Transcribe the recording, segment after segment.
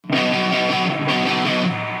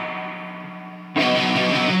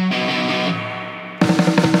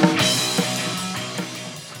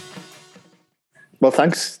Well,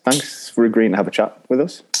 thanks for agreeing to have a chat with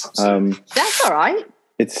us. That's all right.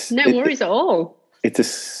 No worries at all.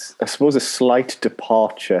 It's I suppose, a slight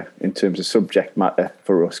departure in terms of subject matter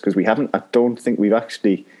for us, because I don't think we've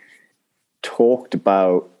actually talked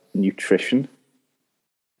about nutrition.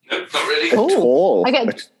 No, not really. At all. I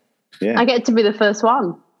get to be the first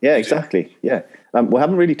one. Yeah, exactly. Yeah. We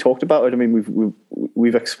haven't really talked about it. I mean,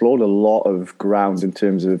 we've explored a lot of ground in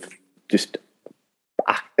terms of just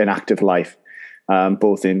an active life,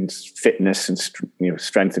 both in fitness and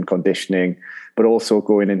strength and conditioning, but also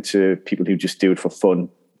going into people who just do it for fun,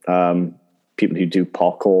 people who do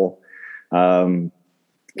parkour.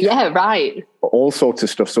 Yeah, right. All sorts of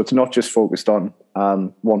stuff. So it's not just focused on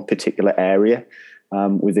one particular area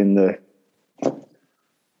within the,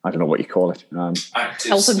 I don't know what you call it.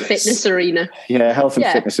 Health and fitness arena. Yeah, health and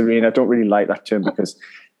fitness arena. I don't really like that term because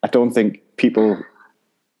I don't think people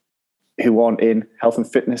who aren't in health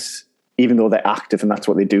and fitness, even though they're active and that's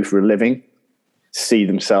what they do for a living, see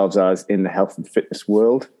themselves as in the health and fitness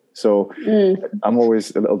world. So I'm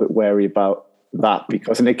always a little bit wary about that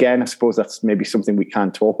because, and again, I suppose that's maybe something we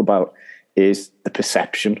can talk about, is the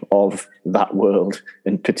perception of that world.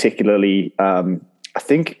 And particularly, I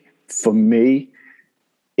think for me,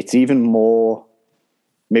 it's even more,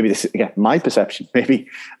 maybe this is, again, my perception, maybe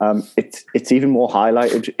it's even more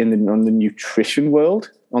highlighted on the nutrition world,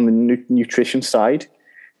 on the nutrition side,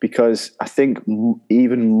 because I think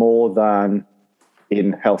even more than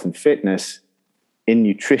in health and fitness, in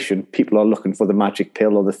nutrition, people are looking for the magic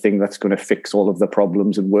pill or the thing that's going to fix all of the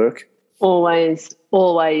problems and work. Always.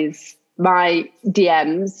 My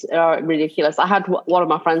DMs are ridiculous. I had one of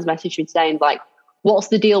my friends message me saying, like, what's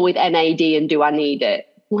the deal with NAD and do I need it?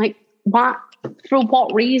 I'm like, what? For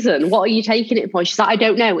what reason? What are you taking it for? She's like, I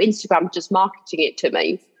don't know. Instagram's just marketing it to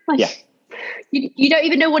me. Like, yeah. You don't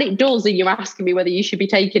even know what it does and you're asking me whether you should be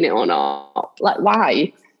taking it or not. Like,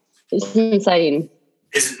 why? It's insane.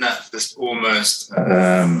 Isn't that just almost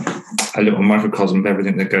a little microcosm of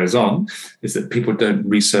everything that goes on, is that people don't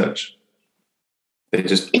research. They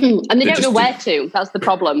just... and they don't know where to. That's the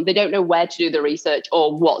problem. They don't know where to do the research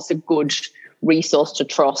or what's a good resource to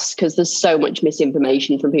trust, because there's so much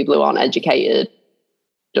misinformation from people who aren't educated,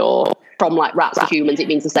 or from like rats to humans, it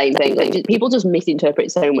means the same thing. Like, people just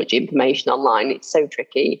misinterpret so much information online. It's so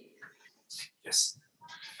tricky. Yes.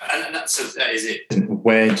 And that is it.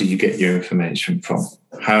 Where do you get your information from?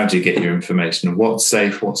 How do you get your information? What's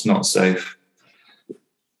safe? What's not safe?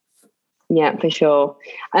 Yeah, for sure.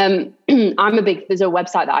 There's a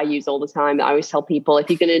website that I use all the time that I always tell people, if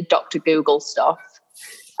you're going to Dr. Google stuff,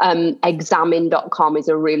 examine.com is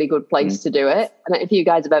a really good place to do it. I don't know if you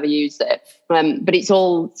guys have ever used it, but it's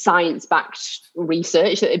all science-backed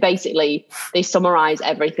research. Basically, they summarize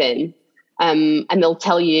everything, and they'll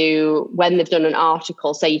tell you when they've done an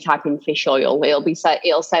article. Say you type in fish oil, it'll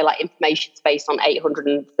say like information based on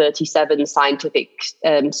 837 scientific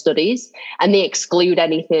studies, and they exclude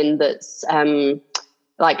anything that's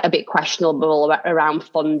like a bit questionable around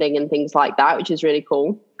funding and things like that, which is really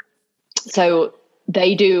cool. So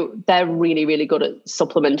they're really, really good at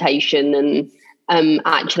supplementation and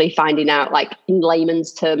actually finding out, like, in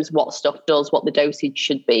layman's terms, what stuff does, what the dosage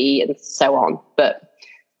should be, and so on. But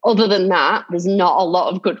other than that, there's not a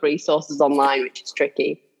lot of good resources online, which is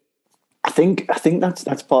tricky. I think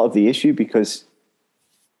that's part of the issue, because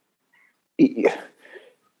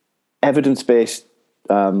evidence-based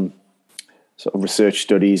sort of research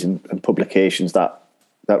studies and publications that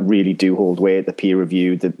really do hold weight, the peer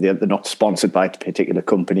review, they're not sponsored by a particular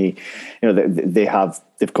company,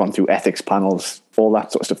 they've gone through ethics panels, all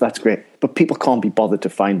that sort of stuff. That's great, but people can't be bothered to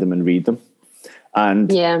find them and read them. And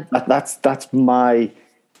that's my,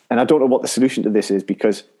 and I don't know what the solution to this is,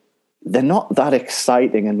 because they're not that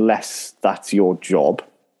exciting unless that's your job.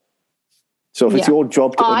 So if it's your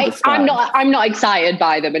job to understand... I'm not excited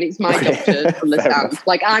by them, and it's my job to understand.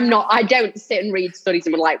 Like, I don't sit and read studies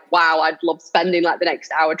and I'm like, wow, I'd love spending like the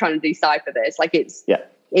next hour trying to decipher this. Like, it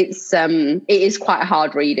is quite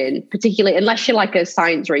hard reading, particularly unless you're like a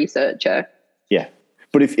science researcher. Yeah.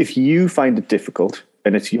 But if you find it difficult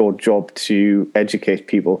and it's your job to educate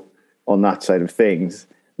people on that side of things,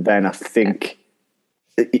 then I think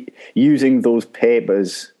using those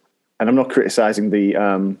papers, and I'm not criticizing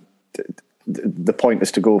the point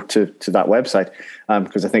is to go to that website,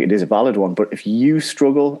 because I think it is a valid one. But if you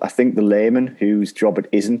struggle, I think the layman whose job it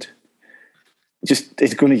isn't just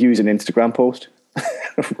is going to use an Instagram post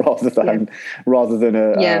rather than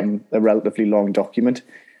a relatively long document.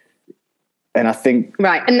 And I think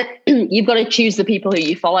right, and you've got to choose the people who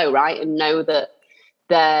you follow, right, and know that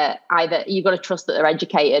they're either, you've got to trust that they're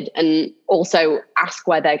educated, and also ask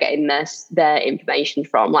where they're getting their information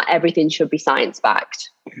from. Like, everything should be science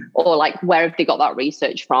backed, or like, where have they got that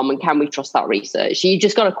research from, and can we trust that research? You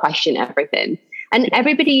just got to question everything. And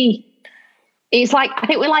everybody, it's like, I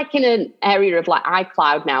think we're like in an area of like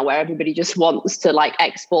iCloud now, where everybody just wants to like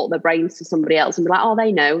export their brains to somebody else and be like, oh,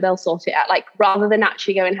 they know, they'll sort it out. Like, rather than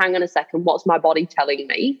actually going, hang on a second, what's my body telling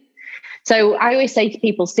me? So I always say to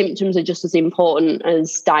people, symptoms are just as important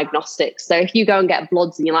as diagnostics. So if you go and get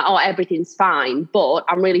bloods and you're like, oh, everything's fine, but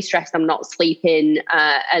I'm really stressed, I'm not sleeping,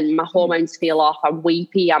 and my hormones feel off, I'm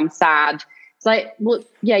weepy, I'm sad. It's like, well,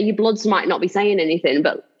 yeah, your bloods might not be saying anything,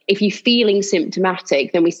 but if you're feeling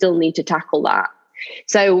symptomatic, then we still need to tackle that.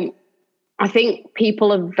 So I think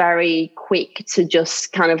people are very quick to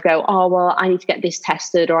just kind of go, oh, well, I need to get this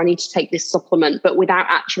tested, or I need to take this supplement, but without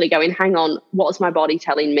actually going, hang on, what's my body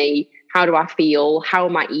telling me? How do I feel? How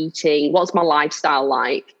am I eating? What's my lifestyle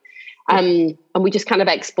like? And we just kind of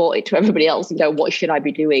export it to everybody else and go, what should I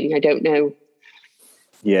be doing? I don't know.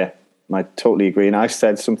 Yeah, I totally agree. And I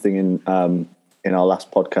said something in our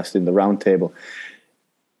last podcast in the roundtable.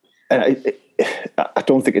 And I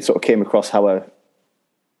don't think it sort of came across how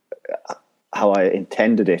I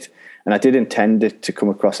intended it. And I did intend it to come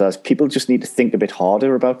across as people just need to think a bit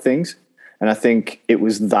harder about things. And I think it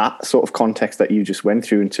was that sort of context that you just went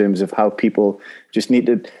through, in terms of how people just need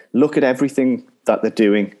to look at everything that they're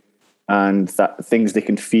doing and that things they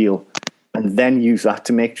can feel, and then use that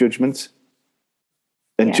to make judgments,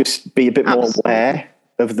 and just be a bit more aware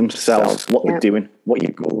of themselves, what they're doing, what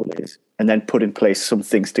your goal is, and then put in place some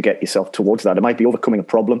things to get yourself towards that. It might be overcoming a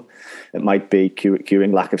problem. It might be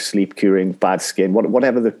curing lack of sleep, curing bad skin,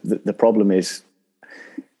 whatever the problem is.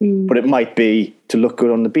 But it might be to look good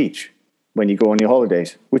on the beach when you go on your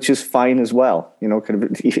holidays, which is fine as well. You know, kind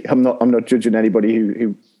of, I'm not judging anybody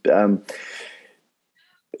who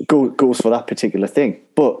goes for that particular thing,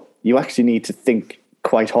 but you actually need to think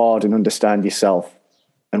quite hard and understand yourself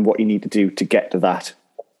and what you need to do to get to that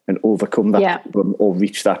and overcome that problem or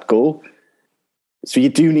reach that goal. So you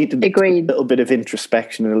do need to do a little bit of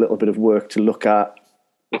introspection and a little bit of work to look at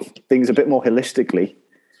things a bit more holistically,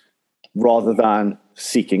 rather than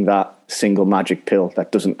seeking that single magic pill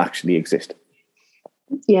that doesn't actually exist.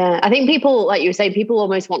 Yeah, I think people, like you were saying, people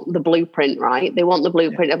almost want the blueprint, right? They want the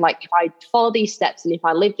blueprint of like, if I follow these steps and if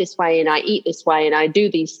I live this way and I eat this way and I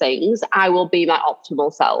do these things, I will be my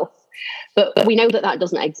optimal self. But we know that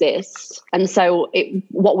doesn't exist. And so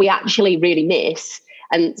what we actually really miss,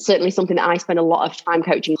 and certainly something that I spend a lot of time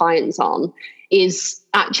coaching clients on, is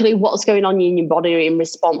actually what's going on in your body in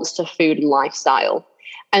response to food and lifestyle.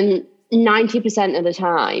 And 90% of the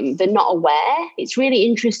time, they're not aware. It's really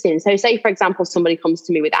interesting. So say, for example, somebody comes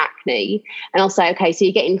to me with acne and I'll say, okay, so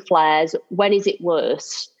you're getting flares. When is it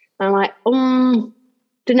worse? And I'm like,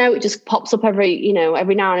 don't know. It just pops up every now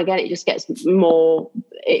and again. It just gets more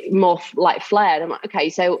like flared. I'm like, okay,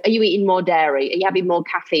 so are you eating more dairy? Are you having more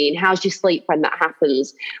caffeine? How's your sleep when that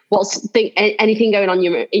happens? What's anything going on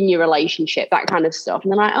in your relationship? That kind of stuff.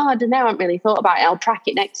 And they're like, oh, I don't know. I haven't really thought about it. I'll track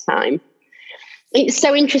it next time. It's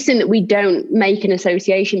so interesting that we don't make an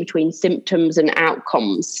association between symptoms and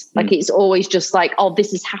outcomes. Like, it's always just like, oh,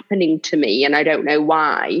 this is happening to me and I don't know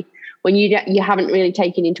why. When you haven't really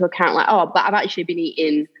taken into account like, oh, but I've actually been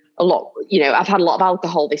eating a lot, I've had a lot of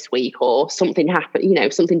alcohol this week, or something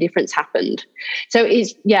happened, something different's happened. So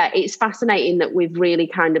it's fascinating that we've really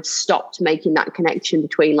kind of stopped making that connection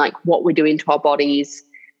between like what we're doing to our bodies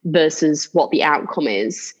versus what the outcome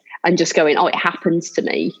is, and just going, oh, it happens to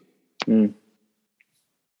me.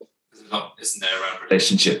 Isn't there around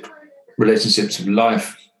relationships of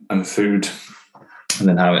life and food, and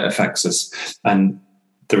then how it affects us, and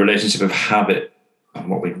the relationship of habit and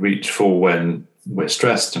what we reach for when we're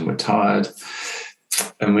stressed and we're tired.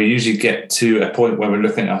 And we usually get to a point where we're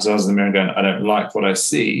looking at ourselves in the mirror and going, I don't like what I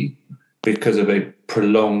see, because of a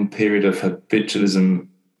prolonged period of habitualism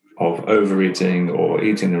of overeating or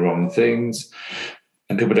eating the wrong things.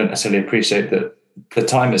 And people don't necessarily appreciate that the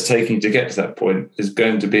time it's taking to get to that point is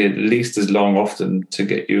going to be at least as long often to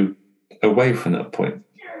get you away from that point.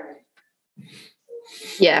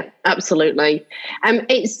 Yeah, absolutely.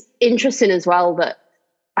 It's interesting as well that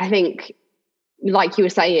I think, like you were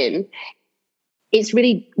saying, it's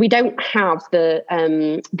really, we don't have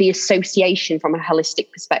the association from a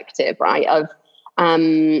holistic perspective, right? Of,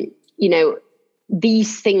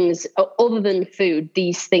 these things, other than food,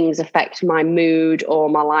 these things affect my mood or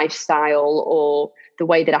my lifestyle or the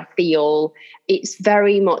way that I feel. It's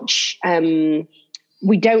very much,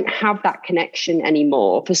 we don't have that connection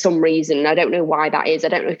anymore for some reason. I don't know why that is. I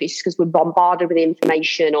don't know if it's just because we're bombarded with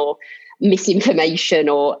information, or misinformation,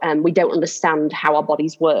 or we don't understand how our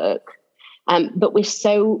bodies work. But we're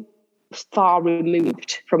so far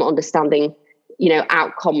removed from understanding,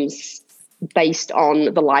 outcomes based on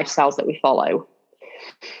the lifestyles that we follow.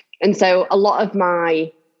 And so a lot of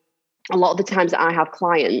the times that I have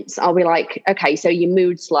clients, I'll be like, okay, so your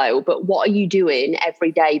mood's low, but what are you doing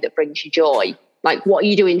every day that brings you joy? Like, what are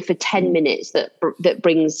you doing for 10 minutes that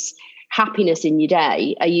brings happiness in your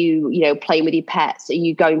day? Are you, playing with your pets? Are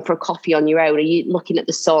you going for a coffee on your own? Are you looking at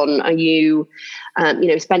the sun? Are you,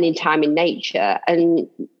 spending time in nature? And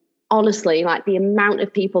honestly, like, the amount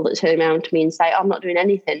of people that turn around to me and say, I'm not doing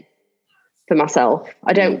anything for myself.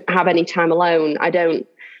 I don't have any time alone. I don't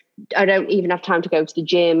even have time to go to the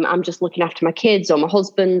gym. I'm just looking after my kids or my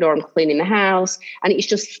husband, or I'm cleaning the house. And it's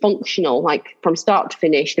just functional, like from start to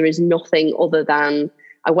finish. There is nothing other than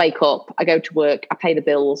I wake up, I go to work, I pay the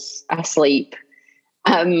bills, I sleep.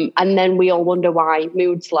 And then we all wonder why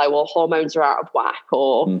mood's low, or hormones are out of whack,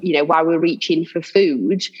 or, why we're reaching for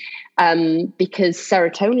food, because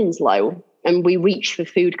serotonin's low. And we reach for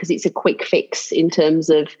food because it's a quick fix in terms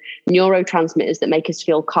of neurotransmitters that make us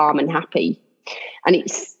feel calm and happy. And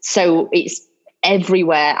it's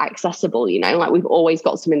everywhere accessible, like we've always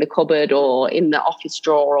got some in the cupboard or in the office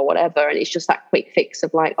drawer or whatever. And it's just that quick fix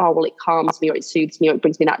of like, oh, well, it calms me, or it soothes me, or it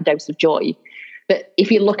brings me that dose of joy. But if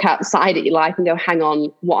you look outside at your life and go, hang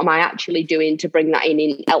on, what am I actually doing to bring that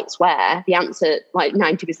in elsewhere? The answer, like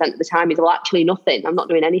 90% of the time, is, well, actually nothing. I'm not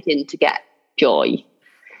doing anything to get joy.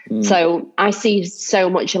 So I see so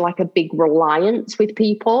much like a big reliance with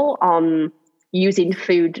people on using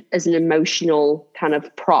food as an emotional kind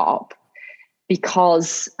of prop,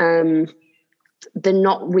 because they're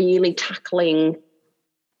not really tackling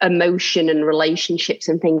emotion and relationships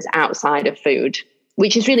and things outside of food,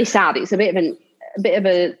 which is really sad. It's a bit of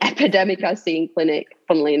an epidemic I see in clinic,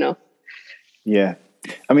 funnily enough. Yeah.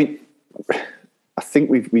 I mean, I think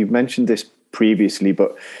we've mentioned this previously,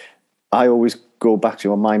 but I always go back to,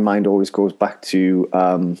 or my mind always goes back to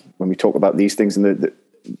when we talk about these things, and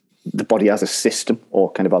the body as a system,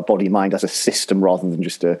 or kind of our body mind as a system, rather than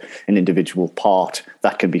just an individual part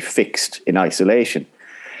that can be fixed in isolation.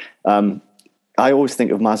 I always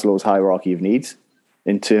think of Maslow's hierarchy of needs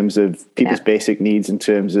in terms of people's basic needs, in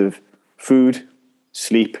terms of food,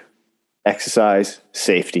 sleep, exercise,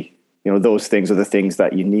 safety. Those things are the things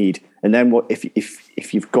that you need. And then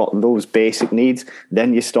if you've got those basic needs,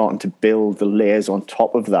 then you're starting to build the layers on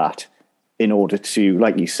top of that in order to,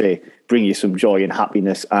 like you say, bring you some joy and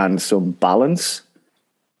happiness and some balance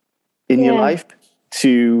in your life,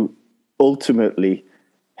 to ultimately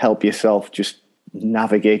help yourself just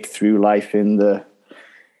navigate through life in the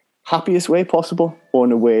happiest way possible, or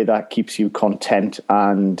in a way that keeps you content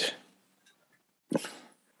and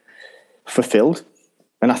fulfilled.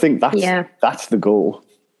 And I think that's the goal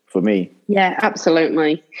for me. Yeah,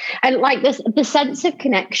 absolutely. And like this, the sense of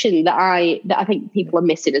connection that I think people are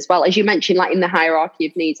missing as well, as you mentioned, like in the hierarchy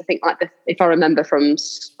of needs. I think like if I remember from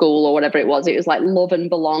school or whatever it was like love and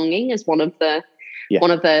belonging as one of the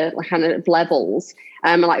kind of levels,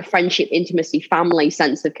 like friendship, intimacy, family,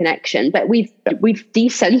 sense of connection. But we've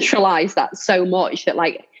decentralized that so much that,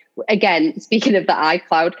 like, again, speaking of the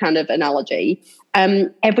iCloud kind of analogy,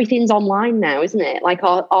 everything's online now, isn't it? Like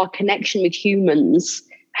our connection with humans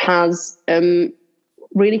has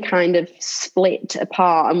really kind of split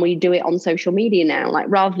apart, and we do it on social media now. Like,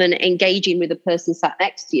 rather than engaging with the person sat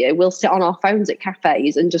next to you, we'll sit on our phones at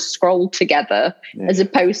cafes and just scroll together, as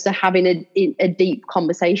opposed to having a deep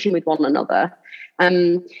conversation with one another.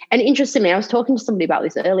 And interestingly, I was talking to somebody about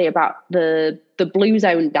this earlier, about the blue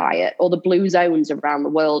zone diet, or the blue zones around the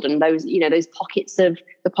world, and those pockets of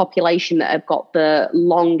the population that have got the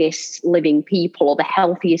longest living people, or the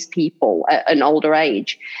healthiest people at an older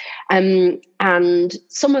age. And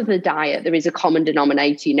some of the diet, there is a common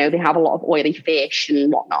denominator. They have a lot of oily fish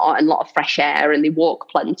and whatnot, and a lot of fresh air, and they walk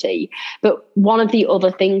plenty. But one of the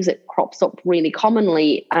other things that crops up really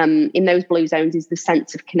commonly in those blue zones is the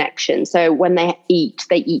sense of connection. So when they eat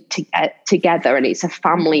together, and it's a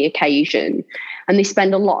family occasion, and they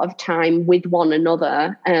spend a lot of time with one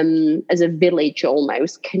another, as a village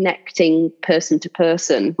almost, connecting person to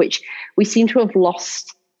person, which we seem to have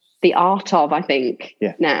lost the art of, I think,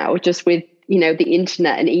 now, just with, the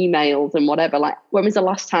internet and emails and whatever. Like, when was the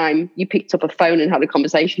last time you picked up a phone and had a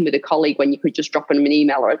conversation with a colleague when you could just drop them an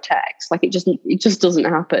email or a text? Like, it just doesn't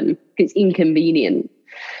happen. It's inconvenient.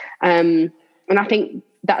 And I think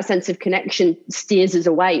that sense of connection steers us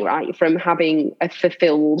away, right, from having a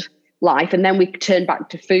fulfilled life. And then we turn back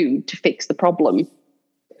to food to fix the problem.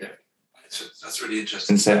 Yeah, that's really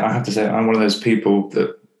interesting. So I have to say, I'm one of those people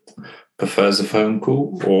that prefers a phone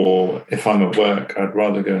call, or if I'm at work, I'd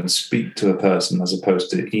rather go and speak to a person as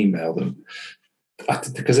opposed to email them.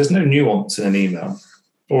 Because there's no nuance in an email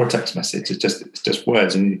or a text message. It's just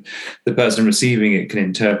words, and the person receiving it can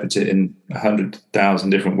interpret it in 100,000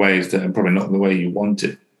 different ways that are probably not the way you want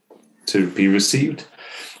it to be received.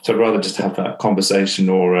 So I'd rather just have that conversation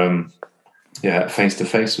or face to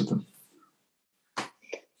face with them.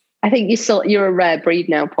 I think you're a rare breed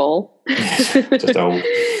now, Paul. Just old.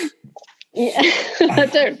 Yeah, I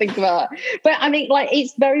don't think about it. But I mean, like,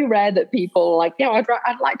 it's very rare that people are like,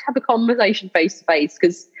 I'd like to have a conversation face to face,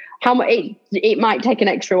 because it might take an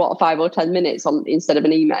extra 5 or 10 minutes instead of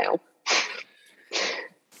an email.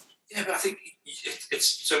 Yeah, but I think it's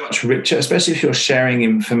so much richer, especially if you're sharing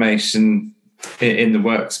information in the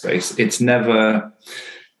workspace. It's never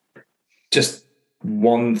just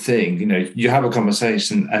one thing. You have a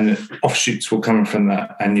conversation and offshoots will come from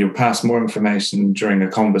that, and you'll pass more information during a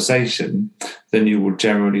conversation than you will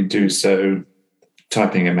generally do so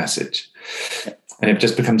typing a message. And it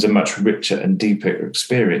just becomes a much richer and deeper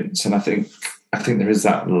experience. And I think there is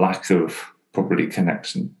that lack of probably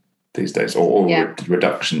connection these days, or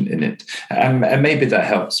reduction in it. And maybe that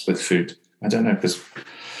helps with food. I don't know, because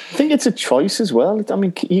I think it's a choice as well. I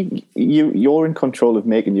mean, you're in control of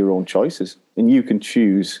making your own choices, and you can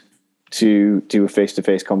choose to do a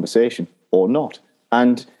face-to-face conversation or not.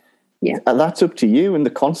 And that's up to you, and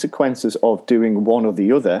the consequences of doing one or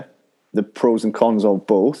the other, the pros and cons of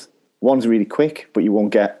both. One's really quick, but you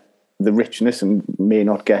won't get the richness and may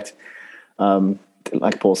not get,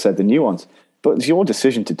 like Paul said, the nuance. But it's your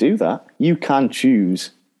decision to do that. You can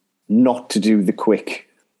choose not to do the quick,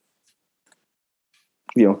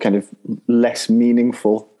 kind of less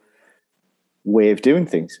meaningful way of doing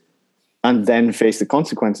things, and then face the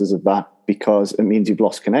consequences of that because it means you've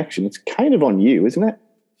lost connection. It's kind of on you, isn't it?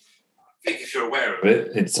 I think if you're aware of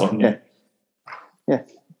it, it's on you.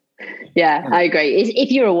 Yeah, I agree.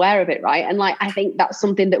 If you're aware of it, right? And like, I think that's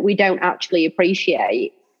something that we don't actually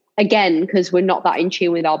appreciate, again, because we're not that in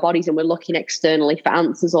tune with our bodies and we're looking externally for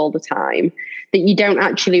answers all the time, that you don't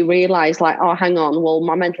actually realize, like, oh, hang on, well,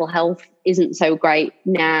 my mental health isn't so great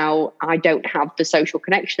now. I don't have the social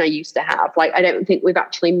connection I used to have. Like, I don't think we've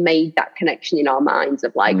actually made that connection in our minds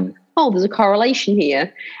of like, oh, there's a correlation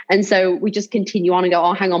here. And so we just continue on and go,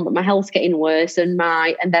 oh, hang on, but my health's getting worse, and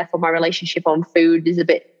therefore my relationship on food is a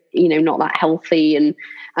bit, not that healthy. And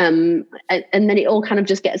then it all kind of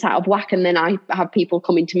just gets out of whack. And then I have people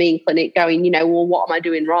coming to me in clinic going, well, what am I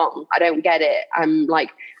doing wrong? I don't get it. I'm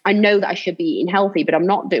like, I know that I should be eating healthy, but I'm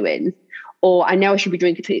not doing. Or I know I should be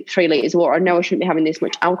drinking 3 liters of water. I know I shouldn't be having this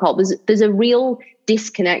much alcohol. There's a real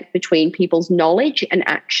disconnect between people's knowledge and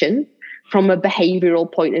action from a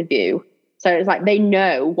behavioral point of view. So it's like they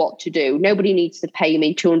know what to do. Nobody needs to pay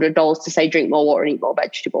me $200 to say drink more water and eat more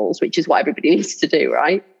vegetables, which is what everybody needs to do,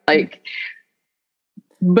 right? Like,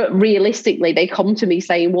 but realistically, they come to me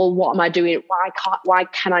saying, well, what am I doing? Why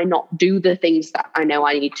can I not do the things that I know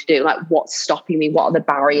I need to do? Like, what's stopping me? What are the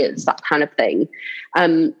barriers? That kind of thing.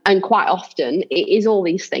 And quite often it is all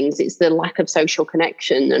these things. It's the lack of social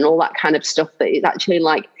connection and all that kind of stuff that is actually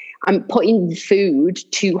like, I'm putting food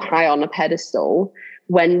too high on a pedestal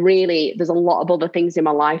when really there's a lot of other things in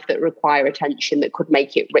my life that require attention that could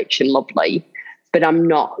make it rich and lovely, but I'm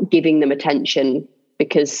not giving them attention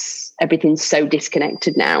because everything's so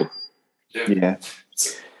disconnected now. Yeah.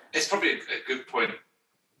 It's probably a good point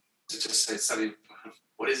to just say, Sally,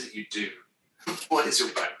 what is it you do? What is your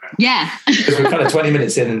background? Yeah. Because we're kind of 20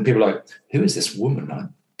 minutes in and people are like, who is this woman? I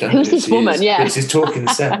don't know who's this woman? Is. Yeah. But she's talking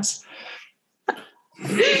sense.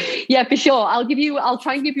 Yeah, for sure. I'll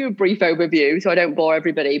try and give you a brief overview so I don't bore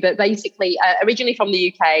everybody. But basically, originally from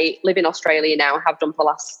the UK, live in Australia now, have done for the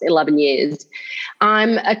last 11 years.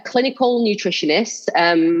 I'm a clinical nutritionist,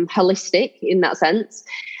 holistic in that sense.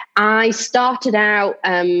 I started out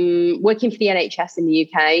working for the NHS in the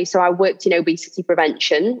UK. So I worked in obesity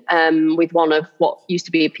prevention with one of what used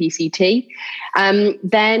to be a PCT.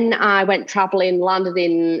 Then I went traveling, landed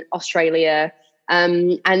in Australia.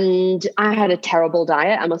 And I had a terrible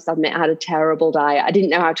diet. I must admit, I had a terrible diet. I didn't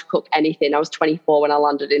know how to cook anything. I was 24 when I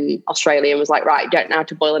landed in Australia and was like, right, don't know how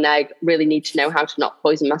to boil an egg. Really need to know how to not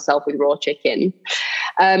poison myself with raw chicken.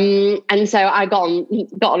 And so I got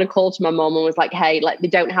on a call to my mum and was like, hey, they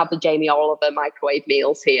don't have the Jamie Oliver microwave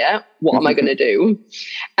meals here. What am I going to do?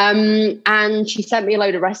 And she sent me a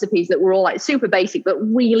load of recipes that were all like super basic, but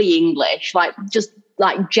really English,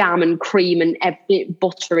 like jam and cream and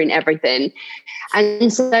butter and everything.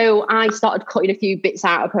 And so I started cutting a few bits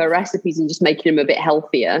out of her recipes and just making them a bit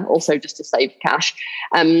healthier, also just to save cash.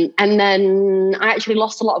 And then I actually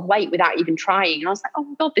lost a lot of weight without even trying. And I was like, oh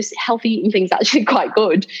my God, this healthy eating thing's actually quite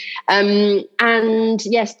good. And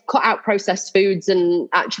yes, cut out processed foods. And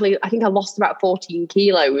actually, I think I lost about 14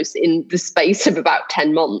 kilos in the space of about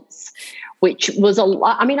 10 months, which was a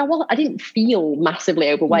lot. I mean, I didn't feel massively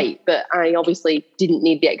overweight, but I obviously didn't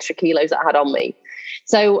need the extra kilos that I had on me.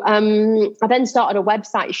 So I then started a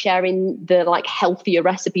website sharing the like healthier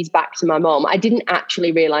recipes back to my mom. I didn't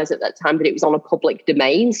actually realize at that time that it was on a public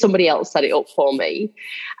domain. Somebody else set it up for me.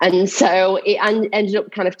 And so it ended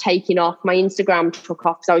up kind of taking off. My Instagram took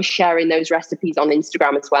off because I was sharing those recipes on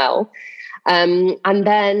Instagram as well. And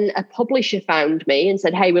then a publisher found me and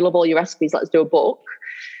said, hey, we love all your recipes. Let's do a book.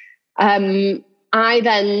 I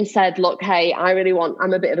then said, look, hey, I'm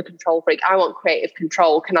a bit of a control freak. I want creative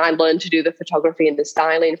control. Can I learn to do the photography and the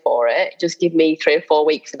styling for it? Just give me 3 or 4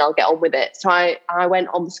 weeks and I'll get on with it. So I went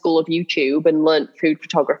on the school of YouTube and learned food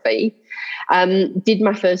photography. Did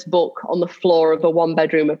my first book on the floor of a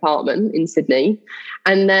 1-bedroom apartment in Sydney.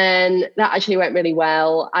 And then that actually went really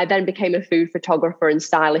well. I then became a food photographer and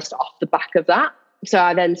stylist off the back of that. So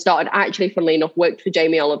I then started, actually, funnily enough, worked for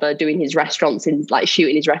Jamie Oliver doing his restaurants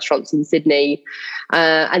shooting his restaurants in Sydney.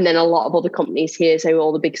 And then a lot of other companies here, so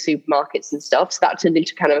all the big supermarkets and stuff. So that turned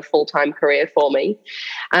into kind of a full-time career for me.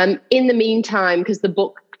 In the meantime, because the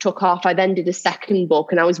book took off, I then did a second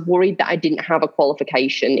book and I was worried that I didn't have a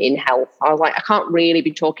qualification in health. I was like, I can't really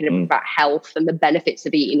be talking about health and the benefits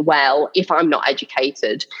of eating well if I'm not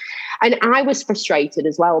educated. And I was frustrated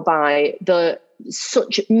as well by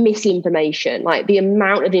such misinformation, like the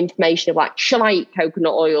amount of information of like, shall I eat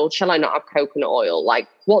coconut oil? Shall I not have coconut oil? Like,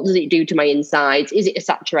 what does it do to my insides? Is it a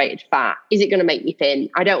saturated fat? Is it going to make me thin?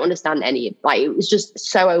 I don't understand any of it. It was just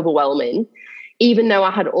so overwhelming. Even though I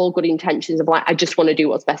had all good intentions of like, I just want to do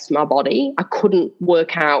what's best for my body, I couldn't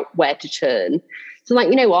work out where to turn. So like,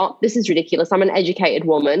 you know what? This is ridiculous. I'm an educated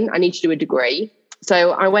woman. I need to do a degree.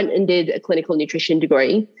 So I went and did a clinical nutrition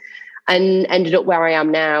degree and ended up where I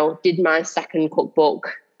am now, did my second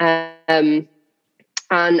cookbook. And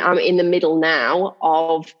I'm in the middle now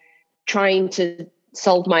of trying to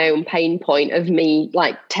solve my own pain point of me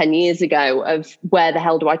like 10 years ago of where the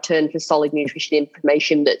hell do I turn for solid nutrition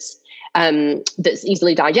information that's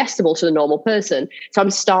easily digestible to the normal person. So I'm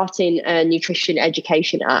starting a nutrition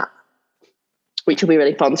education app, which will be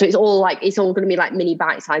really fun. So it's all going to be like mini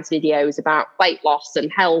bite-sized videos about weight loss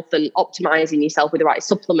and health and optimizing yourself with the right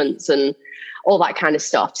supplements and all that kind of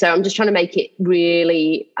stuff. So I'm just trying to make it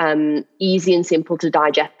really easy and simple to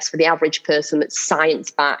digest for the average person that's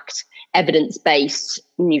science-backed, evidence-based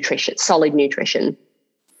nutrition, solid nutrition.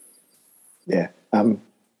 Yeah.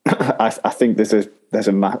 I think there's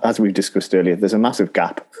as we've discussed earlier, there's a massive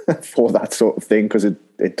gap for that sort of thing because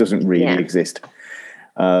it doesn't really exist.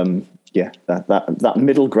 That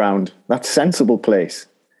middle ground, that sensible place,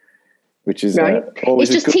 which is right. Always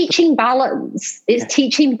it's just teaching balance. It's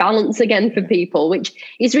teaching balance again for people, which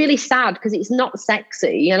is really sad because it's not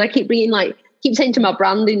sexy. And I keep saying to my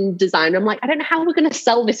branding designer, I'm like, I don't know how we're going to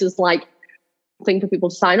sell this as like thing for people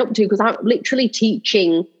to sign up to, because I'm literally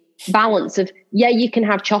teaching balance of, yeah, you can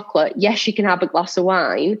have chocolate. Yes, you can have a glass of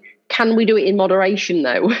wine. Can we do it in moderation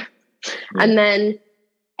though? Yeah. And then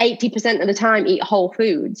 80% of the time eat whole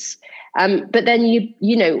foods. But then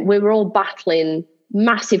we're all battling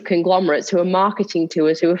massive conglomerates who are marketing to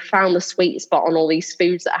us, who have found the sweet spot on all these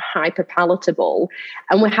foods that are hyper palatable,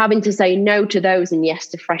 and we're having to say no to those and yes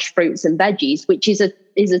to fresh fruits and veggies, which is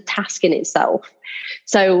a task in itself.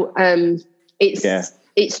 So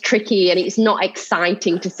it's tricky and it's not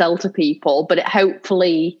exciting to sell to people, but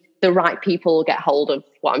hopefully the right people will get hold of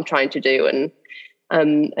what I'm trying to do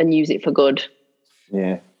and use it for good.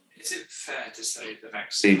 Yeah. Is it fair to say that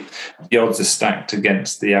actually the odds are stacked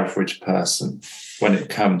against the average person when it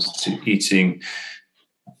comes to eating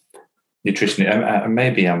nutritionally?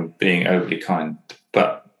 Maybe I'm being overly kind,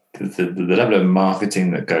 but the level of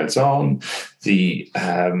marketing that goes on, the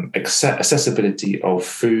accessibility of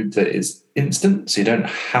food that is instant, so you don't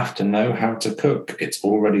have to know how to cook, it's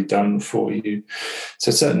already done for you.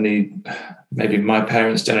 So certainly maybe my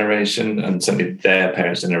parents' generation and certainly their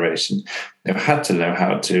parents' generation, they've had to know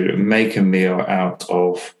how to make a meal out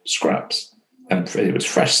of scraps, and it was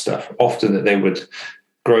fresh stuff often that they would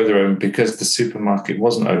grow their own because the supermarket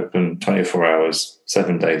wasn't open 24 hours,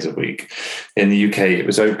 7 days a week. In the UK, it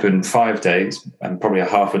was open 5 days and probably a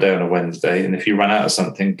half a day on a Wednesday. And if you ran out of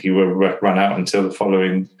something, you were run out until the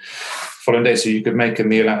following day. So you could make a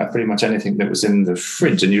meal out of pretty much anything that was in the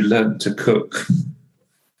fridge, and you learned to cook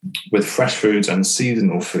with fresh foods and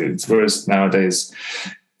seasonal foods, whereas nowadays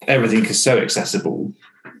everything is so accessible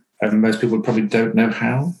and most people probably don't know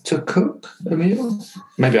how to cook a meal.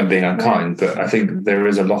 Maybe I'm being unkind, but I think there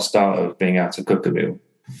is a lost art of being able to cook a meal.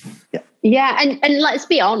 Yeah, and let's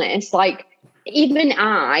be honest, like even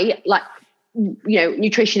I, like, you know,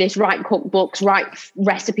 nutritionists write cookbooks, write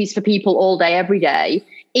recipes for people all day, every day.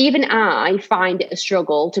 Even I find it a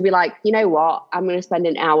struggle to be like, you know what, I'm going to spend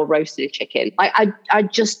an hour roasting a chicken. Like, I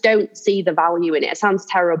just don't see the value in it. It sounds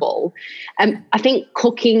terrible. I think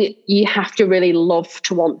cooking, you have to really love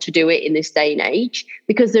to want to do it in this day and age,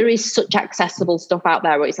 because there is such accessible stuff out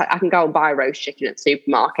there where it's like, I can go and buy a roast chicken at the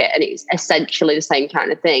supermarket and it's essentially the same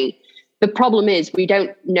kind of thing. The problem is we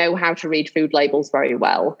don't know how to read food labels very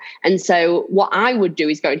well. And so what I would do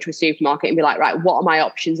is go into a supermarket and be like, right, what are my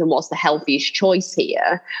options and what's the healthiest choice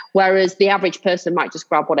here? Whereas the average person might just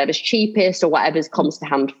grab whatever's cheapest or whatever comes to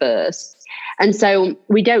hand first. And so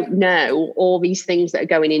we don't know all these things that are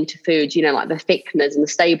going into foods, you know, like the thickeners and the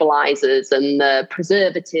stabilizers and the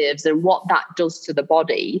preservatives and what that does to the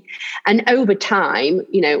body. And over time,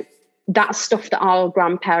 you know, that's stuff that our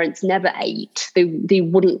grandparents never ate. They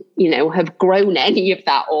wouldn't, you know, have grown any of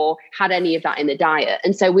that or had any of that in the diet.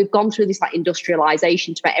 And so we've gone through this like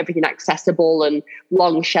industrialization to make everything accessible and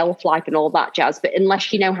long shelf life and all that jazz. But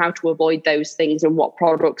unless you know how to avoid those things and what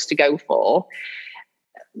products to go for,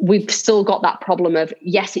 we've still got that problem of,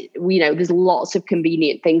 yes, you know, there's lots of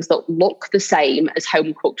convenient things that look the same as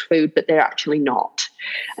home cooked food, but they're actually not.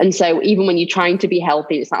 And so even when you're trying to be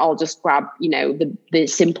healthy, it's like, I'll just grab, you know, the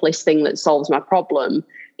simplest thing that solves my problem.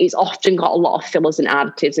 It's often got a lot of fillers and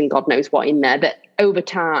additives and God knows what in there that over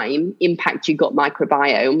time impact your gut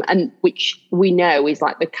microbiome, and which we know is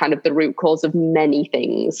like the kind of the root cause of many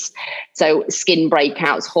things. So skin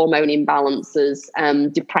breakouts, hormone imbalances,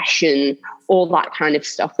 depression, all that kind of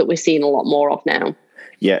stuff that we're seeing a lot more of now.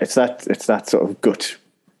 Yeah, it's that sort of gut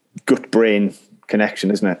brain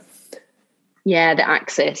connection, isn't it? Yeah, the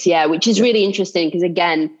axis. Yeah, which is really interesting because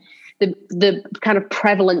again, the kind of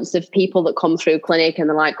prevalence of people that come through clinic and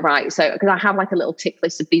they're like, right, so because I have like a little tick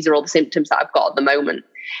list of these are all the symptoms that I've got at the moment.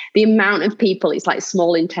 The amount of people, it's like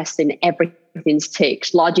small intestine, everything's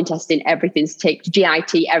ticked, large intestine, everything's ticked,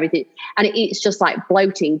 GIT, everything. And it's just like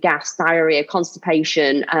bloating, gas, diarrhea,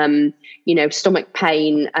 constipation, you know, stomach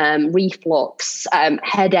pain, reflux,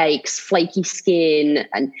 headaches, flaky skin.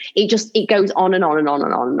 And it goes on and on and on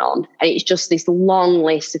and on and on. And it's just this long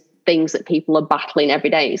list of things that people are battling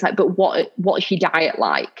every day. It's like, but what's your diet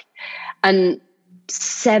like? And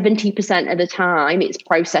 70% of the time it's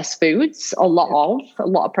processed foods, a lot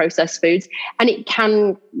of processed foods, and it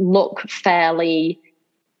can look fairly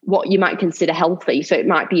what you might consider healthy. So it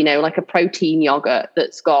might be, you know, like a protein yogurt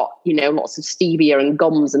that's got, you know, lots of stevia and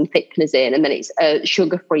gums and thickeners in, and then it's a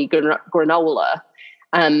sugar-free granola.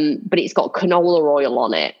 But it's got canola oil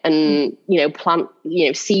on it and, you know, plant, you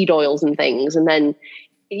know, seed oils and things. And then,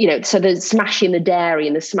 you know, so they're smashing the dairy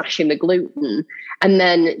and they're smashing the gluten. And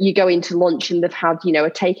then you go into lunch and they've had, you know, a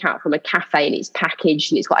takeout from a cafe and it's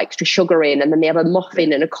packaged and it's got extra sugar in. And then they have a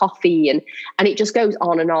muffin and a coffee and it just goes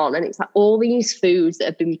on. And it's like all these foods that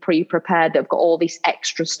have been pre-prepared that have got all this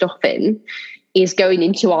extra stuff in is going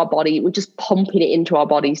into our body. We're just pumping it into our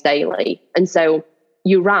bodies daily. And so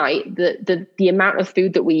you're right, the amount of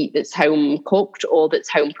food that we eat that's home cooked or that's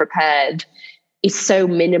home prepared is so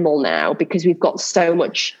minimal now because we've got so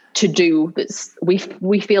much to do that's we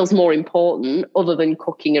feel is more important other than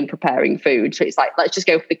cooking and preparing food. So it's like, let's just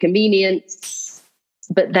go for the convenience,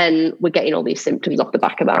 but then we're getting all these symptoms off the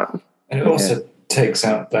back of that. And it also takes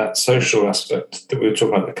out that social aspect that we were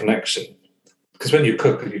talking about, the connection. Because when you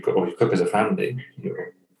cook as a family,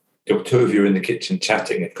 you're two of you in the kitchen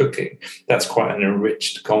chatting and cooking. That's quite an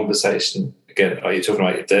enriched conversation. Again, are you talking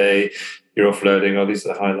about your day? You're offloading, oh, these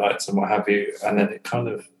are the highlights and what have you. And then it kind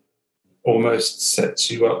of almost sets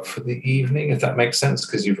you up for the evening, if that makes sense,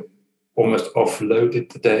 because you've almost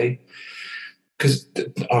offloaded the day. Because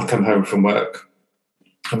I've come home from work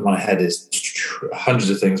and my head is hundreds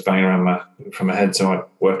of things banging around from my head. So I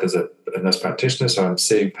work as a nurse practitioner, so I'm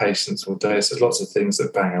seeing patients all day. So there's lots of things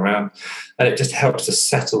that bang around. And it just helps to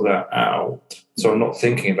settle that out. So I'm not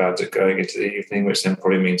thinking about it going into the evening, which then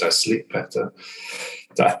probably means I sleep better.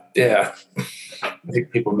 I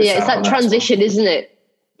think people miss out it's that on transition, isn't it?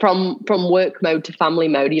 From work mode to family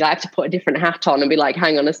mode. You have to put a different hat on and be like,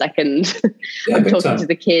 hang on a second, I'm talking to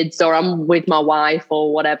the kids or I'm with my wife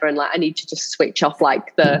or whatever, and like I need to just switch off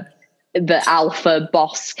like the alpha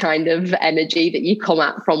boss kind of energy that you come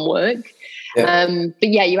at from work. Yeah. But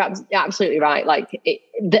yeah, you're absolutely right. Like,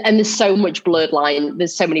 and there's so much blurred line.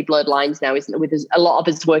 There's so many blurred lines now, isn't there? With a lot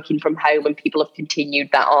of us working from home, and people have continued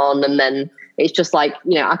that on, and then It's just like,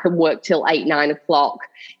 I can work till 8-9 o'clock.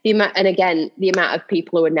 The amount of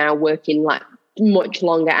people who are now working like much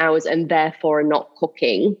longer hours and therefore are not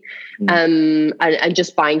cooking, and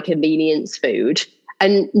just buying convenience food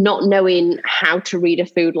and not knowing how to read a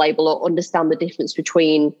food label or understand the difference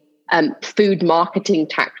between food marketing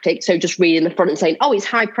tactics. So just reading the front and saying, oh, it's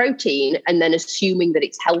high protein, and then assuming that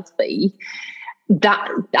it's healthy. That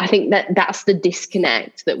I think that's the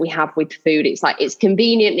disconnect that we have with food. It's like, it's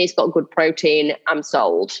convenient and it's got good protein, I'm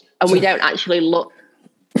sold. And we don't actually look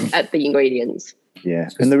at the ingredients. Yeah.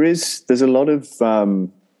 And there's a lot of,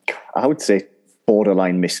 I would say,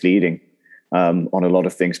 borderline misleading on a lot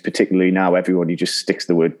of things, particularly now everybody just sticks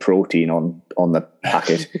the word protein on the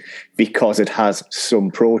packet because it has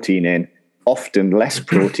some protein in, often less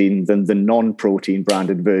protein than the non-protein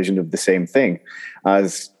branded version of the same thing.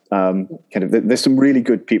 As there's some really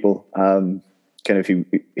good people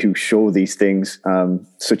who show these things,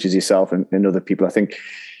 such as yourself and other people. I think,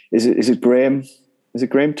 is it Graham? Is it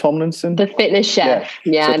Graham Tomlinson? The fitness chef.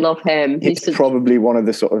 Yeah, so I love him. He's probably one of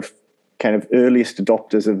the sort of kind of earliest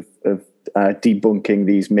adopters of debunking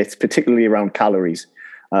these myths, particularly around calories.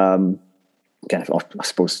 I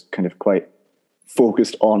suppose kind of quite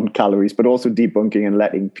focused on calories, but also debunking and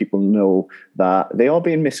letting people know that they are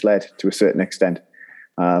being misled to a certain extent.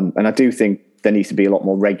 And I do think there needs to be a lot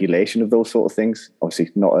more regulation of those sort of things. Obviously,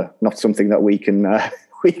 not something that we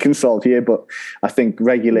can solve here, but I think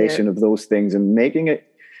regulation of those things and making it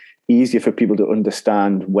easier for people to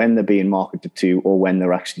understand when they're being marketed to or when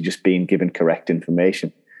they're actually just being given correct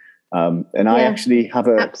information. I actually have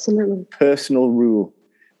a personal rule,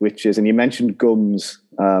 which is, and you mentioned gums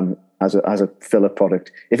as a filler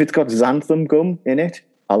product. If it's got xanthan gum in it,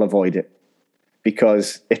 I'll avoid it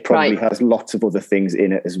because it probably has lots of other things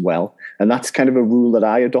in it as well. And that's kind of a rule that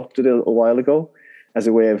I adopted a while ago as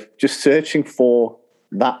a way of just searching for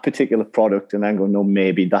that particular product and then go, no,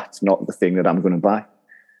 maybe that's not the thing that I'm going to buy.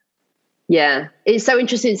 Yeah, it's so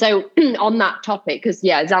interesting. So on that topic, because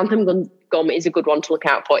xanthan gum is a good one to look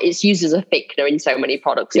out for. It's used as a thickener in so many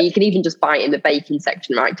products. So you can even just buy it in the baking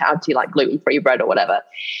section, right, to add to like gluten-free bread or whatever.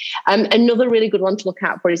 Another really good one to look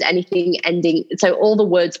out for is anything ending. So all the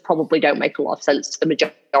words probably don't make a lot of sense to the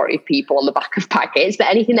majority of people on the back of packets, but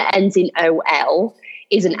anything that ends in OL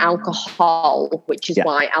is an alcohol, which is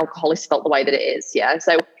why alcohol is spelled the way that it is. Yeah.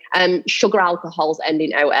 So sugar alcohols end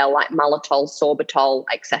in OL, like maltol, sorbitol,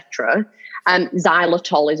 etc.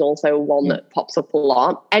 Xylitol is also one that pops up a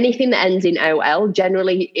lot. Anything that ends in OL,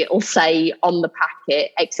 generally it'll say on the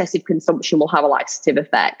packet, excessive consumption will have a laxative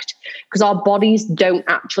effect because our bodies don't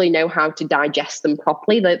actually know how to digest them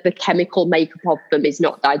properly. The chemical makeup of them is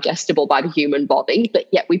not digestible by the human body, but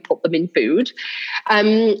yet we put them in food.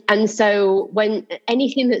 And so when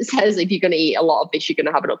anything that says if you're going to eat a lot of this, you're going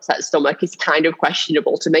to have an upset stomach is kind of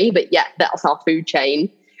questionable to me, but yeah, that's our food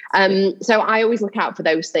chain. So I always look out for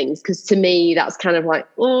those things because to me, that's kind of like,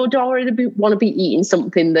 oh, do I really want to be eating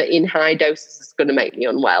something that in high doses is going to make me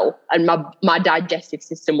unwell? And my digestive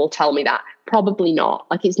system will tell me that. Probably not.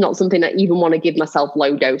 Like it's not something I even want to give myself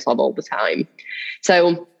low dose of all the time.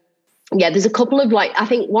 So yeah, there's a couple of I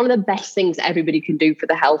think one of the best things everybody can do for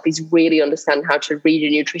the health is really understand how to read a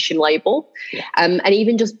nutrition label. Yeah. And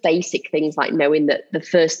even just basic things like knowing that the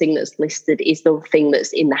first thing that's listed is the thing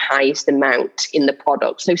that's in the highest amount in the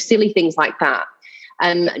product. So silly things like that.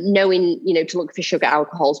 Knowing, to look for sugar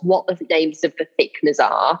alcohols, what the names of the thickeners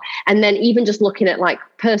are. And then even just looking at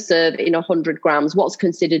per serve in 100 grams, what's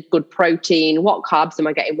considered good protein, what carbs am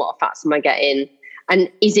I getting, what fats am I getting? And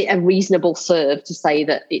is it a reasonable serve to say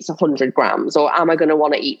that it's 100 grams or am I going to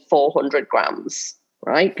want to eat 400 grams,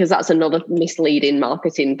 right? Because that's another misleading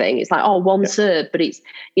marketing thing. It's like, one serve, but it's,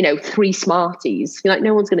 3 Smarties. You're like,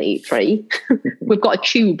 no one's going to eat 3. We've got a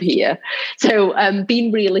tube here. So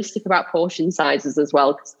being realistic about portion sizes as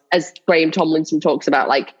well, as Graham Tomlinson talks about,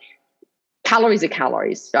 calories are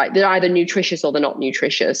calories, right? They're either nutritious or they're not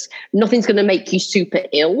nutritious. Nothing's going to make you super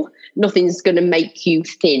ill. Nothing's going to make you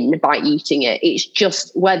thin by eating it. It's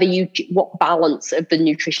just what balance of the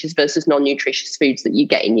nutritious versus non-nutritious foods that you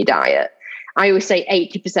get in your diet. I always say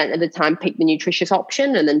 80% of the time, pick the nutritious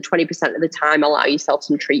option, and then 20% of the time, allow yourself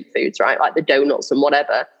some treat foods, right? Like the donuts and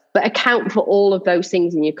whatever. But account for all of those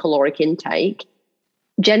things in your caloric intake.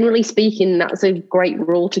 Generally speaking, that's a great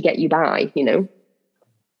rule to get you by,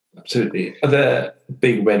 Absolutely. Are there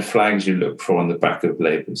big red flags you look for on the back of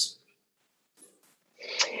labels?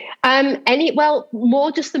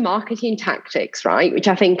 More just the marketing tactics, right? Which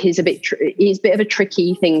I think is a bit of a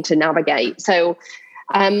tricky thing to navigate. So,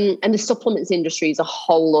 and the supplements industry is a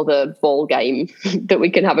whole other ball game that we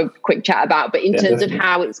can have a quick chat about. But in terms of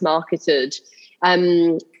how it's marketed,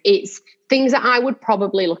 It's things that I would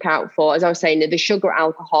probably look out for, as I was saying, the sugar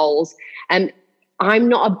alcohols. And I'm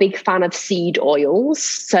not a big fan of seed oils.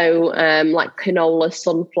 So like canola,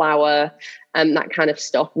 sunflower, that kind of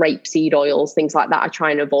stuff, rapeseed oils, things like that I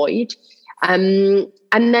try and avoid. And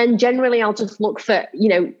then generally I'll just look for,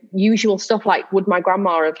 usual stuff like, would my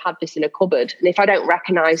grandma have had this in a cupboard? And if I don't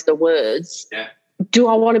recognize the words, do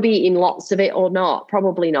I want to be eating lots of it or not?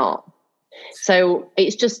 Probably not. So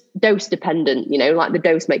it's just dose dependent, like the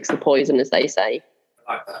dose makes the poison, as they say.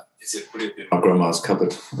 I like that. Would it be my grandma's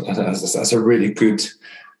cupboard? That's a really good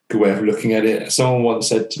way of looking at it. Someone once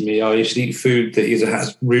said to me, you should eat food that either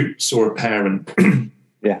has roots or a parent.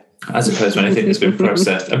 Yeah. As opposed to anything that's been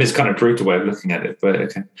processed. I mean, it's kind of brutal way of looking at it, but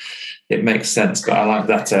it makes sense. But I like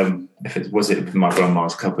that. If it was it my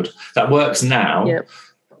grandma's cupboard, that works now. Yep.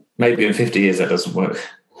 Maybe in 50 years that doesn't work.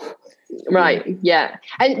 Right. Yeah.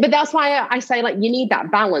 But that's why I say, like, you need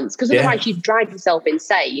that balance, because otherwise you drive yourself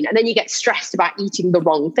insane and then you get stressed about eating the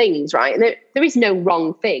wrong things. Right. And there is no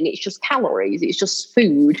wrong thing. It's just calories. It's just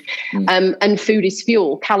food. And food is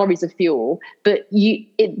fuel. Calories are fuel. But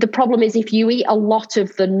the problem is if you eat a lot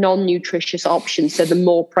of the non-nutritious options, so the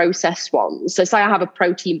more processed ones. So say I have a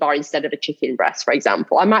protein bar instead of a chicken breast, for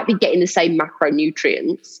example, I might be getting the same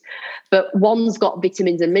macronutrients, but one's got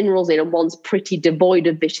vitamins and minerals in and one's pretty devoid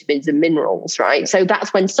of vitamins and minerals, right? So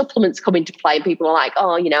that's when supplements come into play and people are like,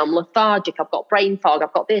 I'm lethargic, I've got brain fog,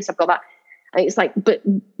 I've got this, I've got that. And it's like, but,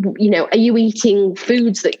 are you eating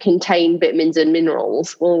foods that contain vitamins and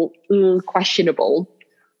minerals? Well, questionable.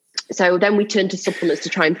 So then we turn to supplements to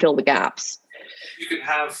try and fill the gaps. You could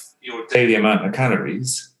have your daily amount of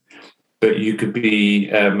calories, but you could be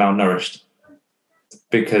malnourished.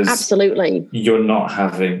 Because absolutely, you're not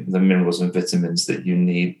having the minerals and vitamins that you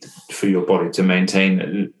need for your body to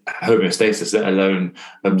maintain homeostasis, let alone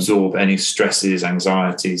absorb any stresses,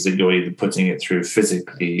 anxieties that you're either putting it through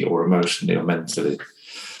physically or emotionally or mentally.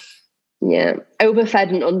 Yeah, overfed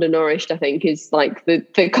and undernourished, I think, is like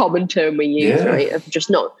the common term we use, right? Of just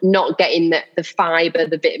not getting the fiber,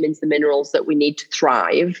 the vitamins, the minerals that we need to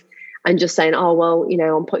thrive, and just saying,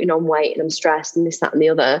 I'm putting on weight and I'm stressed and this, that, and the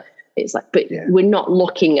other. It's like, but we're not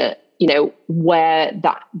looking at, where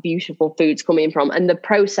that beautiful food's coming from. And the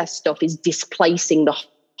processed stuff is displacing the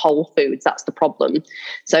whole foods. That's the problem.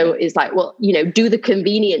 So it's like, do the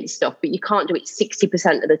convenient stuff, but you can't do it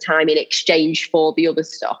 60% of the time in exchange for the other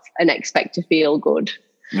stuff and expect to feel good.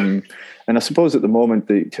 And I suppose at the moment,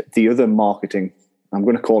 the other marketing, I'm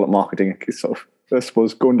going to call it marketing, sort of, I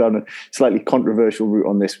suppose, going down a slightly controversial route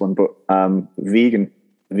on this one, but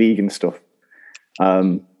vegan stuff.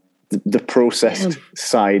 The processed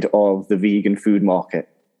side of the vegan food market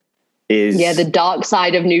is... Yeah, the dark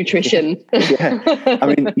side of nutrition.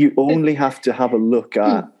 I mean, you only have to have a look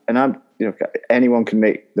at... And anyone can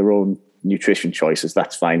make their own nutrition choices.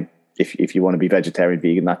 That's fine. If you want to be vegetarian,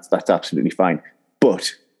 vegan, that's absolutely fine.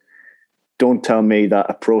 But don't tell me that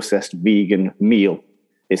a processed vegan meal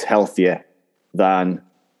is healthier than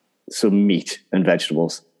some meat and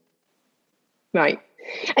vegetables. Right.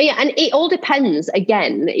 Yeah, and it all depends.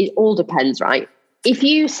 Again, it all depends, right? If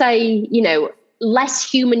you say, less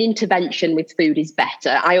human intervention with food is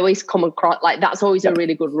better, I always come across like that's always a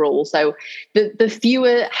really good rule. So the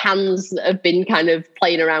fewer hands that have been kind of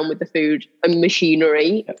playing around with the food and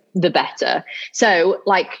machinery, the better. So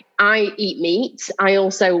like I eat meat. I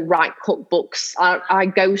also write cookbooks. I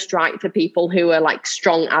ghostwrite for people who are like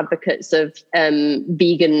strong advocates of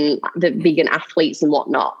vegan athletes and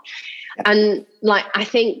whatnot. And like, I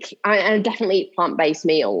think I definitely eat plant-based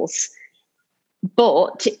meals,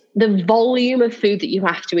 but the volume of food that you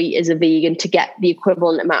have to eat as a vegan to get the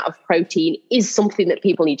equivalent amount of protein is something that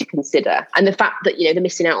people need to consider. And the fact that, they're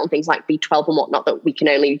missing out on things like B12 and whatnot that we can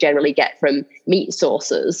only generally get from meat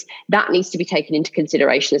sources, that needs to be taken into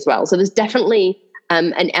consideration as well. So there's definitely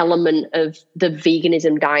an element of the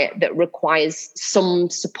veganism diet that requires some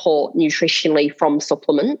support nutritionally from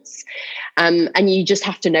supplements. And you just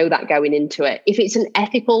have to know that going into it. If it's an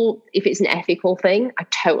ethical thing, I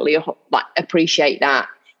totally appreciate that.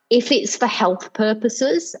 If it's for health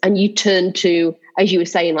purposes and you turn to, as you were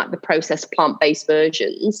saying, like the processed plant-based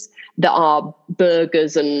versions that are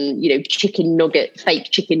burgers and, fake chicken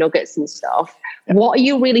nuggets and stuff, what are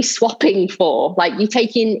you really swapping for? Like you're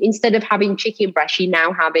taking, instead of having chicken breast, you're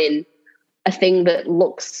now having a thing that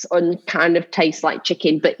looks and kind of tastes like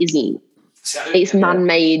chicken, but isn't. It's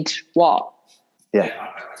man-made what? Yeah.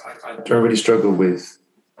 I don't really struggle with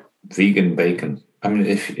vegan bacon. I mean,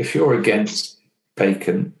 if you're against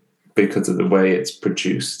bacon because of the way it's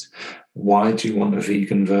produced, why do you want a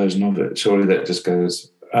vegan version of it? Surely that just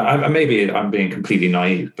goes... maybe I'm being completely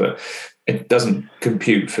naive, but it doesn't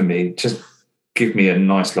compute for me. Just give me a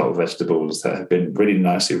nice lot of vegetables that have been really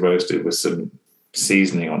nicely roasted with some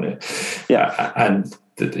seasoning on it. Yeah, and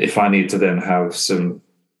if I need to then have some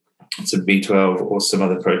B12 or some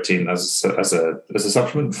other protein as a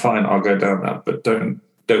supplement, fine, I'll go down that. But don't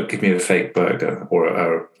give me a fake burger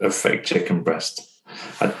or a fake chicken breast.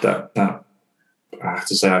 That I have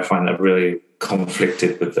to say, I find that really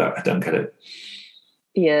conflicted with that. I don't get it.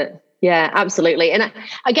 Yeah, absolutely. And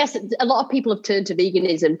I guess a lot of people have turned to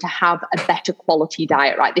veganism to have a better quality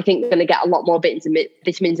diet, right? They think they're going to get a lot more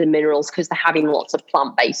vitamins and minerals because they're having lots of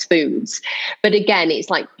plant-based foods. But again, it's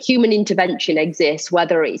like human intervention exists,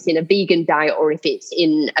 whether it's in a vegan diet or if it's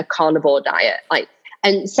in a carnivore diet.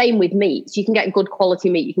 And same with meats. You can get good quality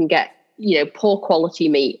meat. You can get, poor quality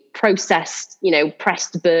meat, processed,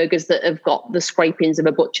 pressed burgers that have got the scrapings of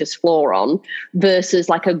a butcher's floor on versus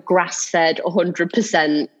like a grass-fed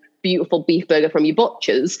 100% beautiful beef burger from your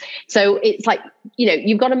butchers. So it's like,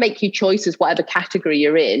 you've got to make your choices, whatever category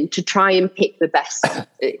you're in, to try and pick the best.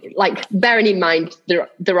 Like, bearing in mind,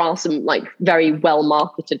 there are some like very well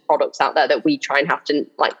marketed products out there that we try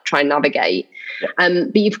and navigate. Yeah.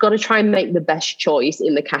 But you've got to try and make the best choice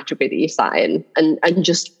in the category that you're sat in, and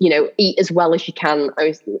just, eat as well as you can.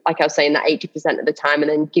 I was saying, that 80% of the time,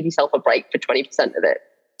 and then give yourself a break for 20% of it.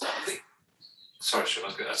 Sorry, Sean, I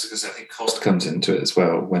was going to say, I think cost comes into it as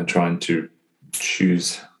well when trying to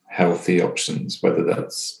choose healthy options, whether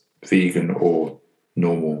that's vegan or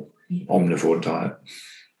normal omnivore diet.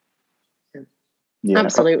 Yeah,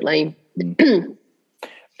 absolutely.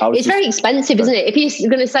 It's very expensive, isn't it? If you're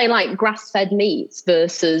going to say like grass-fed meats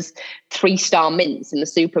versus 3-star mints in the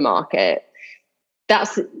supermarket,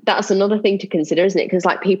 that's another thing to consider, isn't it? Because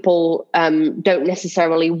like people don't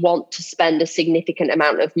necessarily want to spend a significant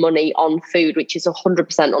amount of money on food, which is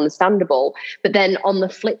 100% understandable. But then on the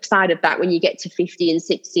flip side of that, when you get to 50 and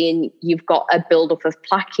 60 and you've got a buildup of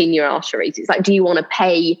plaque in your arteries, it's like, do you want to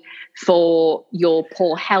pay for your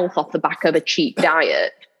poor health off the back of a cheap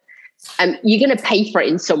diet? You're going to pay for it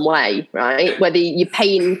in some way, right? Whether you're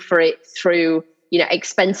paying for it through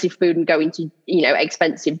expensive food and going to,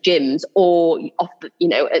 expensive gyms, or off the,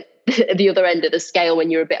 at the other end of the scale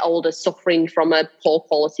when you're a bit older, suffering from a poor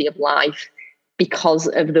quality of life because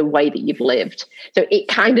of the way that you've lived. So it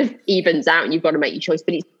kind of evens out and you've got to make your choice.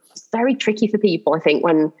 But it's very tricky for people, I think,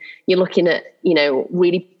 when you're looking at,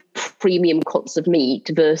 really premium cuts of meat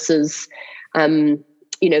versus,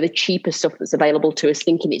 the cheaper stuff that's available to us,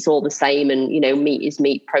 thinking it's all the same and, meat is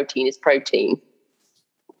meat, protein is protein.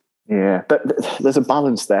 Yeah, but there's a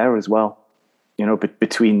balance there as well,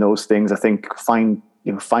 between those things. I think finding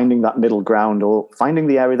that middle ground, or finding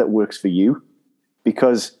the area that works for you,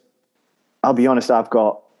 because I'll be honest, I've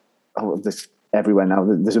got this everywhere now.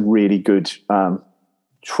 There's a really good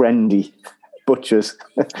trendy butchers,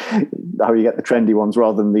 how you get the trendy ones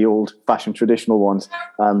rather than the old-fashioned traditional ones,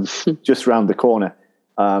 just round the corner.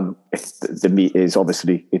 The meat is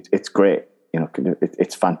obviously it's great,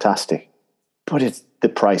 it's fantastic. But the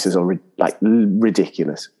prices are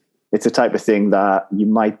ridiculous. It's the type of thing that you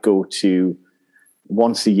might go to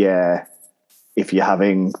once a year if you're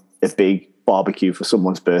having a big barbecue for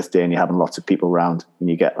someone's birthday and you're having lots of people around, and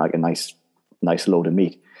you get like a nice load of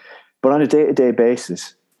meat. But on a day-to-day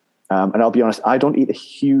basis, and I'll be honest, I don't eat a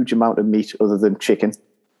huge amount of meat other than chicken,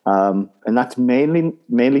 and that's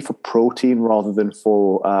mainly for protein rather than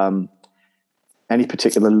for any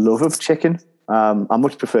particular love of chicken. I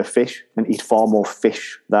much prefer fish and eat far more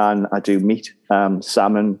fish than I do meat.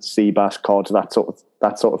 Salmon, sea bass, cod, that sort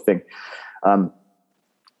of thing.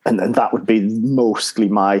 And that would be mostly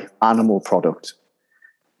my animal product.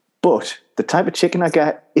 But the type of chicken I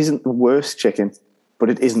get isn't the worst chicken, but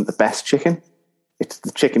it isn't the best chicken. It's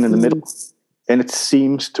the chicken in the middle, and it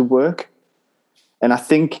seems to work. And I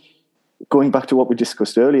think, going back to what we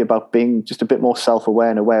discussed earlier about being just a bit more self-aware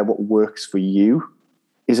and aware of what works for you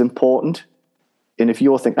is important. And if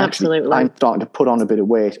you're thinking, actually, I'm starting to put on a bit of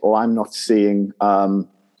weight, or I'm not seeing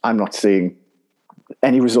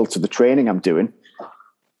any results of the training I'm doing,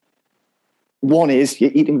 one is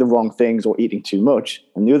you're eating the wrong things or eating too much,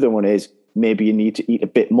 and the other one is maybe you need to eat a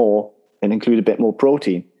bit more and include a bit more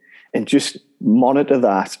protein, and just monitor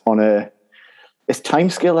that on a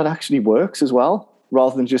time scale that actually works as well,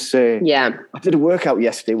 rather than just say, I did a workout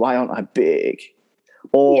yesterday, why aren't I big?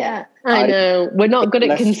 Or I know. We're not good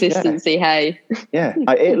at consistency, hey? Yeah,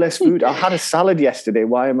 I ate less food. I had a salad yesterday.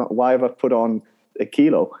 Why have I put on a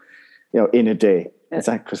kilo, in a day? It's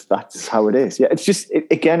like, because that's how it is. Yeah, it's just,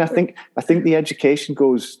 again, I think the education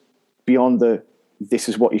goes beyond this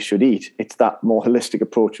is what you should eat. It's that more holistic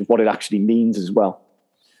approach of what it actually means as well.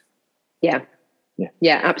 Yeah.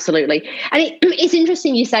 Yeah, absolutely. And it's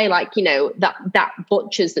interesting you say, like, you know, that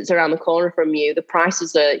butcher's that's around the corner from you, the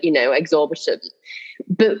prices are, you know, exorbitant.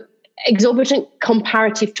 But exorbitant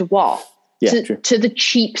comparative to what? Yeah, to the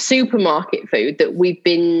cheap supermarket food that we've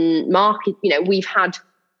been we've had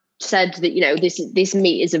said that, you know, this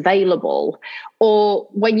meat is available. Or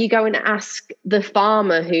when you go and ask the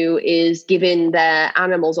farmer who is giving their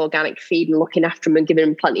animals organic feed and looking after them and giving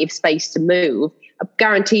them plenty of space to move, I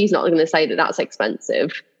guarantee he's not going to say that that's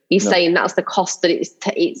expensive. He's saying that's the cost that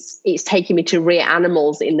it's taking me to rear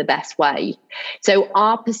animals in the best way. So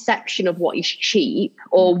our perception of what is cheap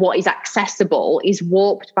or what is accessible is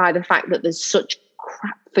warped by the fact that there's such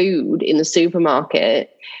crap food in the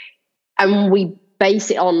supermarket, and we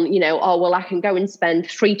base it on, you know, oh, well, I can go and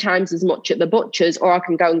spend 3 times as much at the butcher's, or I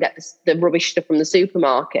can go and get the rubbish stuff from the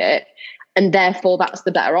supermarket. And therefore that's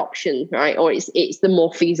the better option, right? Or it's the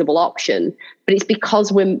more feasible option. But it's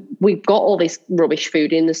because we've got all this rubbish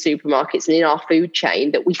food in the supermarkets and in our food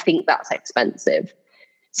chain that we think that's expensive.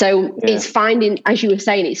 So it's finding, as you were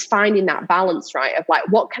saying, it's finding that balance, right? Of like,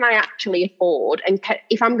 what can I actually afford? And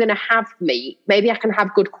if I'm going to have meat, maybe I can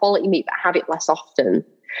have good quality meat, but have it less often.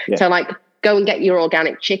 Yeah. So like, go and get your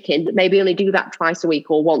organic chicken, but maybe only do that twice a week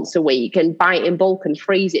or once a week, and buy it in bulk and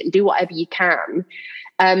freeze it and do whatever you can.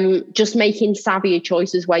 Just making savvier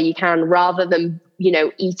choices where you can, rather than, you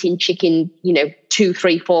know, eating chicken, you know, 2,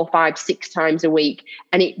 3, 4, 5, 6 times a week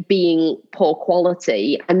and it being poor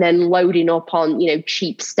quality, and then loading up on, you know,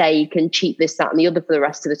 cheap steak and cheap this, that, and the other for the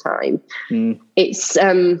rest of the time. It's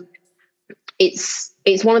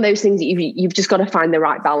one of those things that you've just got to find the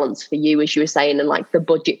right balance for you, as you were saying, and like the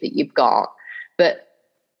budget that you've got. But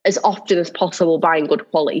as often as possible, buying good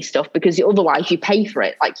quality stuff, because otherwise you pay for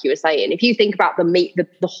it, like you were saying. If you think about the meat,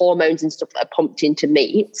 the hormones and stuff that are pumped into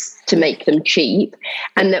meats to make them cheap,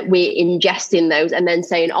 and that we're ingesting those and then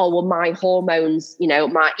saying, oh, well, my hormones, you know,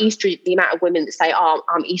 my estrogen, the amount of women that say, oh,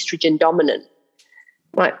 I'm estrogen dominant.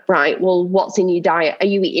 Right. Well, what's in your diet? Are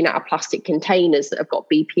you eating out of plastic containers that have got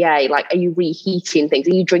BPA? Like, are you reheating things?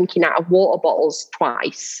 Are you drinking out of water bottles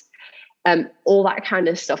twice? All that kind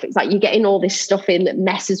of stuff. It's like you're getting all this stuff in that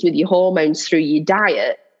messes with your hormones through your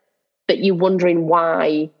diet, that you're wondering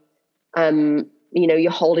why, you know,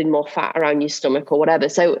 you're holding more fat around your stomach or whatever.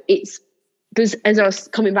 So as I was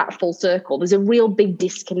coming back full circle, there's a real big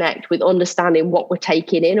disconnect with understanding what we're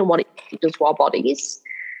taking in and what it does to our bodies.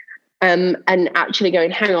 And actually going,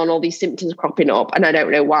 hang on, all these symptoms are cropping up and I don't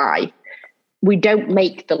know why. We don't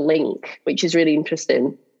make the link, which is really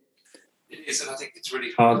interesting. It is, and I think it's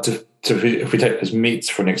really hard to if we take those meats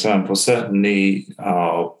for an example, certainly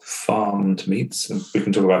our farmed meats, and we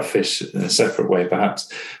can talk about fish in a separate way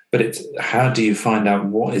perhaps, but it's how do you find out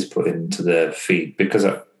what is put into the feed? Because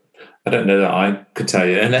I don't know that I could tell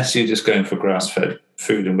you, unless you're just going for grass-fed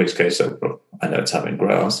food, in which case I know it's having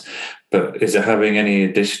grass, but is it having any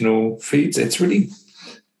additional feeds? It's really,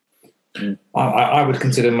 I would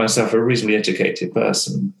consider myself a reasonably educated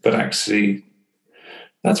person, but actually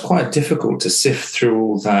that's quite difficult to sift through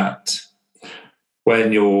all that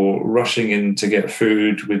when you're rushing in to get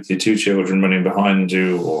food with your 2 children running behind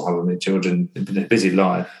you, or however many children in a busy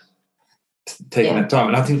life, taking that time.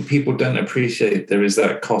 And I think people don't appreciate there is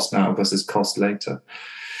that cost now versus cost later.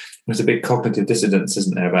 There's a big cognitive dissonance,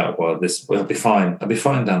 isn't there, about, well, I'll be fine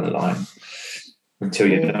down the line, until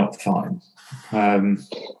you're not fine. I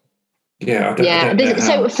don't know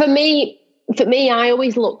so for me, I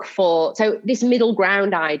always look for this middle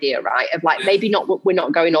ground idea, right? Of like, maybe we're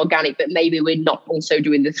not going organic, but maybe we're not also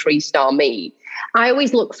doing the 3-star meat. I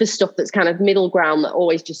always look for stuff that's kind of middle ground, that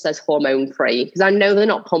always just says hormone free, because I know they're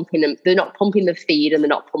not pumping the feed and they're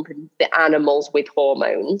not pumping the animals with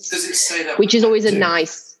hormones. Does it say that? Which is always a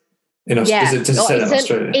nice. Does it say that in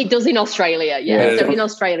Australia? It does in Australia, yeah. So in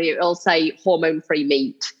Australia, it'll say hormone free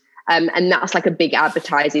meat. And that's like a big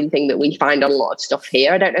advertising thing that we find on a lot of stuff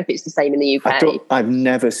here. I don't know if it's the same in the UK. I've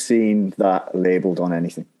never seen that labelled on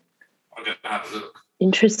anything. I'm going to have a look.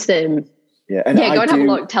 Interesting. Yeah, go and have a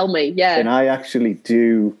look. Tell me. Yeah. And I actually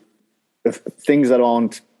do things that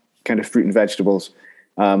aren't kind of fruit and vegetables.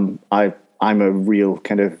 I'm a real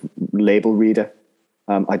kind of label reader.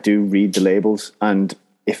 I do read the labels, and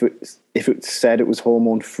if it said it was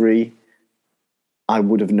hormone free, I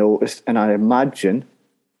would have noticed. And I imagine,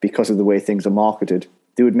 because of the way things are marketed,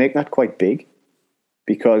 they would make that quite big,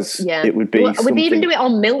 because it would be something. We even do it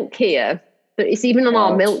on milk here. It's even on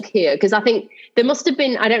our milk here, because I think there must have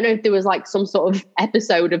been, I don't know if there was like some sort of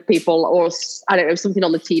episode of people, or I don't know, something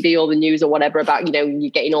on the TV or the news or whatever about, you know,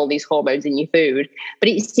 you're getting all these hormones in your food, but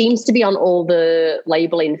it seems to be on all the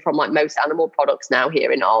labeling from like most animal products now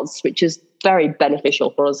here in Oz, which is very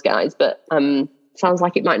beneficial for us guys, but sounds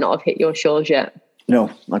like it might not have hit your shores yet.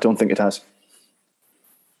 No, I don't think it has.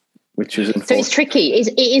 Which is so it's tricky.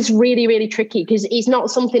 It is really, really tricky because it's not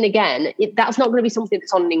something, again, that's not going to be something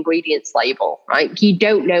that's on an ingredients label, right? You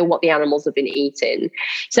don't know what the animals have been eating.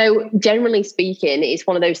 So generally speaking, it's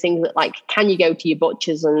one of those things that, like, can you go to your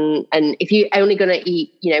butchers and if you're only going to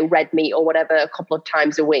eat, red meat or whatever a couple of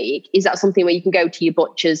times a week, is that something where you can go to your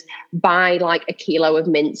butchers, buy like a kilo of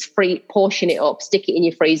mince, portion it up, stick it in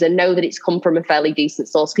your freezer, know that it's come from a fairly decent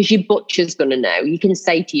source, because your butcher's going to know. You can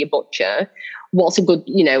say to your butcher, what's a good,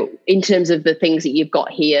 in terms of the things that you've got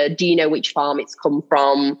here, do you know which farm it's come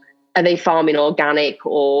from? Are they farming organic,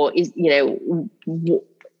 or is,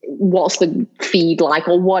 what's the feed like,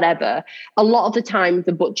 or whatever? A lot of the time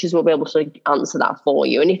the butchers will be able to answer that for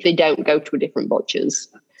you. And if they don't, go to a different butcher's.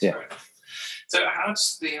 Yeah. So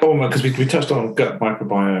how's the hormone, because we touched on gut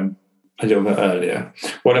microbiome a little bit earlier.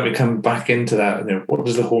 Why don't we come back into that? What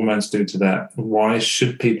does the hormones do to that? Why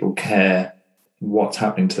should people care what's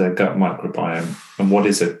happening to their gut microbiome, and what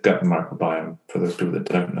is a gut microbiome for those people that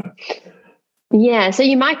don't know? Yeah, so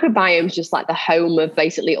your microbiome is just like the home of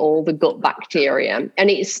basically all the gut bacteria, and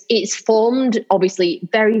it's formed obviously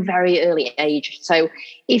very, very early age. So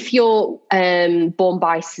if you're born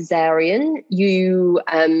by cesarean, you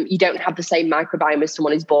don't have the same microbiome as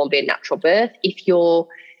someone who's born via natural birth. If you're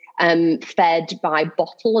fed by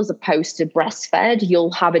bottle as opposed to breastfed,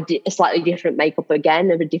 you'll have a slightly different makeup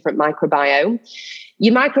again of a different microbiome.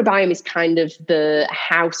 Your microbiome is kind of the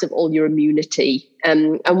house of all your immunity.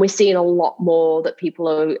 And we're seeing a lot more that people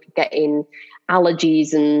are getting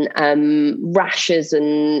allergies and rashes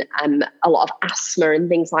and a lot of asthma and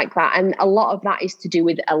things like that. And a lot of that is to do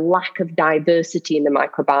with a lack of diversity in the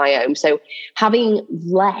microbiome. So having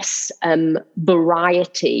less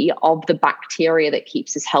variety of the bacteria that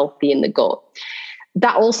keeps us healthy in the gut.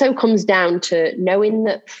 That also comes down to knowing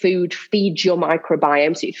that food feeds your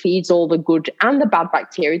microbiome. So it feeds all the good and the bad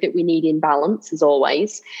bacteria that we need in balance, as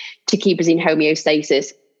always, to keep us in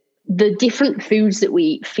homeostasis. The different foods that we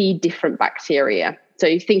eat feed different bacteria. So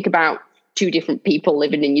you think about two different people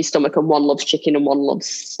living in your stomach, and one loves chicken and one loves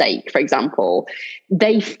steak, for example.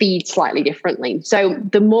 They feed slightly differently. So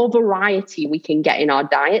the more variety we can get in our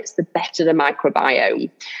diets, the better the microbiome.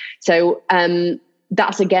 So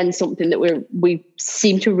that's, again, something that we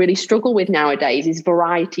seem to really struggle with nowadays, is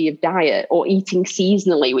variety of diet, or eating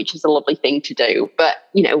seasonally, which is a lovely thing to do. But,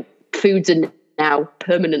 foods are now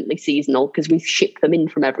permanently seasonal because we ship them in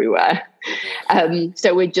from everywhere.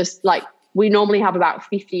 So we're just like, we normally have about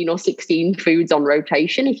 15 or 16 foods on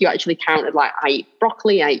rotation. If you actually counted, like, I eat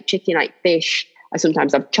broccoli, I eat chicken, I eat fish, I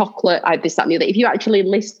sometimes have chocolate, I have this, that, and the other. If you actually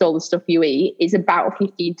list all the stuff you eat, it's about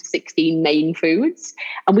 15 to 16 main foods.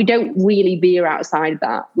 And we don't really veer outside of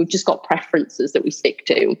that. We've just got preferences that we stick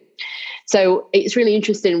to. So it's really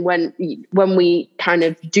interesting when we kind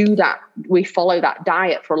of do that, we follow that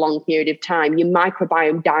diet for a long period of time, your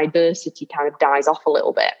microbiome diversity kind of dies off a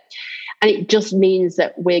little bit. And it just means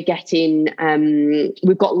that we're getting,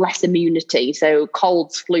 we've got less immunity. So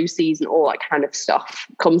colds, flu season, all that kind of stuff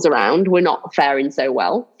comes around. We're not faring so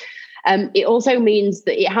well. It also means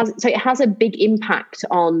that it has a big impact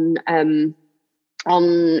on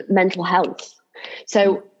mental health.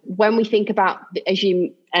 So when we think about, as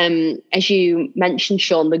you mentioned,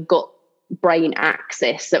 Sean, the gut brain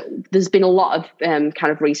axis, that there's been a lot of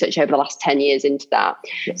kind of research over the last 10 years into that.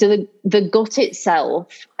 Yeah. So the gut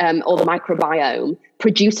itself, or the microbiome,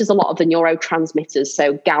 produces a lot of the neurotransmitters,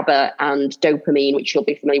 so GABA and dopamine, which you'll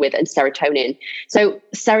be familiar with, and serotonin. So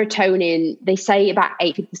serotonin, they say about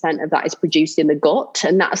 80% of that is produced in the gut,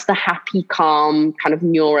 and that's the happy, calm kind of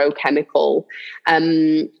neurochemical.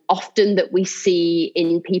 Often that we see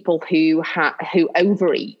in people who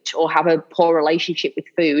overeat or have a poor relationship with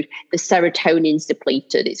food, the serotonin's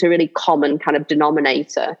depleted. It's a really common kind of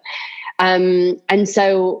denominator. And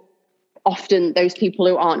so often those people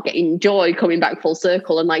who aren't getting joy coming back full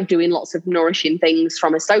circle and like doing lots of nourishing things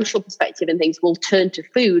from a social perspective and things will turn to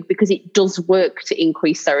food, because it does work to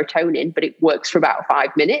increase serotonin, but it works for about 5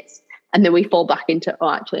 minutes. And then we fall back into, oh,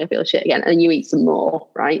 actually, I feel shit again. And you eat some more,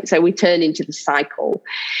 right? So we turn into the cycle.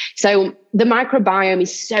 So the microbiome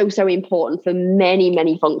is so, so important for many,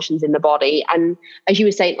 many functions in the body. And as you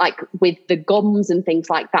were saying, like with the gums and things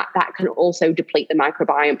like that, that can also deplete the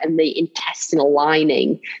microbiome and the intestinal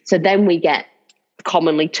lining. So then we get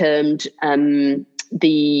commonly termed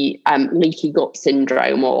the leaky gut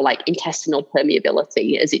syndrome, or like intestinal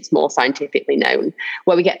permeability, as it's more scientifically known,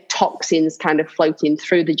 where we get toxins kind of floating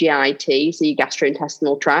through the GIT, so your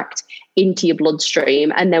gastrointestinal tract, into your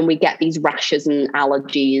bloodstream, and then we get these rashes and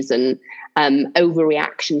allergies and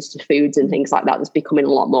overreactions to foods and things like that. That's becoming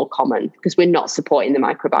a lot more common because we're not supporting the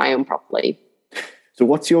microbiome properly. So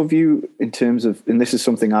what's your view in terms of, and this is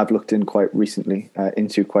something I've looked into quite recently, in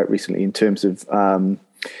terms of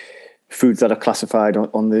foods that are classified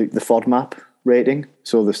on the FODMAP rating,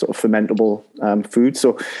 so the sort of fermentable foods.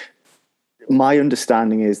 So my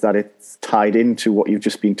understanding is that it's tied into what you've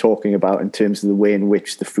just been talking about in terms of the way in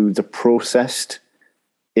which the foods are processed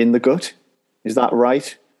in the gut. Is that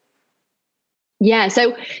right? Yeah.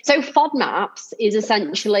 So FODMAPs is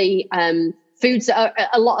essentially foods that are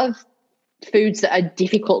a lot of foods that are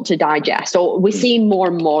difficult to digest, or we're seeing more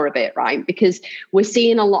and more of it, right? Because we're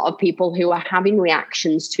seeing a lot of people who are having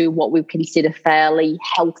reactions to what we consider fairly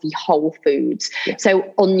healthy whole foods. Yeah.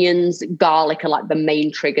 So onions, garlic are like the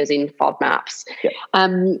main triggers in FODMAPs. Yeah.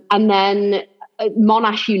 And then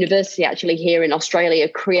Monash University actually here in Australia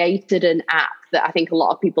created an app that I think a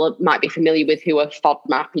lot of people might be familiar with who are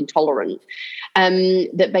FODMAP intolerant,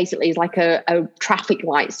 that basically is like a traffic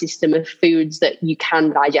light system of foods that you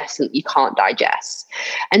can digest and you can't digest.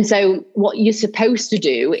 And so what you're supposed to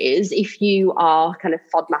do is, if you are kind of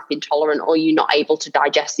FODMAP intolerant or you're not able to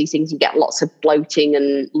digest these things, you get lots of bloating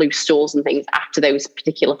and loose stools and things after those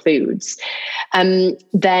particular foods,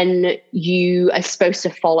 then you are supposed to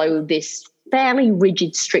follow this fairly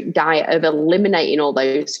rigid, strict diet of eliminating all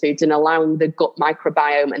those foods and allowing the gut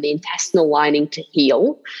microbiome and the intestinal lining to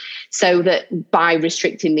heal, so that by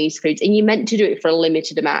restricting these foods, and you're meant to do it for a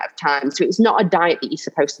limited amount of time. So it's not a diet that you're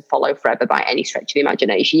supposed to follow forever by any stretch of the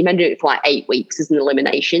imagination. You're meant to do it for like 8 weeks as an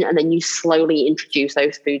elimination, and then you slowly introduce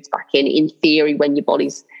those foods back in theory, when your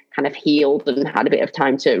body's kind of healed and had a bit of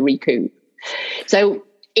time to recoup. So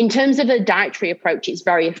in terms of a dietary approach, it's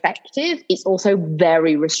very effective. It's also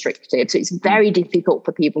very restrictive. So it's very difficult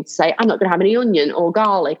for people to say, I'm not going to have any onion or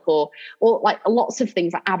garlic or like lots of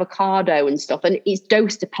things like avocado and stuff. And it's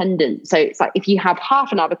dose dependent. So it's like if you have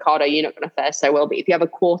half an avocado, you're not going to fare so well. But if you have a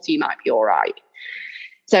quarter, you might be all right.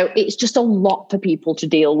 So it's just a lot for people to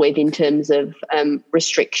deal with in terms of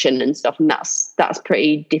restriction and stuff. And that's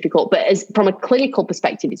pretty difficult. But from a clinical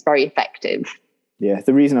perspective, it's very effective. Yeah,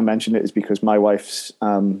 the reason I mentioned it is because my wife's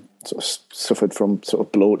sort of suffered from sort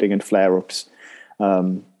of bloating and flare-ups,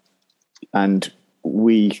 and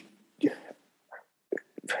we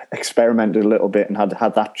experimented a little bit and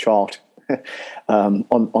had that chart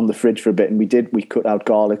on the fridge for a bit, and we cut out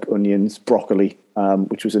garlic, onions, broccoli,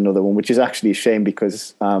 which was another one, which is actually a shame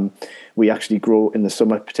because we actually grow in the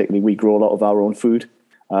summer, particularly we grow a lot of our own food,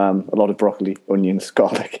 a lot of broccoli, onions,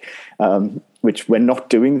 garlic, which we're not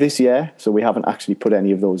doing this year. So we haven't actually put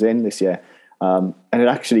any of those in this year. And it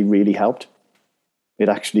actually really helped. It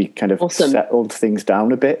actually kind of settled things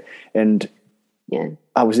down a bit. And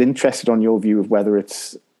I was interested on your view of whether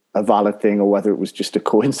it's a valid thing or whether it was just a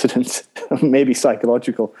coincidence, maybe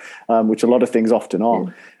psychological, which a lot of things often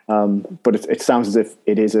are. But it sounds as if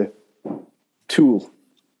it is a tool,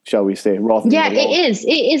 shall we say, rather than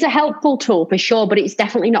it is a helpful tool for sure, but it's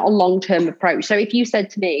definitely not a long-term approach. So if you said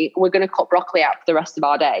to me, we're going to cut broccoli out for the rest of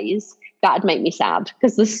our days, that'd make me sad,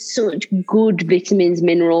 because there's such good vitamins,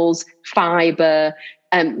 minerals, fiber,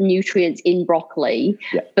 nutrients in broccoli.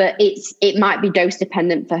 But it might be dose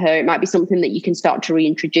dependent for her. It might be something that you can start to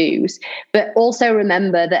reintroduce. But also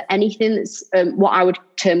remember that anything that's what I would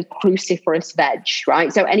term cruciferous veg,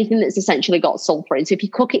 right? So anything that's essentially got sulfur in. So if you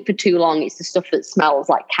cook it for too long, it's the stuff that smells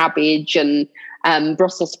like cabbage and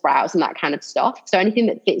Brussels sprouts and that kind of stuff. So anything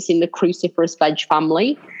that fits in the cruciferous veg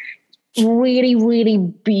family, really, really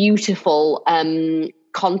beautiful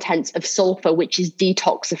content of sulfur, which is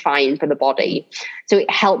detoxifying for the body. So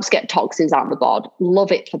it helps get toxins out of the body.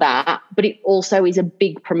 Love it for that. But it also is a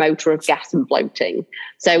big promoter of gas and bloating.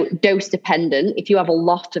 So dose dependent, if you have a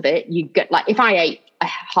lot of it, you get, like if I ate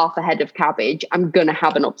half a head of cabbage, I'm going to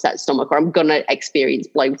have an upset stomach or I'm going to experience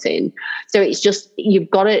bloating. So it's just, you've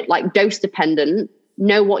got it like dose dependent,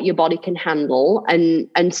 know what your body can handle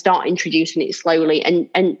and start introducing it slowly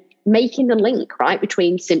and making the link, right,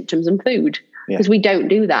 between symptoms and food. Because we don't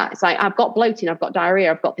do that. It's like, I've got bloating, I've got diarrhea,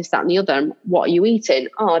 I've got this, that, and the other. And what are you eating?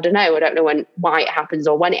 Oh, I don't know. I don't know why it happens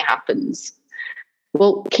or when it happens.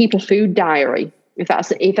 Well, keep a food diary. If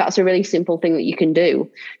that's a really simple thing that you can do,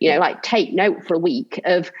 like take note for a week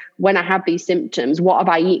of when I have these symptoms, what have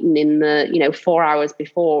I eaten in the, 4 hours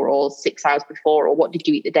before or 6 hours before, or what did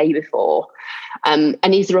you eat the day before? And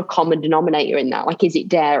is there a common denominator in that? Like, is it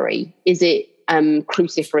dairy? Is it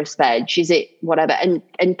cruciferous veg? Is it whatever? And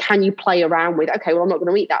can you play around with, okay, well, I'm not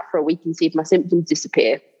going to eat that for a week and see if my symptoms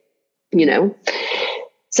disappear,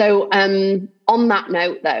 So on that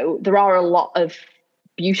note, though, there are a lot of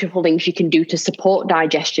beautiful things you can do to support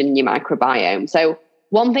digestion in your microbiome. So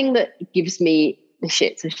one thing that gives me the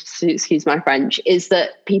shit, excuse my French, is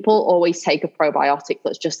that people always take a probiotic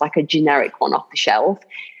that's just like a generic one off the shelf.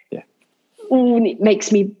 it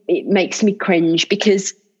makes me cringe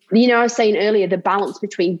because, I was saying earlier, the balance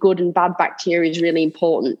between good and bad bacteria is really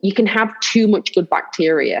important. You can have too much good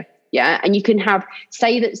bacteria. Yeah. And you can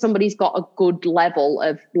say that somebody's got a good level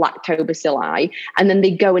of lactobacilli and then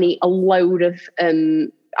they go and eat a load of,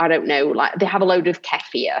 I don't know, like they have a load of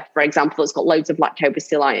kefir, for example, that's got loads of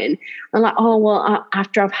lactobacilli in. I'm like, oh, well,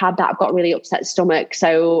 after I've had that, I've got a really upset stomach.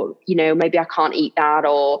 So, maybe I can't eat that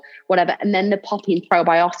or whatever. And then they're popping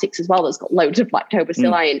probiotics as well that's got loads of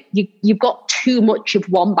lactobacilli in. You've got too much of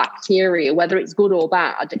one bacteria, whether it's good or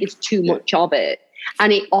bad, it's too much of it.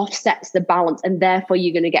 And it offsets the balance, and therefore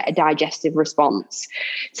you're going to get a digestive response.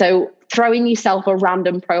 So throwing yourself a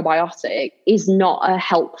random probiotic is not a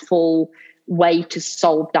helpful way to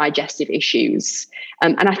solve digestive issues.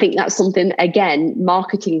 And I think that's something, again,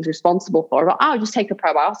 marketing is responsible for. Like, oh, just take a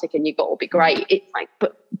probiotic and your gut will be great. It's like,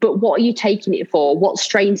 but what are you taking it for? What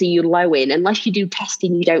strains are you low in? Unless you do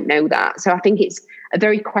testing, you don't know that. So I think it's a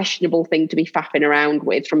very questionable thing to be faffing around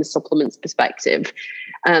with from a supplements perspective.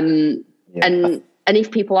 And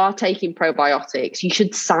if people are taking probiotics, you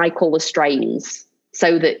should cycle the strains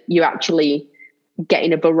so that you actually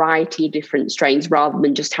getting a variety of different strains rather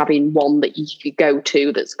than just having one that you could go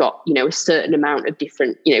to that's got, a certain amount of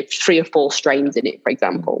different, 3 or 4 strains in it, for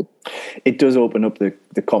example. It does open up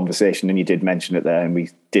the conversation, and you did mention it there, and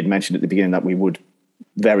we did mention at the beginning that we would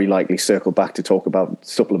very likely circle back to talk about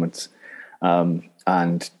supplements.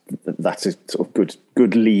 And that's a sort of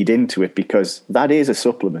good lead into it, because that is a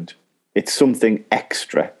supplement. It's something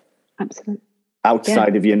extra. Absolutely.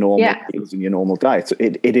 Outside of your normal meals and your normal diet. So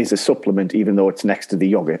it is a supplement, even though it's next to the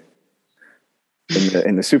yogurt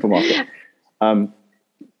in the supermarket.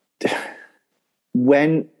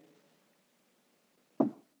 When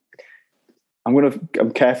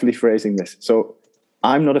I'm carefully phrasing this. So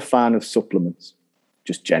I'm not a fan of supplements,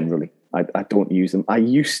 just generally. I don't use them. I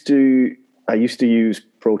used to use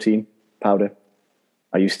protein powder.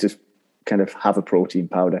 I used to kind of have a protein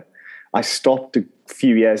powder. I stopped a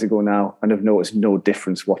few years ago now and have noticed no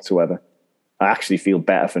difference whatsoever. I actually feel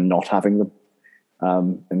better for not having them.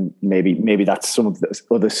 And maybe that's some of the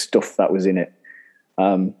other stuff that was in it.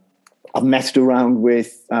 I've messed around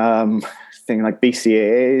with things like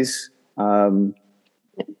BCAAs,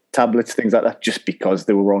 tablets, things like that, just because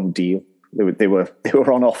they were on deal. They were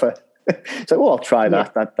on offer. So, I'll try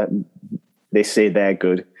that. That they say they're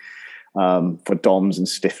good for DOMS and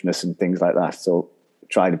stiffness and things like that. So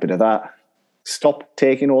tried a bit of that. Stopped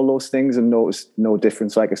taking all those things and noticed no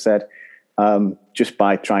difference, like I said, just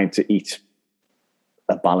by trying to eat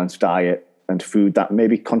a balanced diet and food that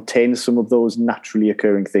maybe contains some of those naturally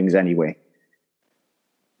occurring things anyway.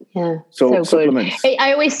 Yeah. So supplements.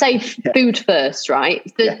 I always say food first, right?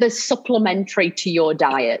 The supplementary to your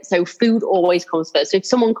diet. So food always comes first. So if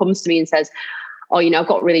someone comes to me and says, oh, I've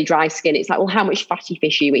got really dry skin, it's like, well, how much fatty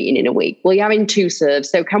fish are you eating in a week? Well, you're having 2 serves.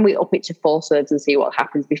 So can we up it to 4 serves and see what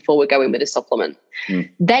happens before we're going with a supplement?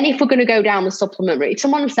 Then if we're going to go down the supplement route, if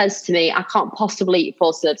someone says to me, I can't possibly eat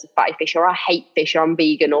 4 serves of fatty fish, or I hate fish, or I'm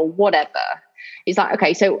vegan, or whatever, it's like,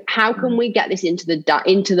 okay, so how can we get this into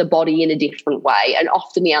the body in a different way? And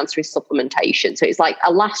often the answer is supplementation. So it's like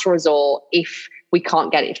a last resort if we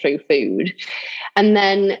can't get it through food. And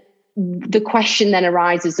then the question then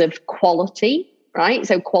arises of quality, right?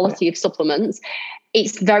 So quality of supplements.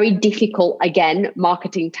 It's very difficult, again,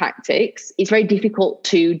 marketing tactics. It's very difficult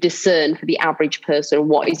to discern for the average person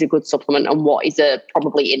what is a good supplement and what is a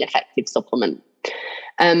probably ineffective supplement.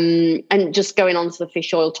 And just going on to the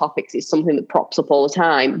fish oil topics is something that props up all the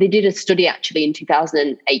time. They did a study actually in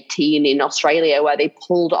 2018 in Australia where they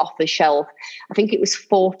pulled off the shelf, I think it was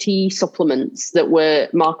 40 supplements that were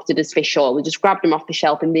marketed as fish oil. They just grabbed them off the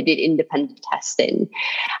shelf and they did independent testing.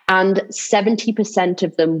 And 70%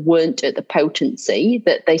 of them weren't at the potency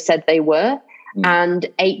that they said they were. And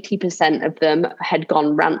 80% of them had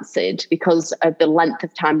gone rancid because of the length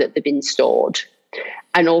of time that they've been stored.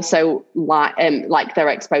 And also like their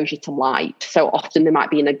exposure to light. So often they might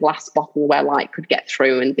be in a glass bottle where light could get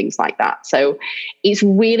through and things like that. So it's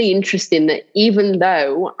really interesting that even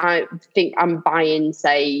though I think I'm buying,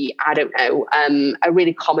 say, I don't know, a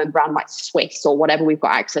really common brand like Swiss or whatever we've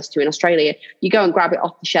got access to in Australia, you go and grab it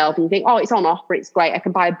off the shelf and you think, oh, it's on offer, it's great, I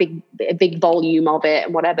can buy a big volume of it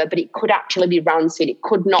and whatever, but it could actually be rancid. It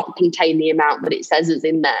could not contain the amount that it says is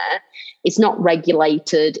in there. It's not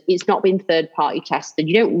regulated. It's not been third-party tested.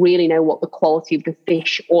 You don't really know what the quality of the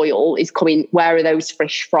fish oil is coming. Where are those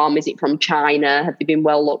fish from? Is it from China? Have they been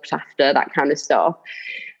well looked after? That kind of stuff.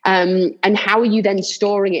 And how are you then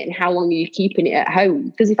storing it and how long are you keeping it at home?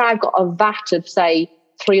 Because if I've got a vat of, say,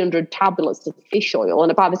 300 tablets of fish oil,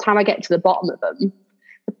 and by the time I get to the bottom of them,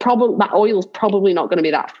 that oil is probably not going to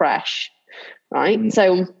be that fresh. right?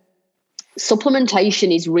 So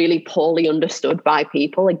supplementation is really poorly understood by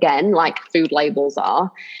people, again, like food labels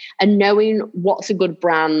are. And knowing what's a good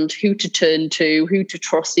brand, who to turn to, who to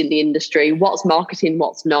trust in the industry, what's marketing,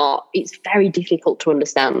 what's not, it's very difficult to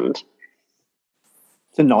understand.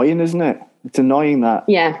 It's annoying, isn't it? It's annoying that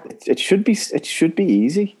it should be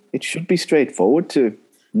easy. It should be straightforward to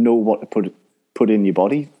know what to put in your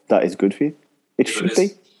body that is good for you. It should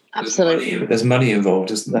be. Absolutely. There's money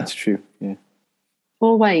involved, isn't there? That's true. Yeah.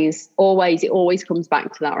 Always. It always comes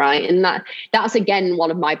back to that, right? And that's again one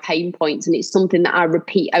of my pain points, and it's something that I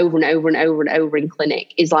repeat over and over and over and over in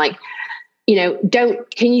clinic is like,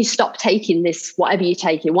 can you stop taking this, whatever you're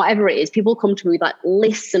taking, whatever it is. People come to me with like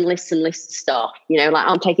lists and lists and lists of stuff, like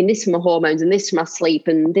I'm taking this for my hormones and this for my sleep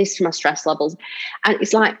and this for my stress levels. And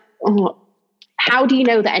it's like, how do you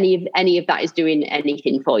know that any of that is doing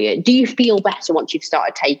anything for you? Do you feel better once you've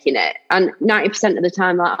started taking it? And 90% of the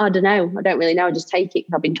time, like, I don't know. I don't really know. I just take it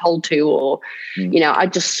because I've been told to, or, I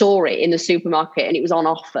just saw it in the supermarket and it was on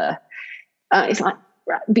offer. It's like,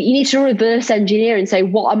 but you need to reverse engineer and say,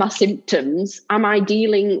 what are my symptoms? Am I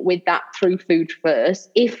dealing with that through food first?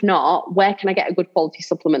 If not, where can I get a good quality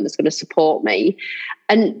supplement that's going to support me?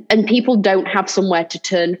 And people don't have somewhere to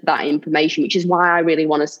turn for that information, which is why I really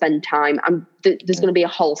want to spend time. There's going to be a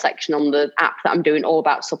whole section on the app that I'm doing all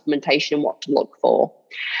about supplementation and what to look for.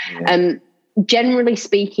 Generally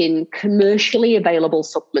speaking, commercially available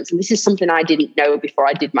supplements, and this is something I didn't know before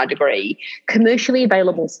I did my degree, commercially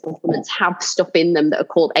available supplements have stuff in them that are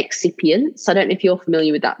called excipients. I don't know if you're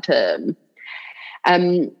familiar with that term.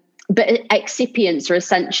 But excipients are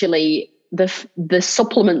essentially the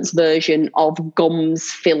supplements version of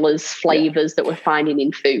gums, fillers, flavors that we're finding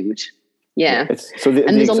in food. Yeah.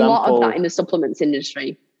 And there's a lot of that in the supplements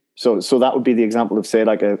industry. So that would be the example of, say,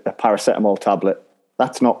 like a paracetamol tablet.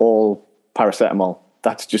 That's not all paracetamol.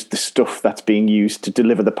 That's just the stuff that's being used to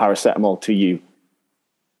deliver the paracetamol to you.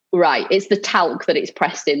 Right. It's the talc that it's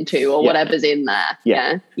pressed into or whatever's in there.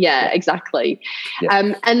 Yeah, exactly.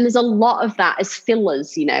 Yeah. And there's a lot of that as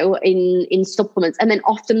fillers, in supplements. And then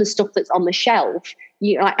often the stuff that's on the shelf,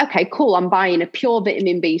 you're like, okay, cool. I'm buying a pure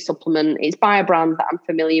vitamin B supplement. It's by a brand that I'm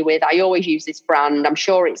familiar with. I always use this brand. I'm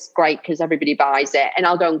sure it's great because everybody buys it, and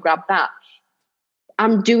I'll go and grab that.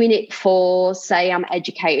 I'm doing it for, say, I'm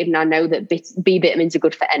educated and I know that B vitamins are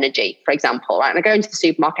good for energy, for example, right? And I go into the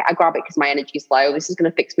supermarket, I grab it because my energy is low. This is going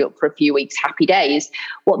to fix me up for a few weeks, happy days.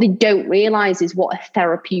 What they don't realize is what a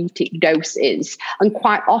therapeutic dose is. And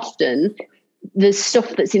quite often, the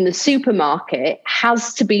stuff that's in the supermarket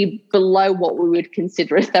has to be below what we would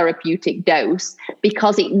consider a therapeutic dose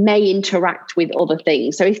because it may interact with other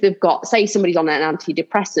things. So if they've got, say, somebody's on an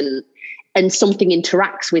antidepressant and something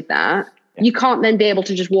interacts with that, you can't then be able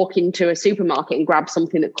to just walk into a supermarket and grab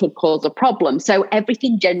something that could cause a problem. So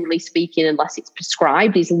everything, generally speaking, unless it's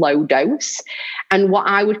prescribed, is low dose. And what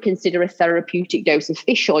I would consider a therapeutic dose of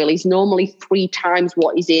fish oil is normally 3 times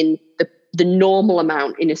what is in the normal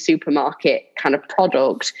amount in a supermarket kind of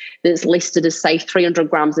product that's listed as, say, 300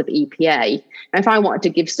 grams of EPA. And if I wanted to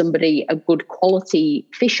give somebody a good quality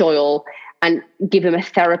fish oil and give them a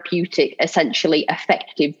therapeutic, essentially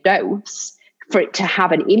effective dose, for it to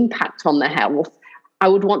have an impact on their health, I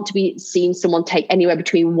would want to be seeing someone take anywhere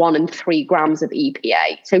between 1 and 3 grams of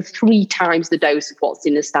EPA. So 3 times the dose of what's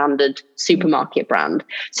in a standard supermarket brand.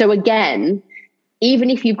 So again, even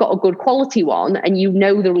if you've got a good quality one and you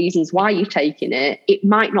know the reasons why you're taking it, it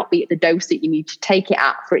might not be at the dose that you need to take it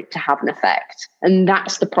at for it to have an effect. And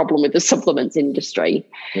that's the problem with the supplements industry.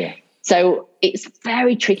 Yeah. So it's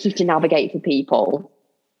very tricky to navigate for people.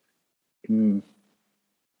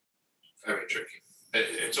 Very tricky.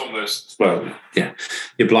 It's almost,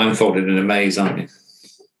 you're blindfolded in a maze, aren't you?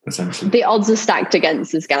 Essentially. The odds are stacked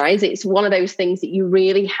against us, guys. It's one of those things that you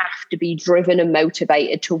really have to be driven and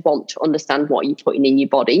motivated to want to understand what you're putting in your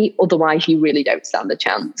body. Otherwise, you really don't stand a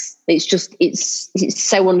chance. It's just, it's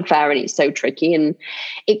so unfair and it's so tricky. And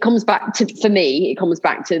it comes back to, for me,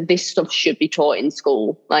 this stuff should be taught in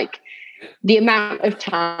school. Like, the amount of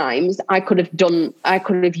times I could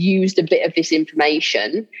have used a bit of this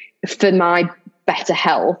information for my better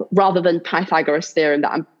health rather than Pythagoras theorem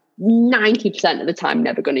that I'm 90% of the time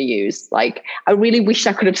never going to use. Like, I really wish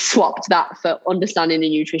I could have swapped that for understanding a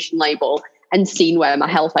nutrition label and seen where my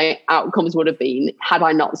health outcomes would have been had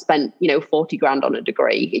I not spent, 40 grand on a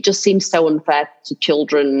degree. It just seems so unfair to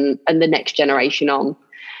children and the next generation on.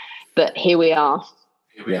 But here we are.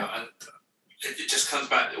 It just comes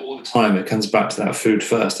back all the time. It comes back to that food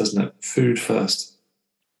first, doesn't it? Food first.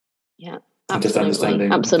 Yeah,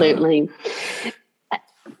 absolutely.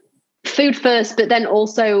 food first, but then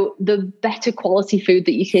also the better quality food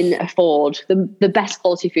that you can afford, the best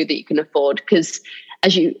quality food that you can afford. Because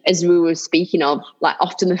as we were speaking of, like,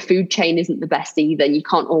 often the food chain isn't the best either. You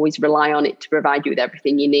can't always rely on it to provide you with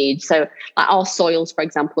everything you need. So like our soils, for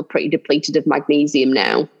example, are pretty depleted of magnesium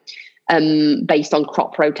now, based on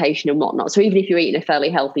crop rotation and whatnot. So even if you're eating a fairly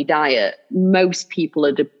healthy diet, most people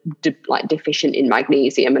are deficient in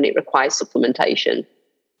magnesium, and it requires supplementation.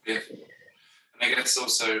 Yeah. And I guess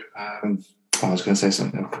also, I was going to say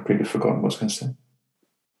something. I've completely forgotten what I was going to say.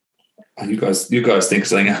 Oh, you guys think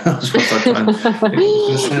something else.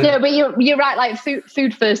 No, but you're right. Like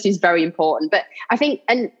food first is very important. But I think,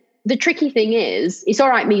 and the tricky thing is, it's all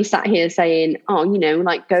right me sat here saying, oh,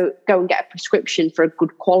 like go and get a prescription for a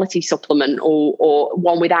good quality supplement or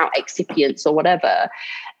one without excipients or whatever.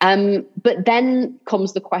 But then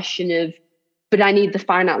comes the question of, but I need the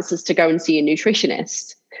finances to go and see a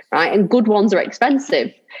nutritionist, right? And good ones are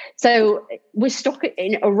expensive. So we're stuck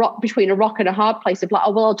in between a rock and a hard place of like,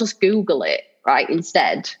 oh, well, I'll just Google it, right,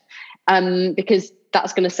 instead. Because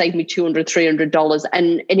that's going to save me $200, $300.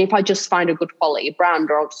 And if I just find a good quality brand,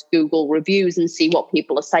 or I'll just Google reviews and see what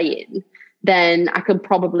people are saying, then I can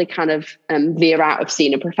probably kind of veer out of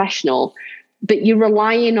seeing a professional. But you're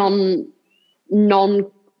relying on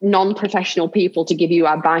non-professional people to give you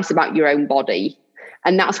advice about your own body.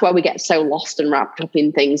 And that's where we get so lost and wrapped up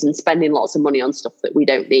in things and spending lots of money on stuff that we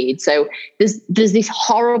don't need. So there's this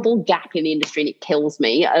horrible gap in the industry, and it kills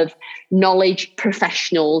me, of knowledge,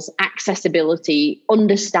 professionals, accessibility,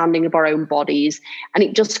 understanding of our own bodies. And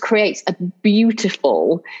it just creates a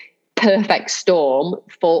beautiful, perfect storm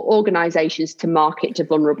for organizations to market to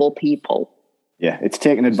vulnerable people. Yeah, it's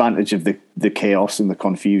taking advantage of the chaos and the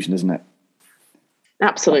confusion, isn't it?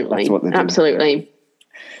 Absolutely. That's what they're doing. Absolutely.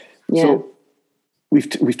 Yeah. So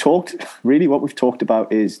we've talked, really what we've talked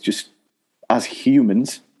about is just as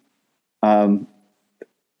humans, how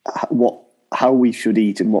we should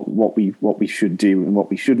eat and what we should do and what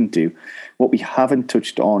we shouldn't do. What we haven't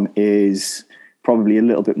touched on is probably a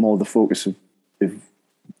little bit more the focus of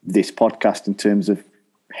this podcast in terms of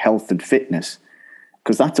health and fitness,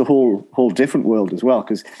 because that's a whole different world as well.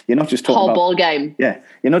 Because you're not just talking whole about ball game. Yeah,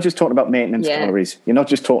 you're not just talking about maintenance calories. You're not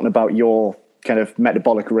just talking about your kind of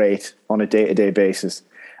metabolic rate on a day-to-day basis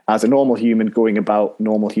as a normal human going about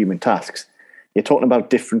normal human tasks. You're talking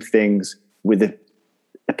about different things with a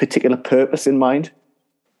particular purpose in mind,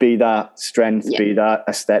 be that strength, be that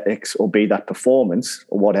aesthetics, or be that performance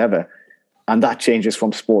or whatever. And that changes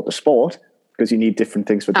from sport to sport because you need different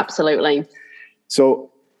things for Absolutely.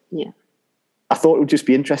 So I thought it would just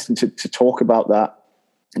be interesting to talk about that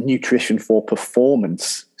nutrition for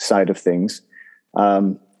performance side of things,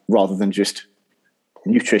 rather than just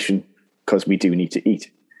nutrition because we do need to eat.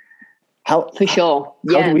 For sure.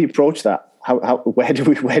 How do we approach that? Where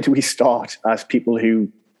do we start as people who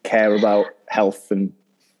care about health and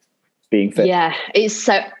being fit? Yeah,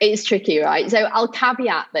 it's tricky, right? So I'll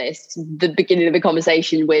caveat the beginning of the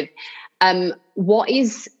conversation with what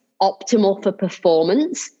is optimal for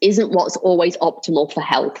performance isn't what's always optimal for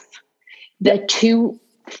health. They're two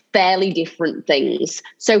fairly different things.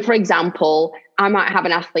 So for example, I might have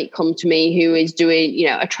an athlete come to me who is doing,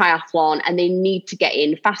 a triathlon, and they need to get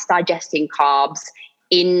in fast digesting carbs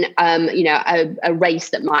in, a race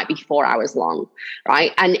that might be 4 hours long,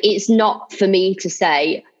 right? And it's not for me to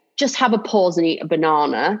say, just have a pause and eat a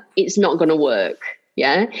banana. It's not going to work.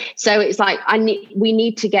 Yeah. So it's like, we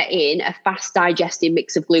need to get in a fast digesting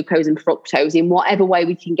mix of glucose and fructose in whatever way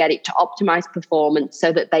we can get it to optimize performance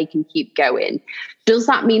so that they can keep going. Does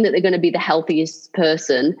that mean that they're going to be the healthiest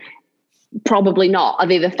person? Probably not. Are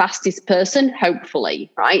they the fastest person? Hopefully,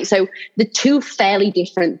 right? So the two fairly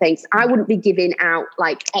different things. I wouldn't be giving out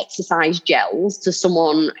like exercise gels to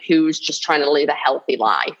someone who's just trying to live a healthy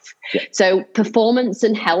life. Yeah. So performance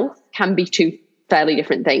and health can be two fairly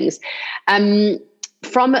different things.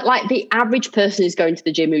 From like the average person who's going to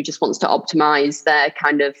the gym who just wants to optimize their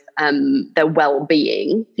kind of their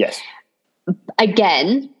well-being. Yes.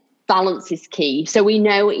 Again, balance is key. So we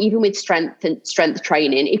know even with strength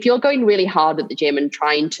training, if you're going really hard at the gym and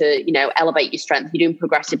trying to, elevate your strength, you're doing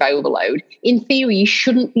progressive overload. In theory, you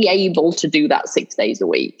shouldn't be able to do that 6 days a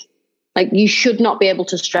week. Like you should not be able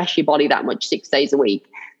to stress your body that much 6 days a week.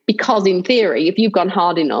 Because in theory, if you've gone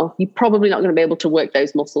hard enough, you're probably not going to be able to work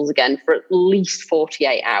those muscles again for at least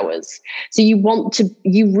 48 hours. So you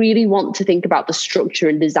really want to think about the structure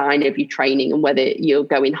and design of your training and whether you're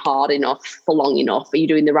going hard enough for long enough. Are you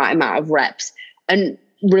doing the right amount of reps? And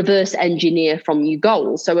reverse engineer from your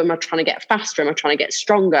goals. So am I trying to get faster? Am I trying to get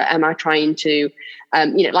stronger? Am I trying to,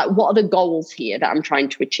 what are the goals here that I'm trying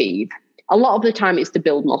to achieve? A lot of the time it's to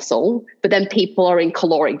build muscle, but then people are in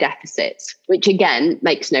caloric deficits, which again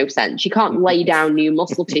makes no sense. You can't lay down new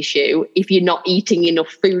muscle tissue if you're not eating enough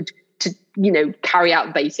food to, carry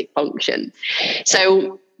out basic function.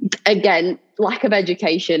 So again, lack of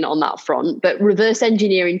education on that front, but reverse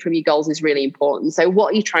engineering from your goals is really important. So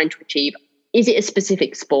what are you trying to achieve? Is it a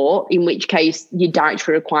specific sport? In which case your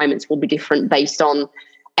dietary requirements will be different based on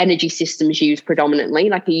energy systems used predominantly,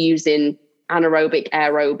 like are you using anaerobic,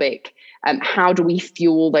 aerobic? How do we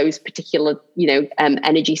fuel those particular,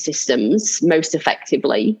 energy systems most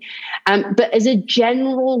effectively? But as a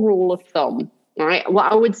general rule of thumb, all right,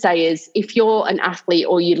 what I would say is if you're an athlete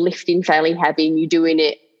or you're lifting fairly heavy and you're doing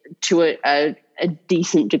it to a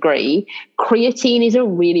decent degree, creatine is a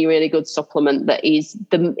really, really good supplement that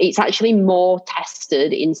it's actually more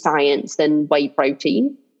tested in science than whey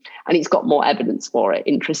protein. And it's got more evidence for it,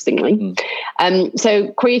 interestingly. So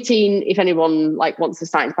creatine, if anyone wants the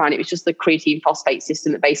science behind it, it's just the creatine phosphate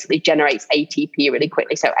system that basically generates ATP really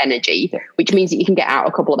quickly, so energy, which means that you can get out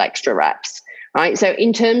a couple of extra reps, right? So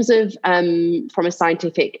in terms of from a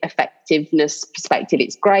scientific effectiveness perspective,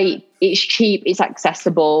 it's great, it's cheap, it's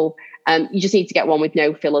accessible. You just need to get one with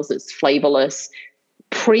no fillers that's flavorless.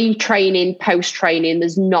 Pre-training, post-training,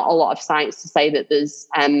 there's not a lot of science to say that there's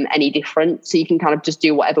any different. So you can kind of just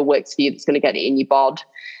do whatever works for you that's going to get it in your bod.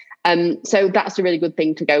 So that's a really good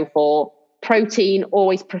thing to go for. Protein,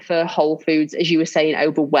 always prefer whole foods, as you were saying,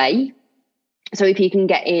 over whey. So if you can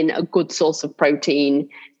get in a good source of protein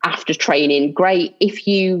after training, great. If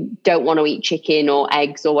you don't want to eat chicken or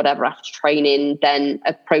eggs or whatever after training, then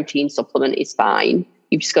a protein supplement is fine.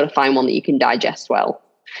 You've just got to find one that you can digest well.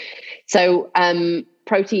 So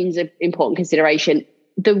protein's an important consideration.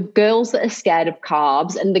 The girls that are scared of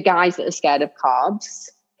carbs and the guys that are scared of carbs,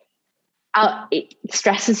 it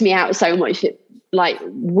stresses me out so much that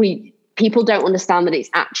people don't understand that it's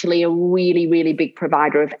actually a really, really big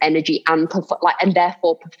provider of energy and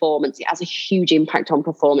therefore performance. It has a huge impact on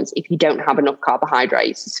performance if you don't have enough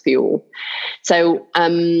carbohydrates as fuel. So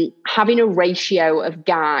having a ratio of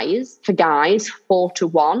guys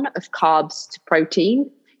 4-1 of carbs to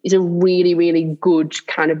protein is a really, really good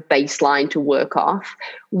kind of baseline to work off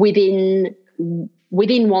within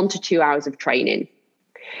 1 to 2 hours of training.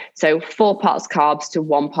 So 4 parts carbs to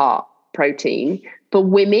 1 part protein. For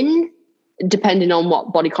women, depending on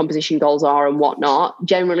what body composition goals are and whatnot,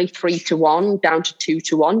 generally 3-1 down to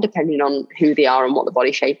 2-1, depending on who they are and what the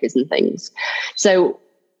body shape is and things. So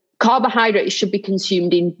carbohydrates should be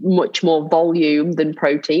consumed in much more volume than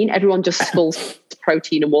protein. Everyone just sculls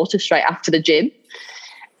protein and water straight after the gym.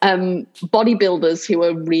 Bodybuilders who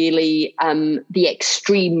are really the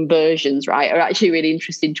extreme versions, right, are actually really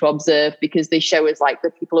interesting to observe because they show us the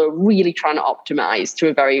people who are really trying to optimize to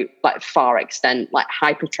a very far extent,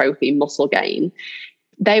 hypertrophy, muscle gain.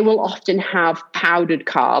 They will often have powdered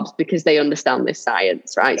carbs because they understand this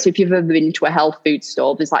science, right? So if you've ever been to a health food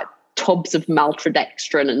store, there's tubs of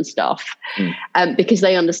maltodextrin and stuff because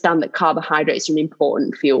they understand that carbohydrates are an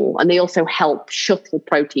important fuel and they also help shuttle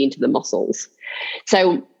protein to the muscles.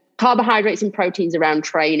 So carbohydrates and proteins around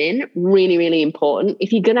training, really, really important.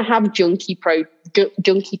 If you're going to have junky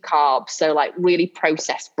carbs, so really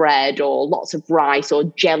processed bread or lots of rice or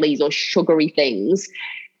jellies or sugary things,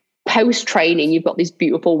 post-training, you've got this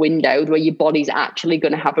beautiful window where your body's actually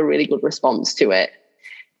going to have a really good response to it.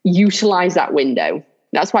 Utilize that window.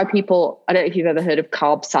 That's why people, I don't know if you've ever heard of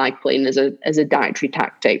carb cycling as a dietary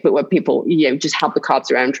tactic, but where people, just have the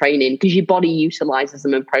carbs around training because your body utilizes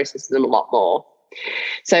them and processes them a lot more.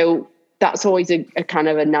 So that's always a kind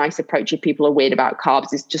of a nice approach if people are weird about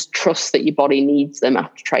carbs, is just trust that your body needs them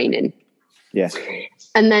after training. Yes.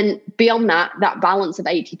 And then beyond that balance of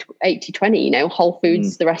 80-20, whole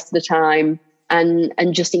foods the rest of the time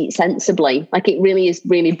and just eat sensibly. It really is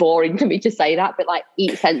really boring for me to say that, but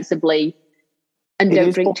eat sensibly. And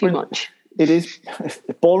don't drink too much. It is.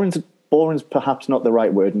 Boring's perhaps not the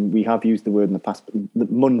right word, and we have used the word in the past,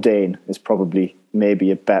 but mundane is probably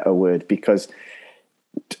maybe a better word because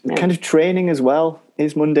kind of training as well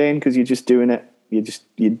is mundane because you're just doing it.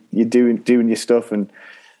 You're doing your stuff, and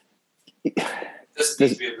this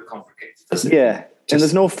needs to be a bit complicated. Yeah, and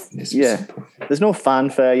there's no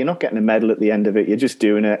fanfare. You're not getting a medal at the end of it. You're just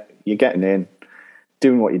doing it. You're getting in,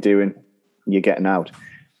 doing what you're doing. You're getting out.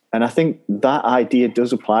 And I think that idea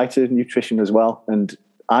does apply to nutrition as well. And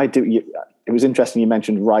it was interesting you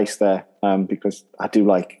mentioned rice there because I do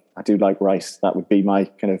like rice. That would be my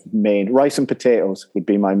kind of main, rice and potatoes would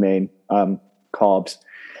be my main carbs.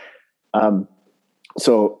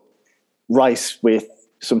 So rice with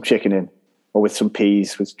some chicken in or with some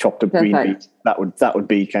peas with chopped up green beans. That would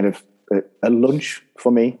be kind of a lunch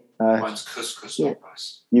for me. Mine's couscous or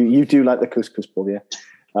rice. You do like the couscous bowl, yeah.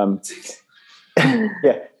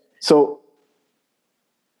 Yeah. So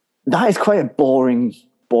that is quite a boring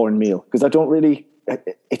meal because I don't really.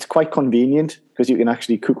 It's quite convenient because you can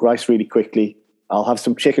actually cook rice really quickly. I'll have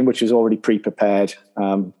some chicken which is already pre-prepared,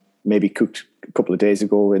 maybe cooked a couple of days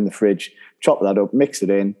ago in the fridge. Chop that up, mix it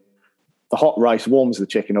in. The hot rice warms the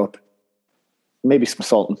chicken up. Maybe some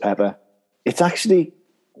salt and pepper. It's actually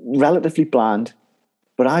relatively bland,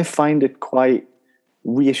 but I find it quite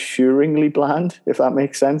reassuringly bland, if that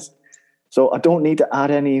makes sense. So I don't need to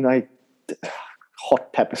add any like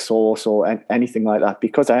hot pepper sauce or anything like that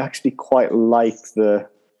because I actually quite like the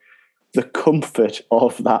comfort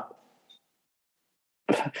of that.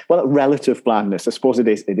 Well, relative blandness. I suppose it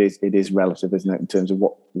is relative, isn't it, in terms of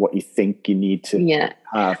what you think you need to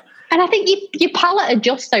have. And I think your palate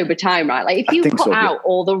adjusts over time, right? Like if you cut out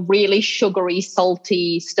all the really sugary,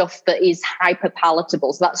 salty stuff that is hyper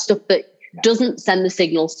palatable, so that's stuff that doesn't send the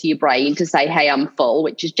signals to your brain to say, hey, I'm full,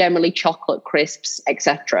 which is generally chocolate, crisps,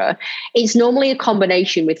 etc. It's normally a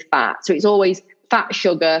combination with fat. So it's always fat,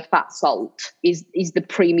 sugar, fat, salt is the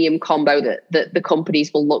premium combo that the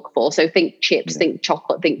companies will look for. So think chips, think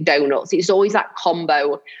chocolate, think donuts. It's always that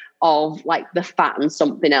combo of like the fat and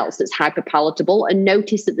something else that's hyper palatable. And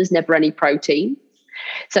notice that there's never any protein.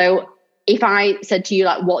 So if I said to you,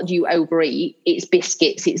 like, what do you overeat? It's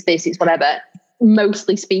biscuits, it's this, it's whatever.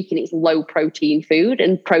 Mostly speaking, it's low protein food,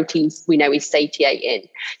 and proteins we know is satiating.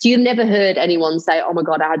 So you've never heard anyone say, oh my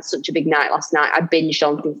God, I had such a big night last night, I binged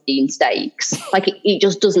on 15 steaks. Like it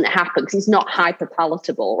just doesn't happen because it's not hyper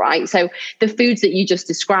palatable, right? So the foods that you just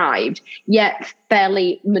described,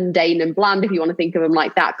 fairly mundane and bland if you want to think of them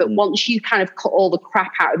like that. But once you kind of cut all the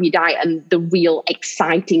crap out of your diet and the real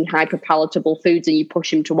exciting hyper palatable foods and you push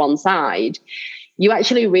them to one side, you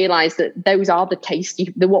actually realize that those are the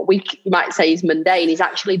tasty, what we might say is mundane is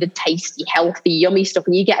actually the tasty, healthy, yummy stuff.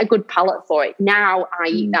 And you get a good palate for it. Now I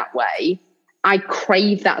eat that way. I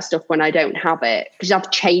crave that stuff when I don't have it because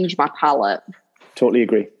I've changed my palate. Totally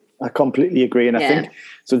agree. I completely agree. And I think,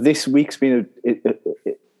 so this week's been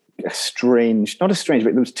a strange, not a strange,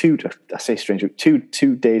 but there was two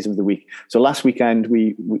days of the week. So last weekend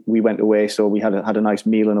we went away. So we had a nice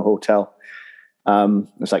meal in a hotel. It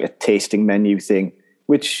was like a tasting menu thing,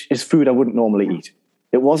 which is food I wouldn't normally eat.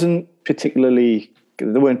 It wasn't particularly,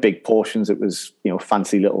 there weren't big portions. It was,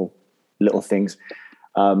 fancy little things.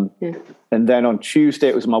 And then on Tuesday,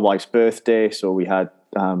 it was my wife's birthday. So we had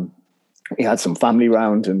some family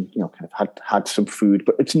round and, kind of had some food,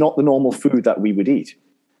 but it's not the normal food that we would eat.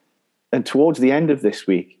 And towards the end of this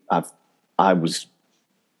week, I was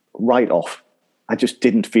right off. I just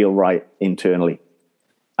didn't feel right internally.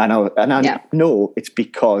 And I know it's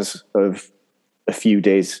because of a few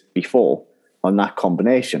days before on that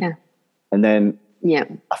combination. Yeah. And then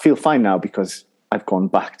I feel fine now because I've gone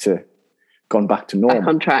back to normal. Back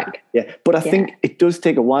on track. Yeah. But I think it does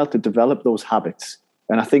take a while to develop those habits.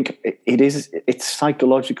 And I think it's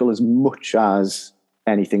psychological as much as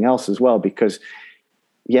anything else as well, because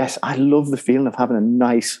yes, I love the feeling of having a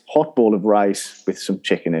nice hot bowl of rice with some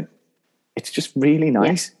chicken in. It's just really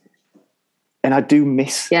nice. Yeah. And I do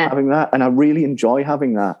miss having that, and I really enjoy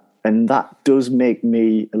having that. And that does make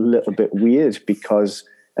me a little bit weird because,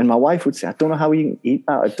 and my wife would say, I don't know how you can eat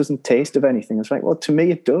that. It doesn't taste of anything. It's like, well, to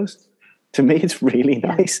me, it does. To me, it's really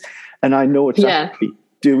nice. And I know it's actually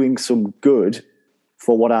doing some good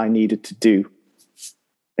for what I needed to do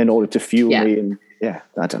in order to fuel me. And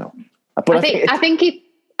I don't know. But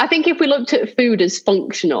I think if we looked at food as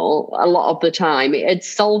functional a lot of the time, it'd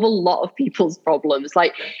solve a lot of people's problems.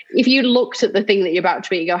 Like if you looked at the thing that you're about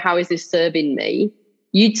to eat and go, how is this serving me?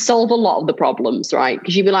 You'd solve a lot of the problems, right?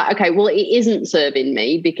 Because you'd be like, okay, well, it isn't serving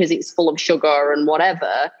me because it's full of sugar and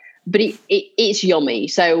whatever, but it's yummy.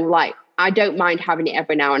 So like, I don't mind having it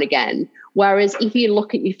every now and again. Whereas if you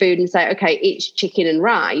look at your food and say, okay, it's chicken and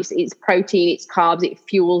rice, it's protein, it's carbs, it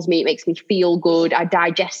fuels me, it makes me feel good, I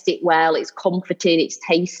digest it well, it's comforting, it's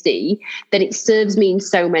tasty, then it serves me in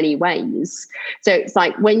so many ways. So it's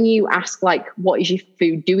like when you ask, like, what is your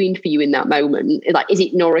food doing for you in that moment? Like, is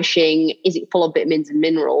it nourishing? Is it full of vitamins and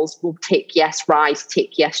minerals? We'll tick yes, rice,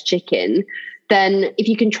 tick yes, chicken. Then if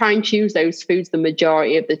you can try and choose those foods the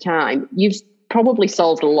majority of the time, you've probably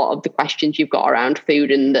solved a lot of the questions you've got around food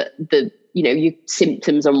and the your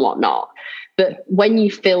symptoms and whatnot. But when you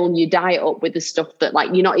fill your diet up with the stuff that like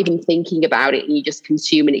you're not even thinking about it and you're just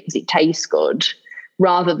consuming it because it tastes good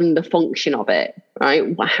rather than the function of it,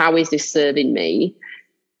 right? How is this serving me?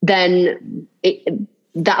 Then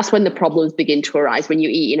that's when the problems begin to arise, when you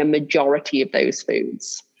eat in a majority of those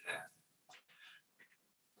foods.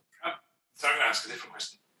 So I'm going to ask a different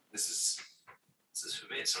question. This is for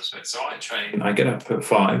me in some respects. So I train, I get up at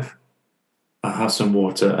 5, I have some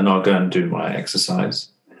water, and I'll go and do my exercise.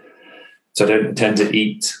 So I don't tend to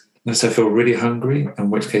eat unless I feel really hungry,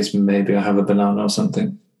 in which case maybe I have a banana or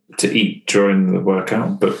something to eat during the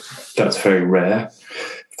workout, but that's very rare.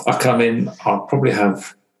 I come in, I'll probably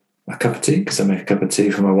have a cup of tea because I make a cup of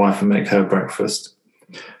tea for my wife and make her breakfast.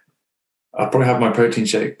 I'll probably have my protein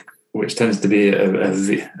shake, which tends to be a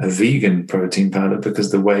vegan protein powder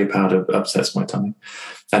because the whey powder upsets my tummy,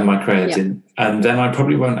 and my creatine. Yeah. And then I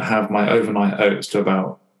probably won't have my overnight oats to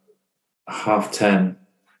about 10:30,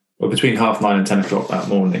 or between 9:30 and 10 o'clock that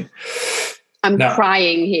morning. I'm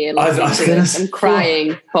crying here. I'm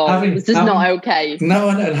crying, Paul. This is not okay. No,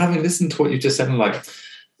 I know. And having listened to what you just said, I'm like,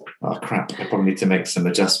 oh, crap, I probably need to make some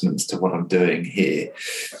adjustments to what I'm doing here.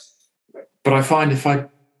 But I find if I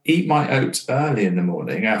eat my oats early in the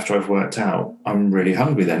morning after I've worked out, I'm really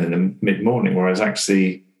hungry then in the mid-morning, whereas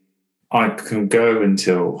actually I can go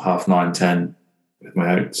until 9:30, 10 with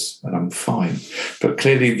my oats and I'm fine. But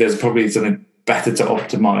clearly there's probably something better to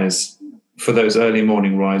optimize for those early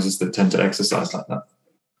morning risers that tend to exercise like that.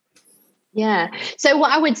 Yeah. So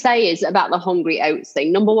what I would say is about the hungry oats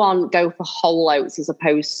thing. Number one, go for whole oats as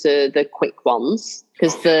opposed to the quick ones.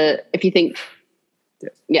 Because if you think,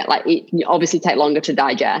 like it obviously take longer to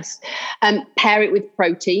digest. Pair it with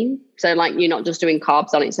protein. So like you're not just doing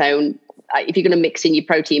carbs on its own. If you're going to mix in your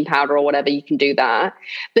protein powder or whatever, you can do that.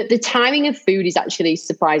 But the timing of food is actually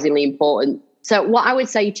surprisingly important. So what I would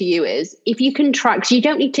say to you is if you can track, because you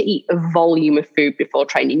don't need to eat a volume of food before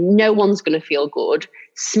training. No one's going to feel good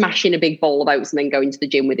smashing a big bowl of oats and then going to the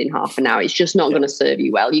gym within half an hour. It's just not going to serve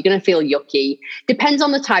you well. You're going to feel yucky. Depends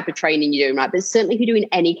on the type of training you're doing, right? But certainly if you're doing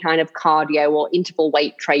any kind of cardio or interval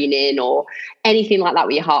weight training or anything like that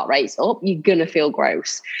where your heart rate's up, you're going to feel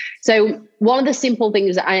gross. So one of the simple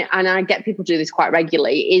things, and I get people do this quite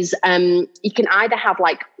regularly, is you can either have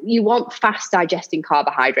you want fast digesting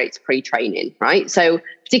carbohydrates pre-training, right? So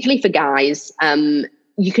particularly for guys,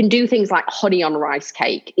 you can do things like honey on rice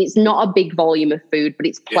cake. It's not a big volume of food, but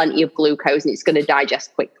it's plenty of glucose and it's going to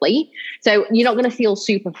digest quickly. So you're not going to feel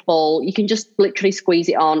super full. You can just literally squeeze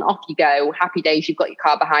it on, off you go. Happy days, you've got your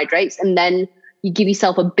carbohydrates. And then you give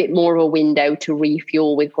yourself a bit more of a window to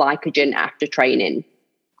refuel with glycogen after training.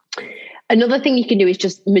 Another thing you can do is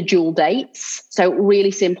just medjool dates. So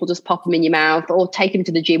really simple, just pop them in your mouth or take them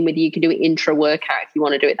to the gym with you. You can do it intra-workout if you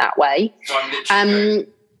want to do it that way. So I'm literally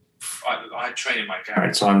I train in my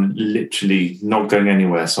garage, so I'm literally not going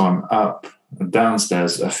anywhere. So I'm up, I'm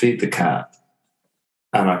downstairs, I feed the cat,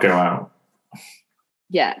 and I go out.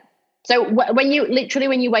 Yeah. So when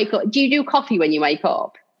you wake up, do you do coffee when you wake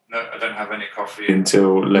up? No, I don't have any coffee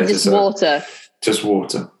until later. Just water? Just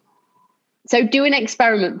water. So do an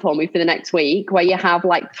experiment for me for the next week where you have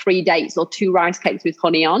 3 dates or 2 rice cakes with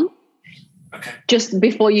honey on. Okay. Just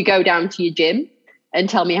before you go down to your gym, and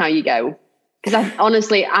tell me how you go. Because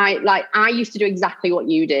I used to do exactly what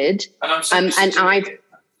you did.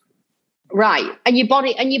 Right. And your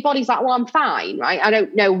body's like, well, I'm fine, right? I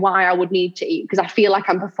don't know why I would need to eat because I feel like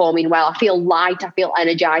I'm performing well. I feel light, I feel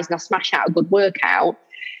energized, and I smash out a good workout.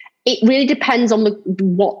 It really depends on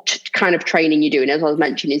what kind of training you're doing, as I was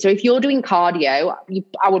mentioning. So if you're doing cardio,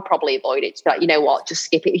 I would probably avoid it. Just be like, you know what, just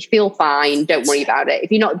skip it. If you feel fine, don't worry about it.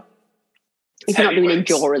 If you're not doing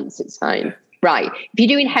endurance, it's fine. Yeah. Right. If you're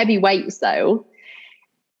doing heavy weights though,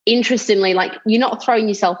 interestingly, you're not throwing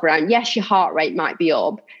yourself around. Yes, your heart rate might be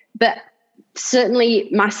up, but certainly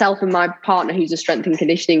myself and my partner, who's a strength and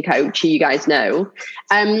conditioning coach, who you guys know,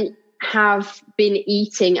 have been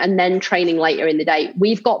eating and then training later in the day.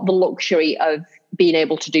 We've got the luxury of being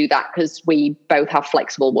able to do that because we both have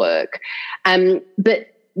flexible work.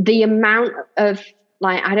 But the amount of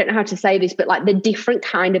I don't know how to say this, but the different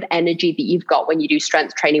kind of energy that you've got when you do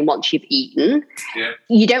strength training once you've eaten,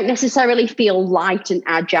 you don't necessarily feel light and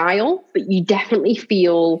agile, but you definitely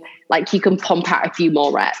feel like you can pump out a few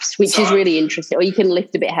more reps, which is really interesting, or you can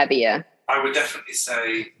lift a bit heavier. I would definitely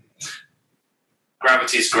say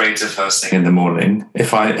gravity is greater first thing in the morning.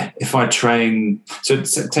 If I train, so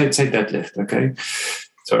take deadlift, okay?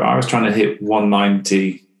 So I was trying to hit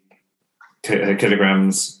 190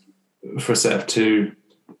 kilograms for a set of 2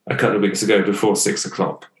 a couple of weeks ago before 6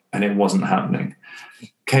 o'clock, and it wasn't happening.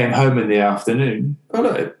 Came home in the afternoon,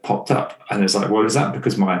 look, it popped up, and it's like, well, is that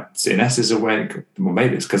because my CNS is awake? Well,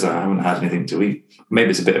 maybe it's because I haven't had anything to eat. Maybe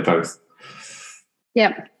it's a bit of both.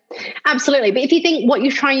 Yeah, absolutely. But if you think what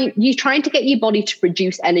you're trying to get your body to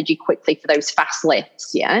produce energy quickly for those fast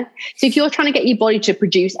lifts, yeah? So if you're trying to get your body to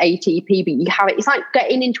produce ATP, but you have it's like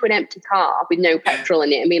getting into an empty car with no petrol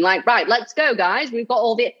in it and being like, right, let's go, guys. We've got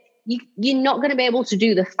all the... you're not going to be able to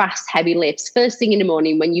do the fast, heavy lifts first thing in the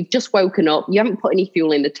morning when you've just woken up, you haven't put any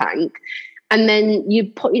fuel in the tank, and then you're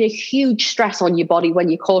putting a huge stress on your body when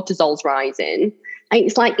your cortisol's rising.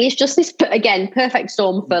 And it's just this, again, perfect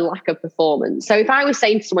storm for lack of performance. So if I was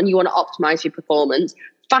saying to someone, you want to optimize your performance,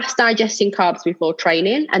 fast digesting carbs before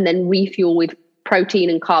training, and then refuel with protein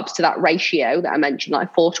and carbs to that ratio that I mentioned,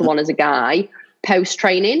 like 4-1 as a guy,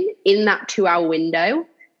 post-training in that 2-hour window,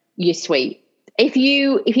 you're sweet. If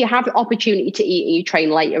you have the opportunity to eat and you train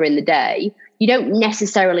later in the day, you don't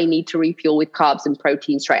necessarily need to refuel with carbs and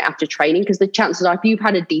protein straight after training, because the chances are if you've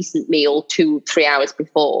had a decent meal 2-3 hours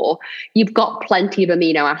before, you've got plenty of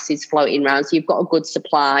amino acids floating around. So you've got a good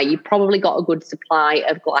supply. You've probably got a good supply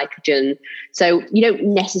of glycogen. So you don't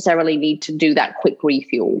necessarily need to do that quick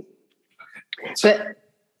refuel. But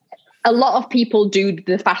a lot of people do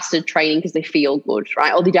the fasted training because they feel good,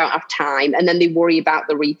 right? Or they don't have time, and then they worry about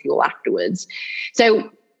the refuel afterwards.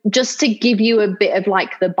 So just to give you a bit of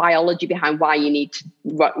like the biology behind why you need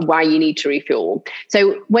to refuel.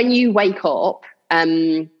 So when you wake up,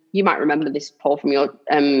 you might remember this, Paul, from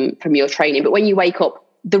your training, but when you wake up,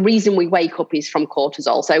 the reason we wake up is from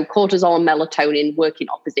cortisol. So cortisol and melatonin work in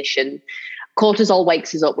opposition. Cortisol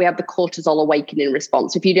wakes us up. We have the cortisol awakening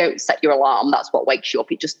response. If you don't set your alarm, that's what wakes you up.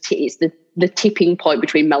 It's the tipping point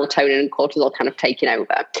between melatonin and cortisol kind of taking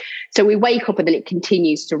over. So we wake up and then it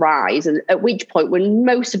continues to rise. And at which point, when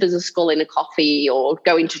most of us are sculling a coffee or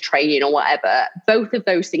going to training or whatever, both of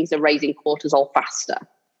those things are raising cortisol faster.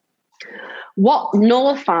 What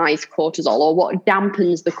nullifies cortisol or what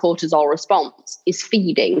dampens the cortisol response is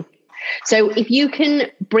feeding. So if you can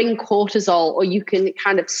bring cortisol, or you can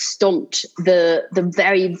kind of stunt the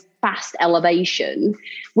very fast elevation,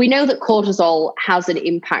 we know that cortisol has an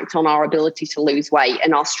impact on our ability to lose weight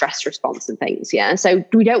and our stress response and things. Yeah. So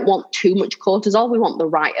we don't want too much cortisol. We want the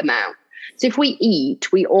right amount. So if we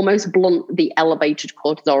eat, we almost blunt the elevated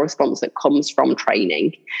cortisol response that comes from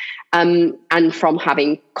training, and from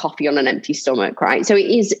having coffee on an empty stomach, right? So it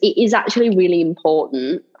is actually really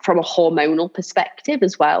important from a hormonal perspective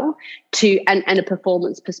as well, and a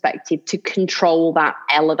performance perspective, to control that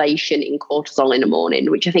elevation in cortisol in the morning,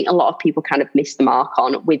 which I think a lot of people kind of miss the mark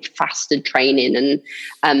on with fasted training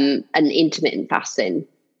and intermittent fasting.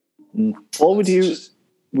 Or would you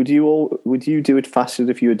do it fasted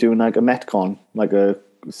if you were doing like a Metcon, like a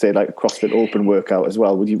CrossFit Open workout as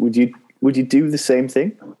well? Would you do the same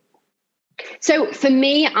thing? So for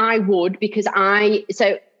me, I would, because I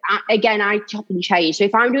chop and change. So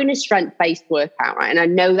if I'm doing a strength-based workout, right, and I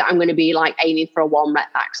know that I'm going to be like aiming for a 1 rep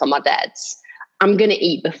max on my deads, I'm going to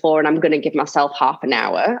eat before and I'm going to give myself half an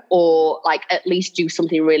hour, or like at least do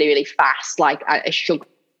something really, really fast, like a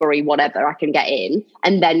sugary whatever I can get in,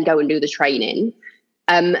 and then go and do the training.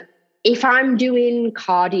 If I'm doing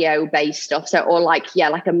cardio-based stuff, or like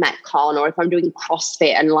a Metcon, or if I'm doing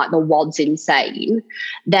CrossFit and like the WOD's insane,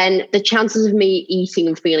 then the chances of me eating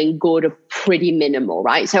and feeling good are pretty minimal,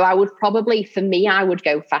 right? So I would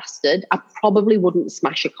go fasted. I probably wouldn't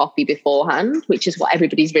smash a coffee beforehand, which is what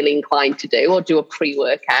everybody's really inclined to do, or do a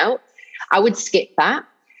pre-workout. I would skip that.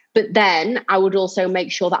 But then I would also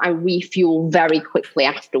make sure that I refuel very quickly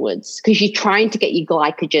afterwards, because you're trying to get your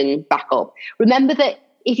glycogen back up. Remember that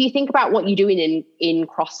if you think about what you're doing in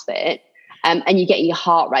CrossFit, and you're getting your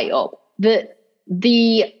heart rate up,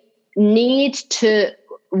 the need to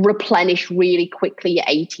replenish really quickly your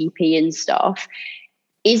ATP and stuff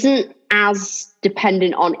isn't as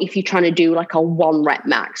dependent on if you're trying to do like a 1 rep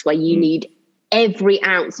max, where you need every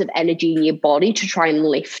ounce of energy in your body to try and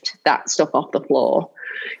lift that stuff off the floor.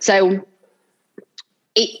 So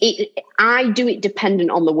I do it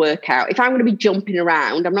dependent on the workout. If I'm going to be jumping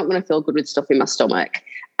around, I'm not going to feel good with stuff in my stomach.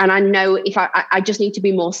 And I know if I just need to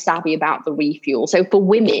be more savvy about the refuel. So for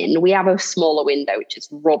women, we have a smaller window, which is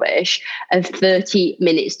rubbish, of 30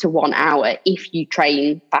 minutes to 1 hour if you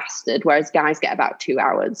train fasted, whereas guys get about 2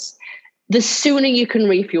 hours. The sooner you can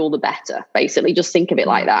refuel, the better, basically. Just think of it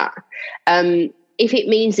like that. If it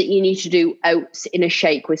means that you need to do oats in a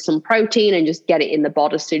shake with some protein and just get it in the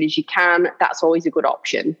bod as soon as you can, that's always a good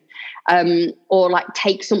option. Or like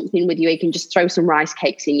take something with you. You can just throw some rice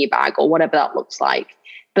cakes in your bag or whatever that looks like.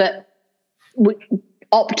 But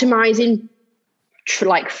optimizing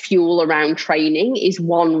like fuel around training is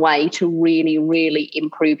one way to really, really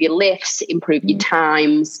improve your lifts, improve your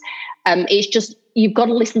times. It's just, you've got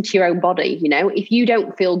to listen to your own body. You know, if you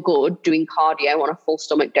don't feel good doing cardio on a full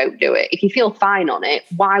stomach, don't do it. If you feel fine on it,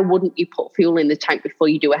 why wouldn't you put fuel in the tank before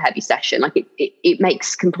you do a heavy session? Like it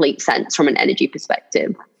makes complete sense from an energy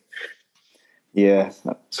perspective. Yeah.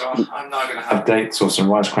 So I'm now going to have dates or some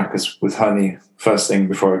rice crackers with honey first thing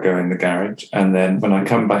before I go in the garage. And then when I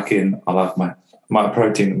come back in, I'll have my my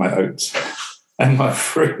protein and my oats and my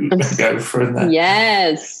fruit and go from there.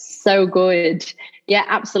 Yes, so good. Yeah,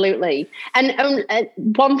 absolutely. And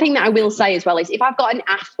one thing that I will say as well is if I've got an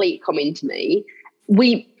athlete coming to me,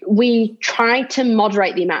 we try to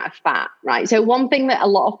moderate the amount of fat, right? So one thing that a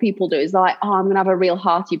lot of people do is they're like, oh, I'm going to have a real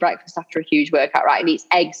hearty breakfast after a huge workout, right? And it's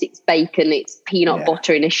eggs, it's bacon, it's peanut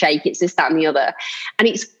butter in a shake, it's this, that, and the other. And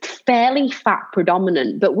it's fairly fat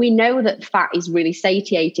predominant, but we know that fat is really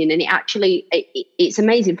satiating, and it's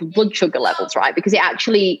amazing for blood sugar levels, right? Because it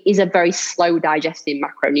actually is a very slow digesting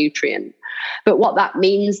macronutrient. But what that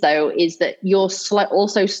means, though, is that you're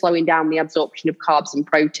also slowing down the absorption of carbs and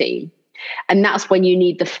protein. And that's when you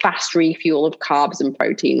need the fast refuel of carbs and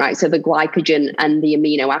protein, right? So the glycogen and the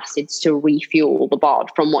amino acids to refuel the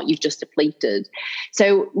bod from what you've just depleted.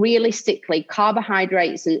 So realistically,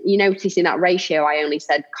 carbohydrates, and you notice in that ratio, I only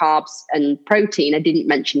said carbs and protein. I didn't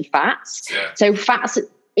mention fats. Yeah. So fats,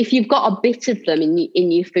 if you've got a bit of them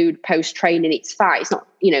in your food post-training, it's fine. It's not,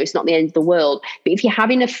 it's not the end of the world. But if you're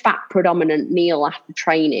having a fat predominant meal after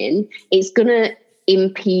training, it's going to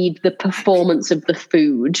impede the performance of the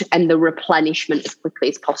food and the replenishment as quickly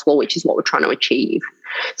as possible, which is what we're trying to achieve.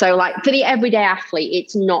 So like for the everyday athlete,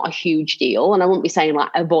 it's not a huge deal. And I wouldn't be saying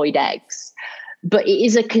like avoid eggs, but it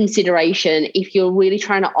is a consideration if you're really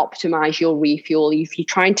trying to optimize your refuel. If you're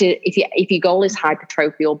trying to, if your goal is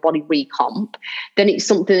hypertrophy or body recomp, then it's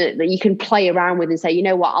something that you can play around with and say, you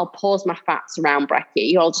know what, I'll pause my fats around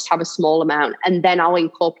brekkie. I'll just have a small amount and then I'll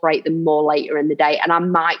incorporate them more later in the day. And I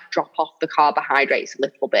might drop off the carbohydrates a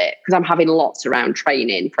little bit because I'm having lots around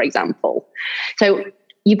training, for example. So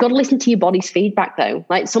you've got to listen to your body's feedback though.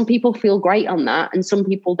 Like some people feel great on that and some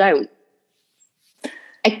people don't.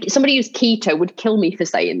 Somebody who's keto would kill me for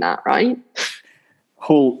saying that, right?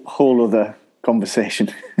 Whole other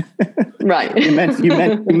conversation. Right. you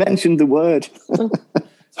mentioned the word.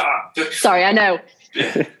 Sorry, I know.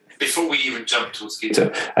 Before we even jump towards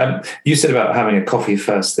keto, you said about having a coffee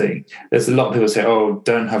first thing. There's a lot of people say, oh,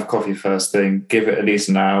 don't have coffee first thing. Give it at least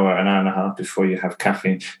an hour and a half before you have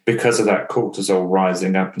caffeine because of that cortisol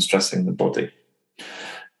rising up and stressing the body.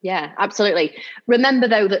 Yeah, absolutely. Remember,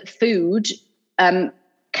 though, that food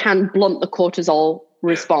can blunt the cortisol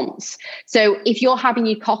response. So if you're having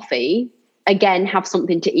your coffee, again, have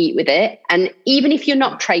something to eat with it. And even if you're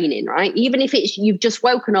not training, right? Even if it's you've just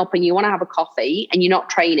woken up and you want to have a coffee and you're not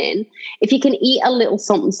training, if you can eat a little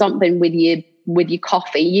something with your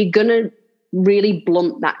coffee, you're gonna really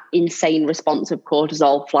blunt that insane response of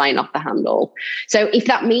cortisol flying off the handle. So if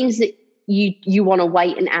that means that you want to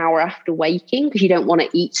wait an hour after waking because you don't want to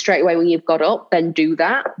eat straight away when you've got up, then do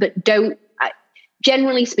that. But don't.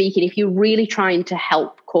 Generally speaking, if you're really trying to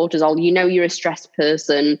help cortisol, you're a stressed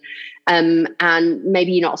person and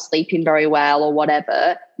maybe you're not sleeping very well or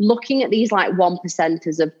whatever, looking at these like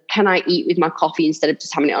 1%ers of can I eat with my coffee instead of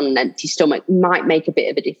just having it on an empty stomach might make a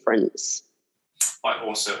bit of a difference. Might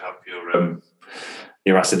also help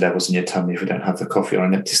your acid levels in your tummy if you don't have the coffee on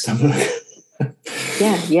an empty stomach.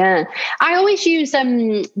 Yeah. I always use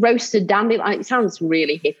roasted dandelion. It sounds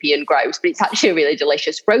really hippie and gross, but it's actually really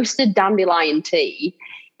delicious. Roasted dandelion tea.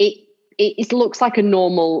 It looks like a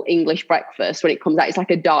normal English breakfast when it comes out. It's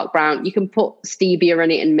like a dark brown. You can put stevia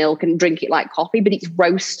in it and milk and drink it like coffee, but it's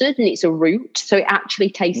roasted and it's a root, so it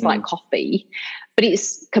actually tastes like coffee. But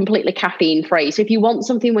it's completely caffeine free. So if you want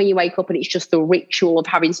something when you wake up and it's just the ritual of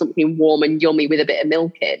having something warm and yummy with a bit of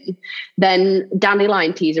milk in, then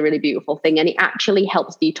dandelion tea is a really beautiful thing. And it actually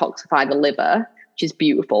helps detoxify the liver, which is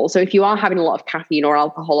beautiful. So if you are having a lot of caffeine or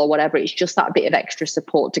alcohol or whatever, it's just that bit of extra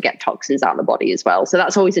support to get toxins out of the body as well. So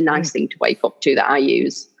that's always a nice thing to wake up to that I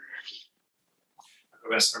use.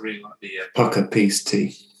 I really like the pucker peace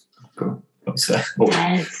tea. Cool.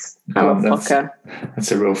 Yes, I love pucker.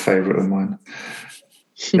 That's a real favourite of mine.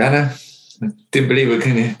 I didn't believe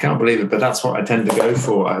it. Can't believe it, but that's what I tend to go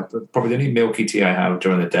for. Probably the only milky tea I have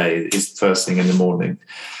during the day is first thing in the morning.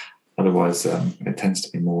 Otherwise, it tends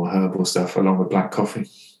to be more herbal stuff along with black coffee.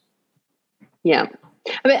 Yeah.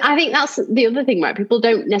 I mean, I think that's the other thing, right? People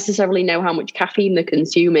don't necessarily know how much caffeine they're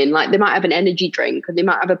consuming. Like they might have an energy drink and they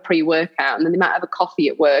might have a pre-workout and then they might have a coffee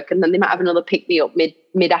at work and then they might have another pick-me-up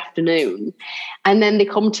mid-afternoon. And then they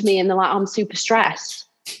come to me and they're like, I'm super stressed.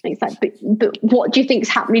 And it's like, but what do you think's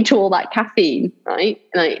happening to all that caffeine, right?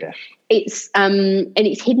 It's and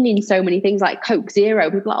it's hidden in so many things like Coke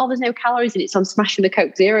Zero. People are like, oh, there's no calories in it, so I'm smashing the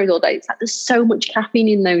Coke Zeros all day. It's like there's so much caffeine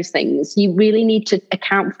in those things. You really need to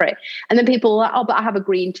account for it. And then people are like, oh, but I have a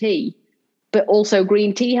green tea. But also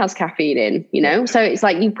green tea has caffeine in, So it's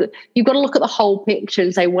like you've got to look at the whole picture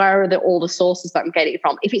and say, where are all the sources that I'm getting it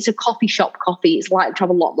from? If it's a coffee shop coffee, it's likely to have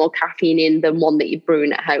a lot more caffeine in than one that you're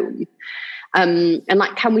brewing at home. And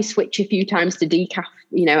like, can we switch a few times to decaf,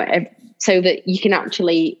 so that you can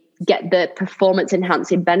actually get the performance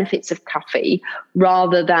enhancing benefits of coffee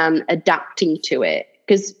rather than adapting to it?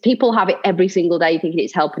 Because people have it every single day thinking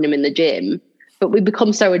it's helping them in the gym, but we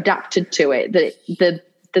become so adapted to it that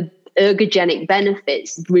the ergogenic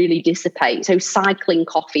benefits really dissipate. So cycling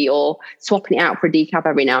coffee or swapping it out for a decaf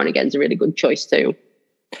every now and again is a really good choice too.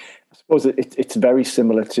 I suppose it's very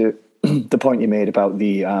similar to the point you made about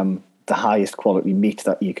the highest quality meat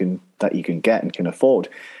that you can get and can afford.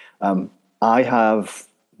 I have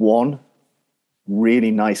one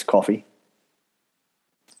really nice coffee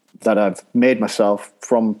that I've made myself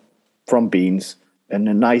from beans, and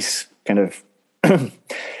a nice kind of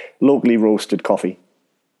locally roasted coffee,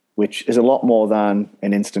 which is a lot more than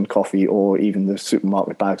an instant coffee or even the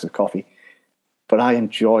supermarket bags of coffee. But I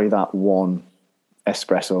enjoy that one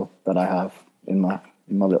espresso that I have in my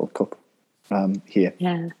little cup here.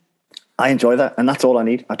 Yeah, I enjoy that, and that's all I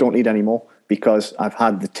need. I don't need any more, because I've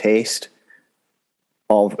had the taste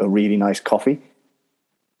of a really nice coffee,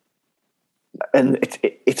 and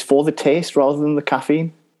it's for the taste rather than the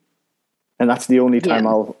caffeine, and that's the only time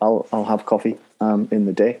I'll have coffee in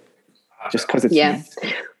the day, just because it's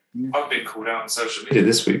I've been called out on social media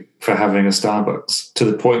this week for having a Starbucks, to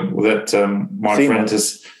the point that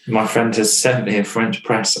my friend has sent me a French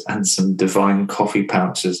press and some Divine coffee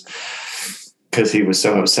pouches because he was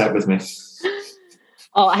so upset with me.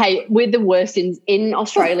 Oh, hey, we're the worst in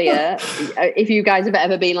Australia. If you guys have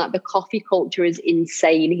ever been, like, the coffee culture is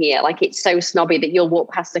insane here. Like, it's so snobby that you'll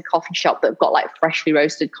walk past a coffee shop that've got like freshly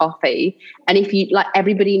roasted coffee, and if you like,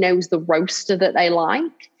 everybody knows the roaster that they like.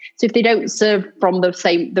 So if they don't serve from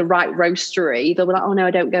the right roastery, they'll be like, oh no,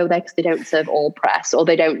 I don't go there because they don't serve all press, or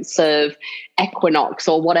they don't serve Equinox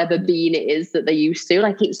or whatever bean it is that they used to.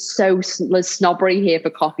 Like, it's so, the snobbery here for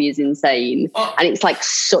coffee is insane. And it's like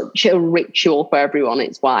such a ritual for everyone.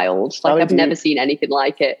 It's wild. Like, I've never seen anything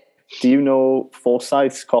like it. Do you know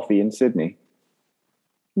Forsyth's Coffee in Sydney?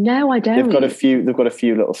 No, I don't. They've got a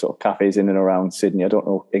few little sort of cafes in and around Sydney. I don't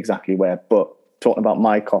know exactly where, but talking about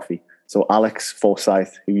my coffee. So Alex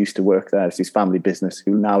Forsyth, who used to work there, it's his family business,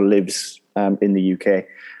 who now lives in the UK.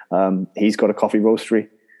 He's got a coffee roastery,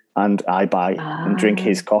 and I buy and drink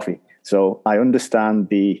his coffee. So I understand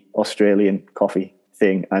the Australian coffee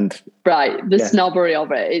thing, and the snobbery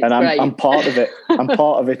of it. It's and great. I'm part of it. I'm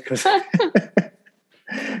part of it because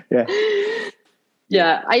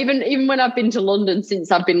Yeah, I even when I've been to London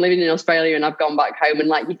since I've been living in Australia and I've gone back home, and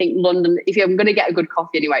like, you think London, if I'm going to get a good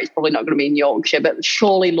coffee anyway, it's probably not going to be in Yorkshire, but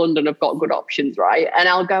surely London have got good options, right? And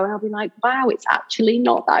I'll be like, wow, it's actually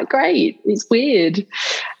not that great. It's weird.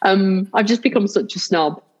 I've just become such a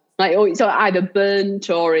snob. Like, oh, it's either burnt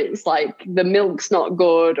or it's like the milk's not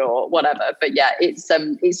good or whatever. But yeah, it's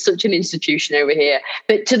such an institution over here.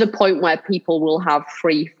 But to the point where people will have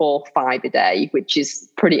 3, 4, 5 a day, which is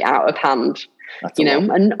pretty out of hand. That's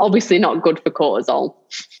and obviously not good for cortisol.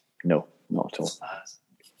 No, not at all.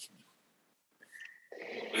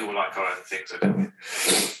 We all like our own things, don't we?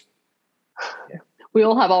 Yeah. We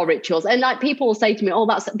all have our rituals, and like, people will say to me, "Oh,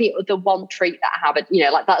 that's the one treat that I have."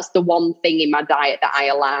 Like, that's the one thing in my diet that I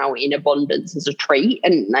allow in abundance as a treat,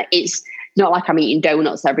 and like, it's not like I'm eating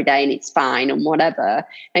donuts every day and it's fine and whatever.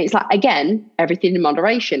 And it's like, again, everything in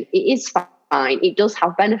moderation. It is fine. It does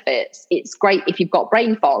have benefits. It's great if you've got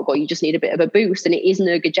brain fog or you just need a bit of a boost, and it is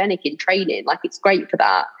ergogenic in training. Like, it's great for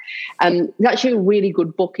that. It's actually a really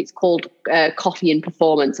good book. It's called Coffee and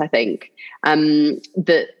Performance, I think.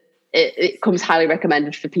 That it comes highly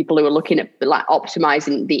recommended for people who are looking at like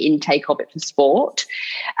optimizing the intake of it for sport.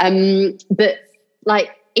 But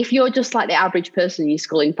like, if you're just like the average person, you're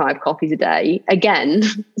sculling 5 coffees a day, again,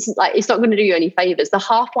 it's not going to do you any favors. The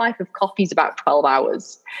half-life of coffee is about 12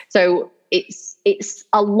 hours. So it's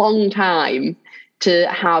a long time to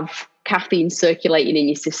have caffeine circulating in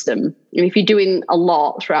your system. And if you're doing a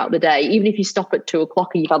lot throughout the day, even if you stop at 2:00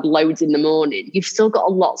 and you've had loads in the morning, you've still got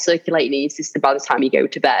a lot circulating in your system by the time you go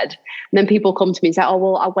to bed. And then people come to me and say, oh,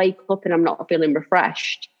 well, I wake up and I'm not feeling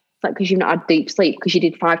refreshed. It's like, because you've not had deep sleep because you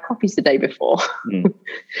did 5 coffees the day before. Yeah.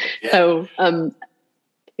 So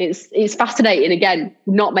it's fascinating, again,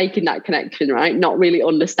 not making that connection, right? Not really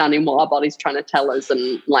understanding what our body's trying to tell us,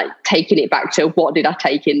 and like taking it back to what did I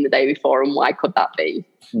take in the day before and why could that be?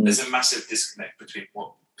 There's a massive disconnect between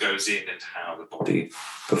what goes in and how the body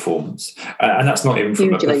performs. And that's not even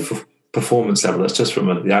from a performance level, that's just from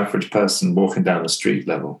the average person walking down the street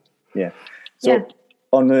level. Yeah. So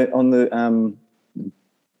on the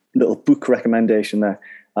little book recommendation there,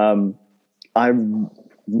 I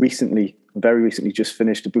very recently just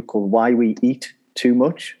finished a book called Why We Eat Too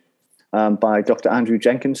Much by Dr. Andrew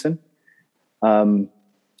Jenkinson.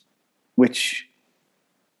 which,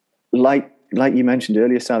 like you mentioned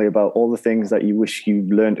earlier, Sally, about all the things that you wish you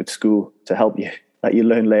learned at school to help you, that you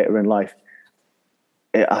learn later in life.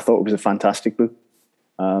 I thought it was a fantastic book.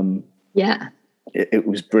 It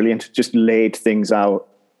was brilliant. Just laid things out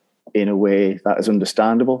in a way that is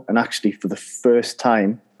understandable. And actually, for the first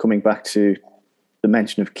time, coming back to the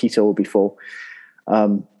mention of keto before,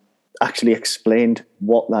 actually explained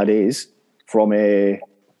what that is from a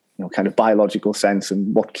kind of biological sense,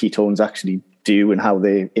 and what ketones actually do and how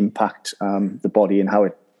they impact the body and how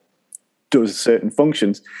it does certain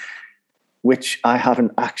functions, which I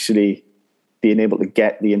haven't actually been able to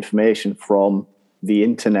get the information from the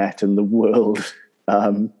internet and the world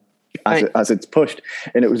as it's pushed.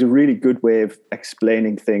 And it was a really good way of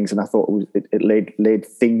explaining things, and I thought it laid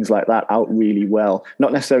things like that out really well,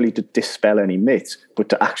 not necessarily to dispel any myths, but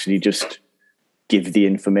to actually just give the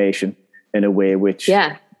information in a way which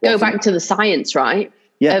go back to the science, right?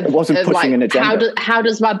 It wasn't pushing an agenda. How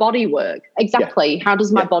does my body work? Exactly. How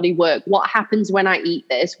does my body work? What happens when I eat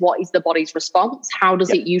this? What is the body's response? How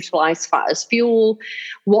does it utilize fat as fuel?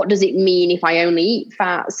 What does it mean if I only eat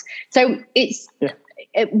fats? So this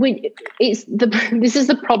is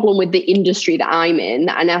the problem with the industry that I'm in,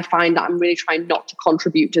 and I find that I'm really trying not to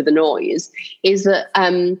contribute to the noise, is that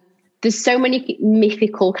there's so many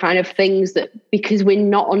mythical kind of things that, because we're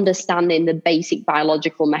not understanding the basic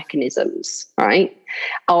biological mechanisms, right?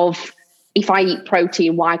 Of, if I eat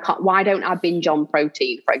protein, why don't I binge on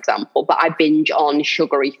protein, for example, but I binge on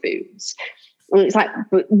sugary foods? And it's like,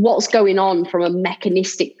 what's going on from a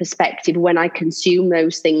mechanistic perspective when I consume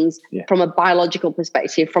those things, from a biological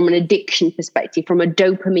perspective, from an addiction perspective, from a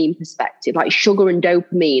dopamine perspective, like sugar and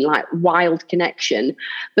dopamine, like wild connection.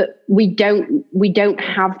 But we don't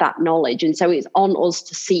have that knowledge. And so it's on us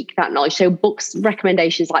to seek that knowledge. So books,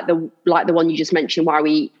 recommendations like the one you just mentioned, Why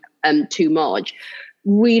We Eat Too Much,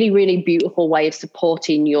 really, really beautiful way of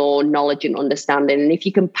supporting your knowledge and understanding. And if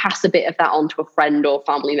you can pass a bit of that on to a friend or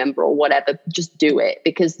family member or whatever, just do it,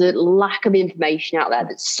 because the lack of information out there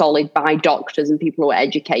that's solid by doctors and people who are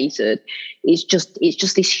educated is just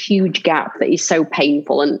this huge gap that is so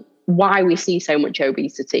painful, and why we see so much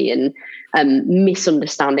obesity and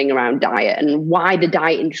misunderstanding around diet, and why the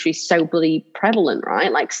diet industry is so bloody prevalent,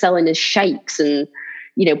 right? Like selling us shakes and,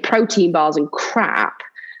 protein bars and crap.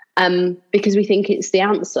 Because we think it's the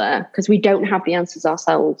answer, because we don't have the answers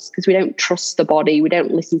ourselves, because we don't trust the body, we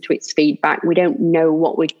don't listen to its feedback, we don't know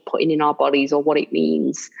what we're putting in our bodies or what it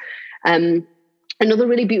means. Another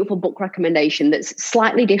really beautiful book recommendation that's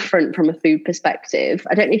slightly different from a food perspective.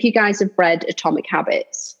 I don't know if you guys have read Atomic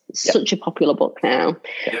Habits. It's such a popular book now.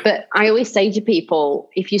 But I always say to people,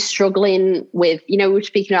 if you're struggling with, we're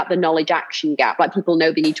speaking about the knowledge action gap, like people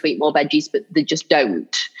know they need to eat more veggies, but they just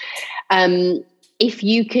don't. If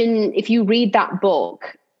you read that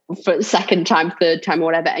book for the second time, third time, or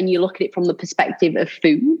whatever, and you look at it from the perspective of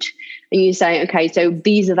food, and you say, okay, so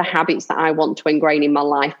these are the habits that I want to ingrain in my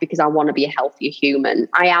life because I want to be a healthier human.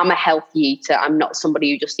 I am a healthy eater. I'm not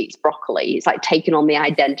somebody who just eats broccoli. It's like taking on the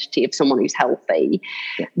identity of someone who's healthy.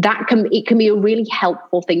 It can be a really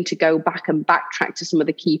helpful thing to go back and backtrack to some of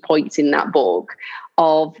the key points in that book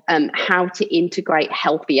of how to integrate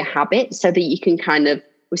healthier habits, so that you can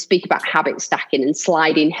we speak about habit stacking and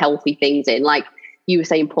sliding healthy things in. Like you were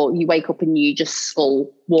saying, Paul, you wake up and you just scull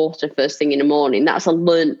water first thing in the morning. That's a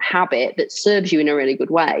learned habit that serves you in a really good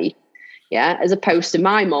way. Yeah. As opposed to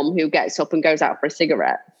my mom, who gets up and goes out for a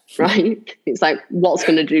cigarette, right? It's like, what's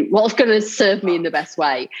going to serve me in the best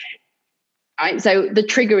way? Right. So the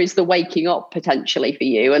trigger is the waking up potentially for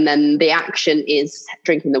you, and then the action is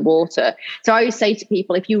drinking the water. So I always say to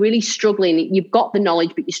people, if you're really struggling, you've got the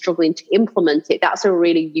knowledge, but you're struggling to implement it, that's a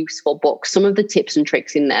really useful book. Some of the tips and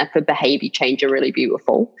tricks in there for behavior change are really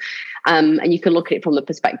beautiful. And you can look at it from the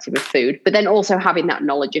perspective of food, but then also having that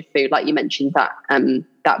knowledge of food, like you mentioned,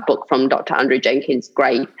 that book from Dr. Andrew Jenkins,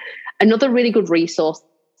 great. Another really good resource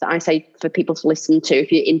that I say for people to listen to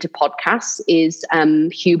if you're into podcasts is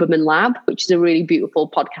Huberman Lab, which is a really beautiful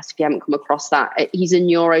podcast if you haven't come across that. He's a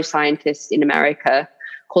neuroscientist in America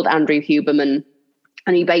called Andrew Huberman,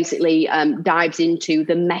 and he basically dives into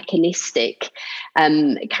the mechanistic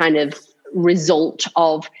kind of result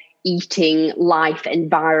of eating, life,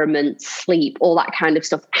 environment, sleep, all that kind of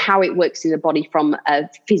stuff, how it works in the body from a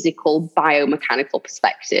physical biomechanical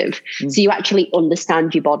perspective. So you actually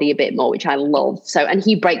understand your body a bit more, which I love. So, and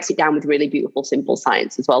he breaks it down with really beautiful, simple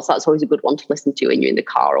science as well. So that's always a good one to listen to when you're in the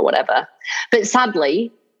car or whatever. But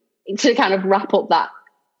sadly, to kind of wrap up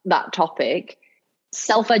that topic,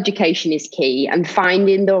 self-education is key, and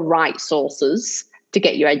finding the right sources to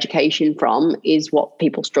get your education from is what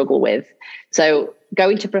people struggle with. So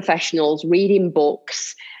going to professionals, reading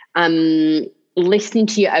books, listening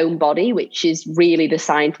to your own body, which is really the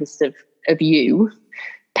scientist of you,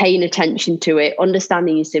 paying attention to it,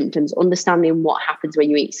 understanding your symptoms, understanding what happens when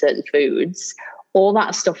you eat certain foods. All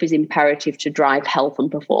that stuff is imperative to drive health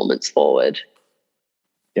and performance forward.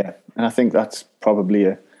 Yeah, and I think that's probably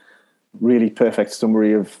a really perfect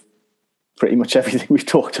summary of pretty much everything we've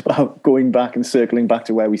talked about, going back and circling back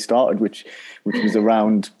to where we started, which was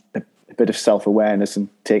around a bit of self-awareness and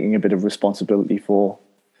taking a bit of responsibility for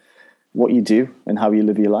what you do and how you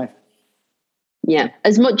live your life. Yeah,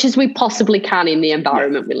 as much as we possibly can in the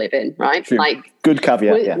environment we live in, right? True. Like, good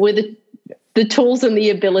caveat. With the tools and the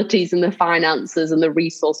abilities and the finances and the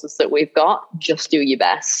resources that we've got, just do your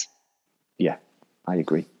best. Yeah, I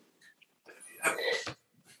agree.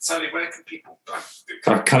 Sally, where can people...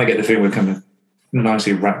 I kind of get the feeling we've kind of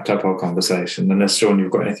nicely wrapped up our conversation, unless, Sean,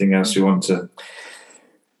 you've got anything else you want to...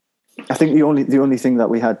 I think the only thing that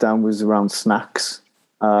we had down was around snacks.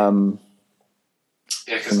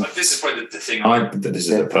 Yeah, because this is probably the thing this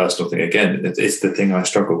is a personal thing. Again, it's the thing I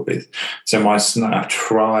struggle with. So I've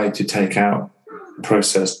tried to take out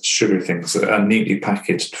processed sugary things that are neatly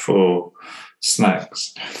packaged for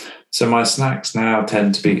snacks. So my snacks now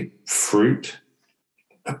tend to be fruit,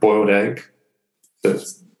 a boiled egg that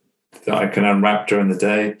I can unwrap during the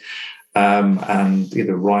day, and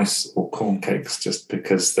either rice or corn cakes, just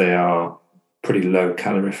because they are pretty low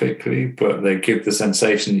calorifically, but they give the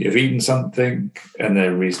sensation that you've eaten something, and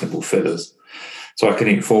they're reasonable fillers. So I can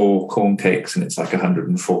eat 4 corn cakes and it's like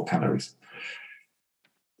 104 calories.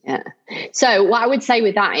 Yeah. So what I would say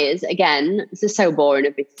with that is, again, this is so boring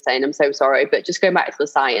of me to say, and I'm so sorry, but just going back to the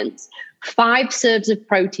science, 5 serves of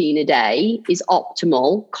protein a day is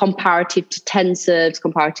optimal comparative to 10 serves,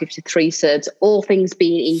 comparative to 3 serves, all things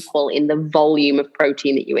being equal in the volume of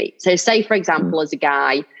protein that you eat. So say, for example, as a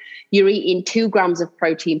guy, you're eating 2 grams of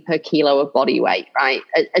protein per kilo of body weight, right?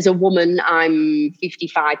 As a woman, I'm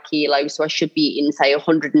 55 kilos, so I should be eating, say,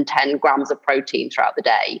 110 grams of protein throughout the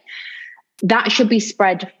day. That should be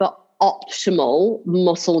spread for optimal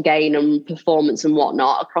muscle gain and performance and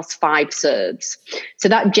whatnot across 5 serves. So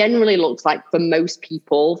that generally looks like, for most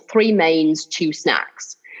people, 3 mains, 2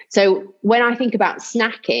 snacks. So when I think about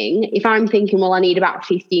snacking, if I'm thinking, well, I need about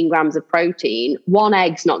 15 grams of protein, 1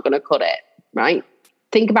 egg's not going to cut it, right?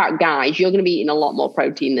 Think about guys, you're going to be eating a lot more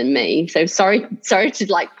protein than me. So sorry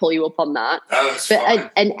to like pull you up on that.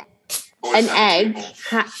 But an egg,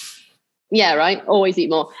 yeah, right. Always eat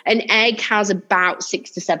more. An egg has about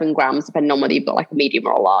 6 to 7 grams, depending on whether you've got like a medium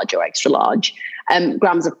or a large or extra large,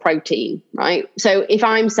 grams of protein, right? So if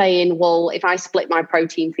I'm saying, well, if I split my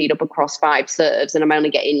protein feed up across 5 serves and I'm only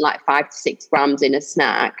getting like 5 to 6 grams in a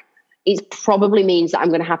snack, it probably means that I'm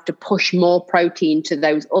going to have to push more protein to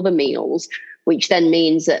those other meals, which then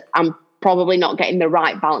means that I'm probably not getting the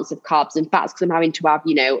right balance of carbs and fats, because I'm having to have,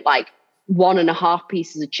 like 1.5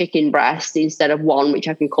 pieces of chicken breast instead of 1, which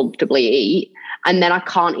I can comfortably eat. And then I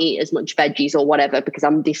can't eat as much veggies or whatever because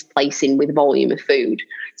I'm displacing with volume of food.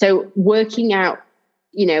 So working out,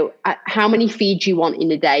 how many feeds you want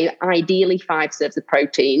in a day, ideally 5 serves of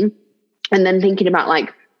protein, and then thinking about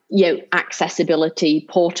like, accessibility,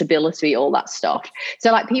 portability, all that stuff.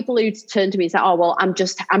 So like people who turn to me and say, oh, well, I'm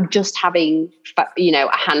just having,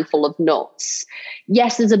 a handful of nuts.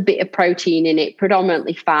 Yes, there's a bit of protein in it,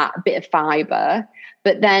 predominantly fat, a bit of fiber,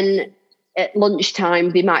 but then at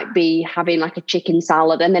lunchtime, they might be having like a chicken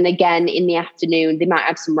salad. And then again, in the afternoon, they might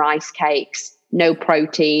have some rice cakes, no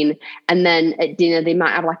protein. And then at dinner, they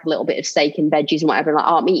might have like a little bit of steak and veggies and whatever. Like,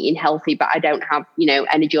 oh, I'm eating healthy, but I don't have,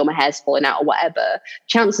 energy, or my hair's falling out or whatever.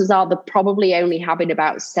 Chances are they're probably only having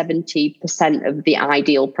about 70% of the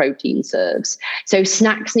ideal protein serves. So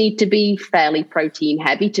snacks need to be fairly protein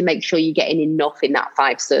heavy to make sure you're getting enough in that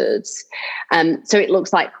 5 serves. So it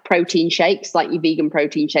looks like protein shakes, like your vegan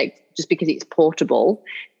protein shake, just because it's portable.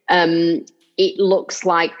 It looks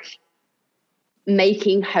like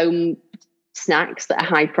making home snacks that are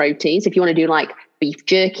high protein. So if you want to do like beef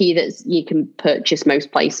jerky, that's you can purchase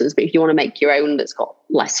most places, but if you want to make your own that's got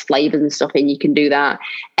less flavors and stuff in, you can do that.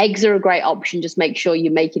 Eggs are a great option. Just make sure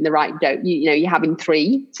you're making the right dough. You're having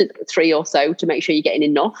 3 or so to make sure you're getting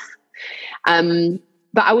enough.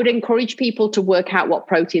 But I would encourage people to work out what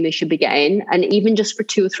protein they should be getting, and even just for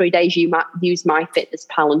 2 or 3 days, you might use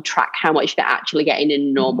MyFitnessPal and track how much they're actually getting in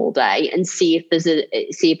a normal day, and see if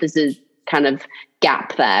there's a kind of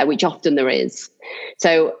gap there, which often there is.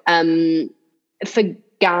 So for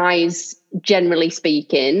guys, generally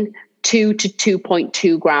speaking, 2 to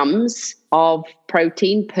 2.2 grams of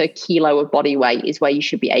protein per kilo of body weight is where you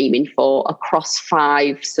should be aiming for across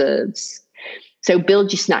 5 serves. So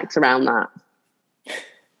build your snacks around that.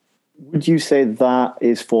 Would you say that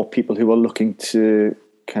is for people who are looking to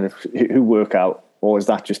kind of who work out, or is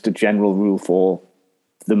that just a general rule for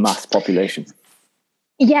the mass population?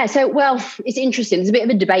 Yeah, so, well, it's interesting. There's a bit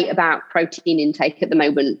of a debate about protein intake at the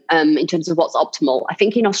moment in terms of what's optimal. I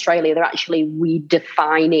think in Australia, they're actually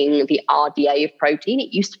redefining the RDA of protein.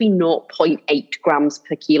 It used to be 0.8 grams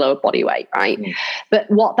per kilo of body weight, right?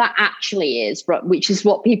 But what that actually is, which is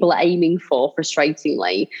what people are aiming for,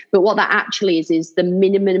 frustratingly, but what that actually is the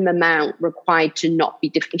minimum amount required to not be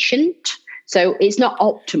deficient. So it's not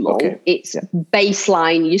optimal. Okay. It's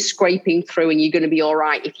baseline. You're scraping through and you're going to be all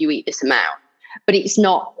right if you eat this amount. But it's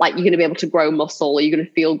not like you're going to be able to grow muscle or you're going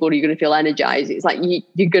to feel good or you're going to feel energized. It's like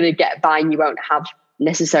you're going to get by and you won't have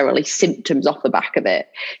necessarily symptoms off the back of it.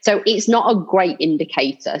 So it's not a great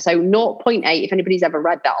indicator. So 0.8, if anybody's ever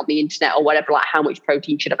read that on the internet or whatever, like how much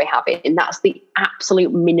protein should I be having? And that's the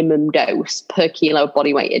absolute minimum dose per kilo of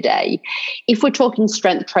body weight a day. If we're talking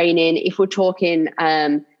strength training, if we're talking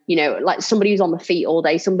like somebody who's on the feet all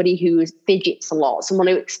day, somebody who fidgets a lot, someone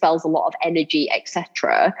who expels a lot of energy,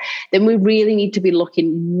 etc., then we really need to be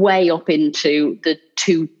looking way up into the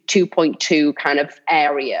 2.2 kind of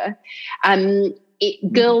area.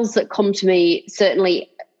 Girls that come to me, certainly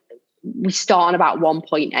we start on about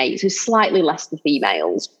 1.8, so slightly less than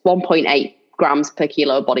females, 1.8 grams per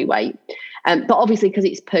kilo of body weight. But obviously, because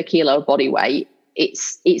it's per kilo of body weight,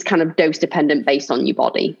 it's kind of dose dependent based on your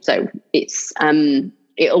body. So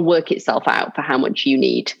it'll work itself out for how much you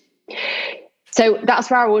need. So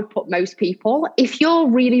that's where I would put most people. If you're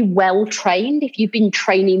really well trained, if you've been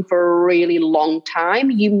training for a really long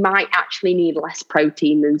time, you might actually need less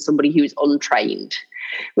protein than somebody who's untrained,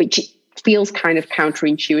 which feels kind of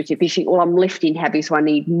counterintuitive. You think, well, I'm lifting heavy, so I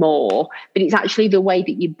need more. But it's actually the way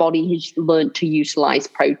that your body has learned to utilize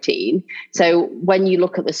protein. So when you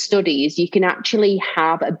look at the studies, you can actually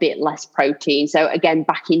have a bit less protein. So again,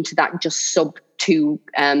 back into that just sub 2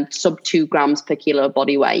 grams per kilo of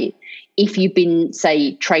body weight. If you've been,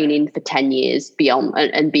 say, training for 10 years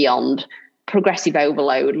beyond, progressive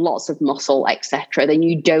overload, lots of muscle, etc., then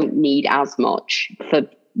you don't need as much for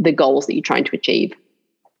the goals that you're trying to achieve.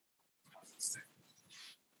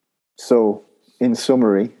 So, in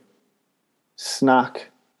summary, snack,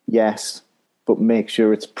 yes, but make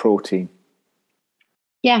sure it's protein.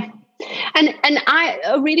 Yeah. And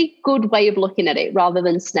a really good way of looking at it, rather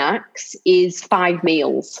than snacks, is 5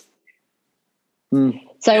 meals.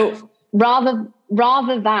 So rather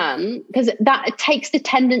than, because that takes the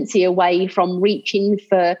tendency away from reaching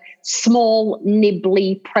for small,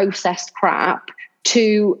 nibbly, processed crap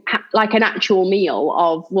to like an actual meal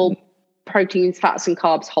of, well, proteins, fats and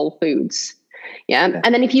carbs, whole foods. Yeah.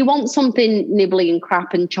 And then if you want something nibbly and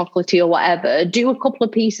crap and chocolatey or whatever, do a couple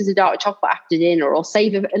of pieces of dark chocolate after dinner or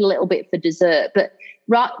save a little bit for dessert. But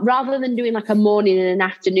rather than doing like a morning and an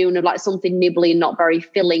afternoon of like something nibbly and not very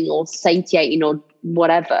filling or satiating or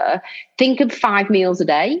whatever, think of 5 meals a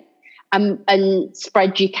day and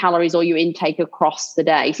spread your calories or your intake across the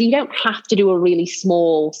day. So you don't have to do a really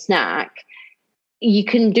small snack. You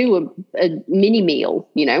can do a mini meal,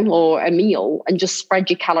 or a meal and just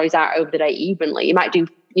spread your calories out over the day evenly. You might do,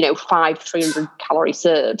 5 300 calorie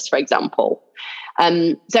serves, for example.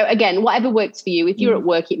 So again, whatever works for you. If you're at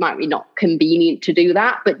work, it might be not convenient to do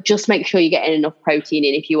that, but just make sure you're getting enough protein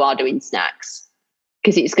in if you are doing snacks,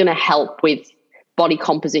 because it's going to help with body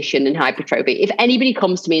composition and hypertrophy. If anybody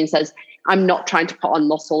comes to me and says, I'm not trying to put on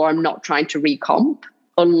muscle or I'm not trying to recomp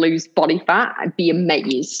or lose body fat, I'd be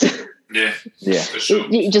amazed. Yeah. For sure.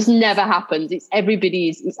 It just never happens. It's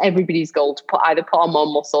everybody's goal to either put on more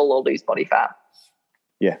muscle or lose body fat.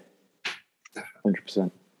 Yeah,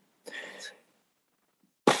 100%.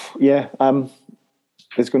 Yeah,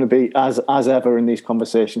 there's going to be, as ever in these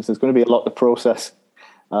conversations, there's going to be a lot to process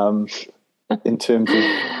in terms of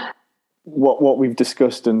what we've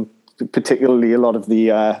discussed, and particularly a lot of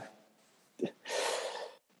the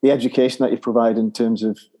education that you provide in terms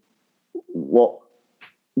of what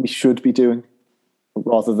we should be doing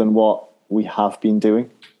rather than what we have been doing.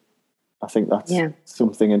 I think that's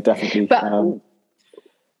something, and definitely. But,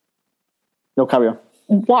 no, carry on.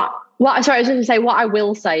 Sorry, I was going to say, what I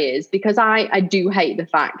will say is, because I do hate the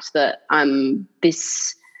fact that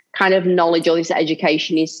this kind of knowledge or this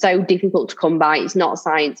education is so difficult to come by. It's not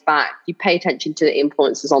science backed. You pay attention to the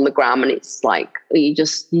influencers on the gram and it's like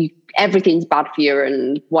everything's bad for you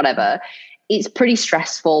and whatever. It's pretty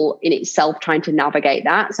stressful in itself trying to navigate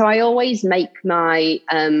that. So I always make my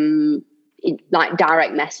like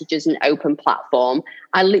direct messages an open platform.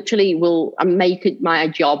 I literally will make it my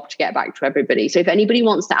job to get back to everybody. So if anybody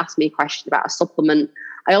wants to ask me a question about a supplement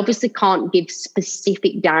I obviously can't give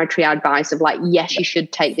specific dietary advice of like, yes, you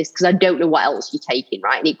should take this, because I don't know what else you're taking,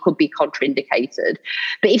 right? And it could be contraindicated.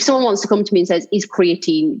 But if someone wants to come to me and says, is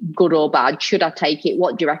creatine good or bad? Should I take it?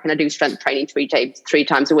 What do you reckon? I do strength training three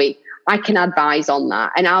times a week. I can advise on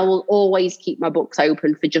that. And I will always keep my books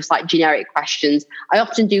open for just like generic questions. I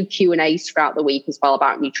often do Q&As throughout the week as well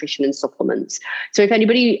about nutrition and supplements. So if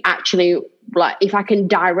anybody actually, like, if I can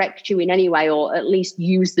direct you in any way, or at least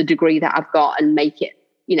use the degree that I've got and make it,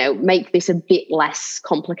 make this a bit less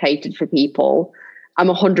complicated for people, I'm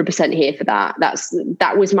 100% here for that.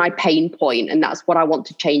 That was my pain point. And that's what I want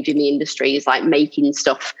to change in the industry, is like making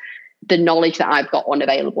stuff, the knowledge that I've got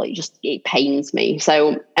unavailable. It pains me.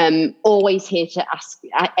 So always here to ask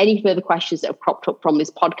any further questions that have cropped up from this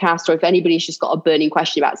podcast, or if anybody's just got a burning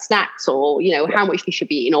question about snacks, or, how much you should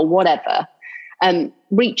be eating or whatever,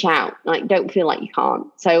 reach out. Like, don't feel like you can't.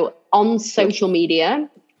 So on social media,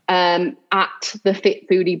 at the Fit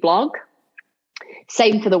Foodie blog,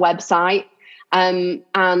 same for the website. And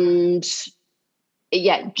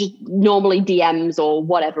yeah, just normally DMs or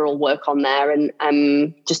whatever will work on there,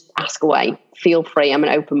 and just ask away. Feel free. I'm an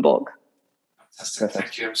open book. Fantastic.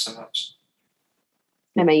 Thank you so much.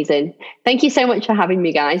 Amazing. Thank you so much for having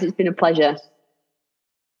me, guys. It's been a pleasure.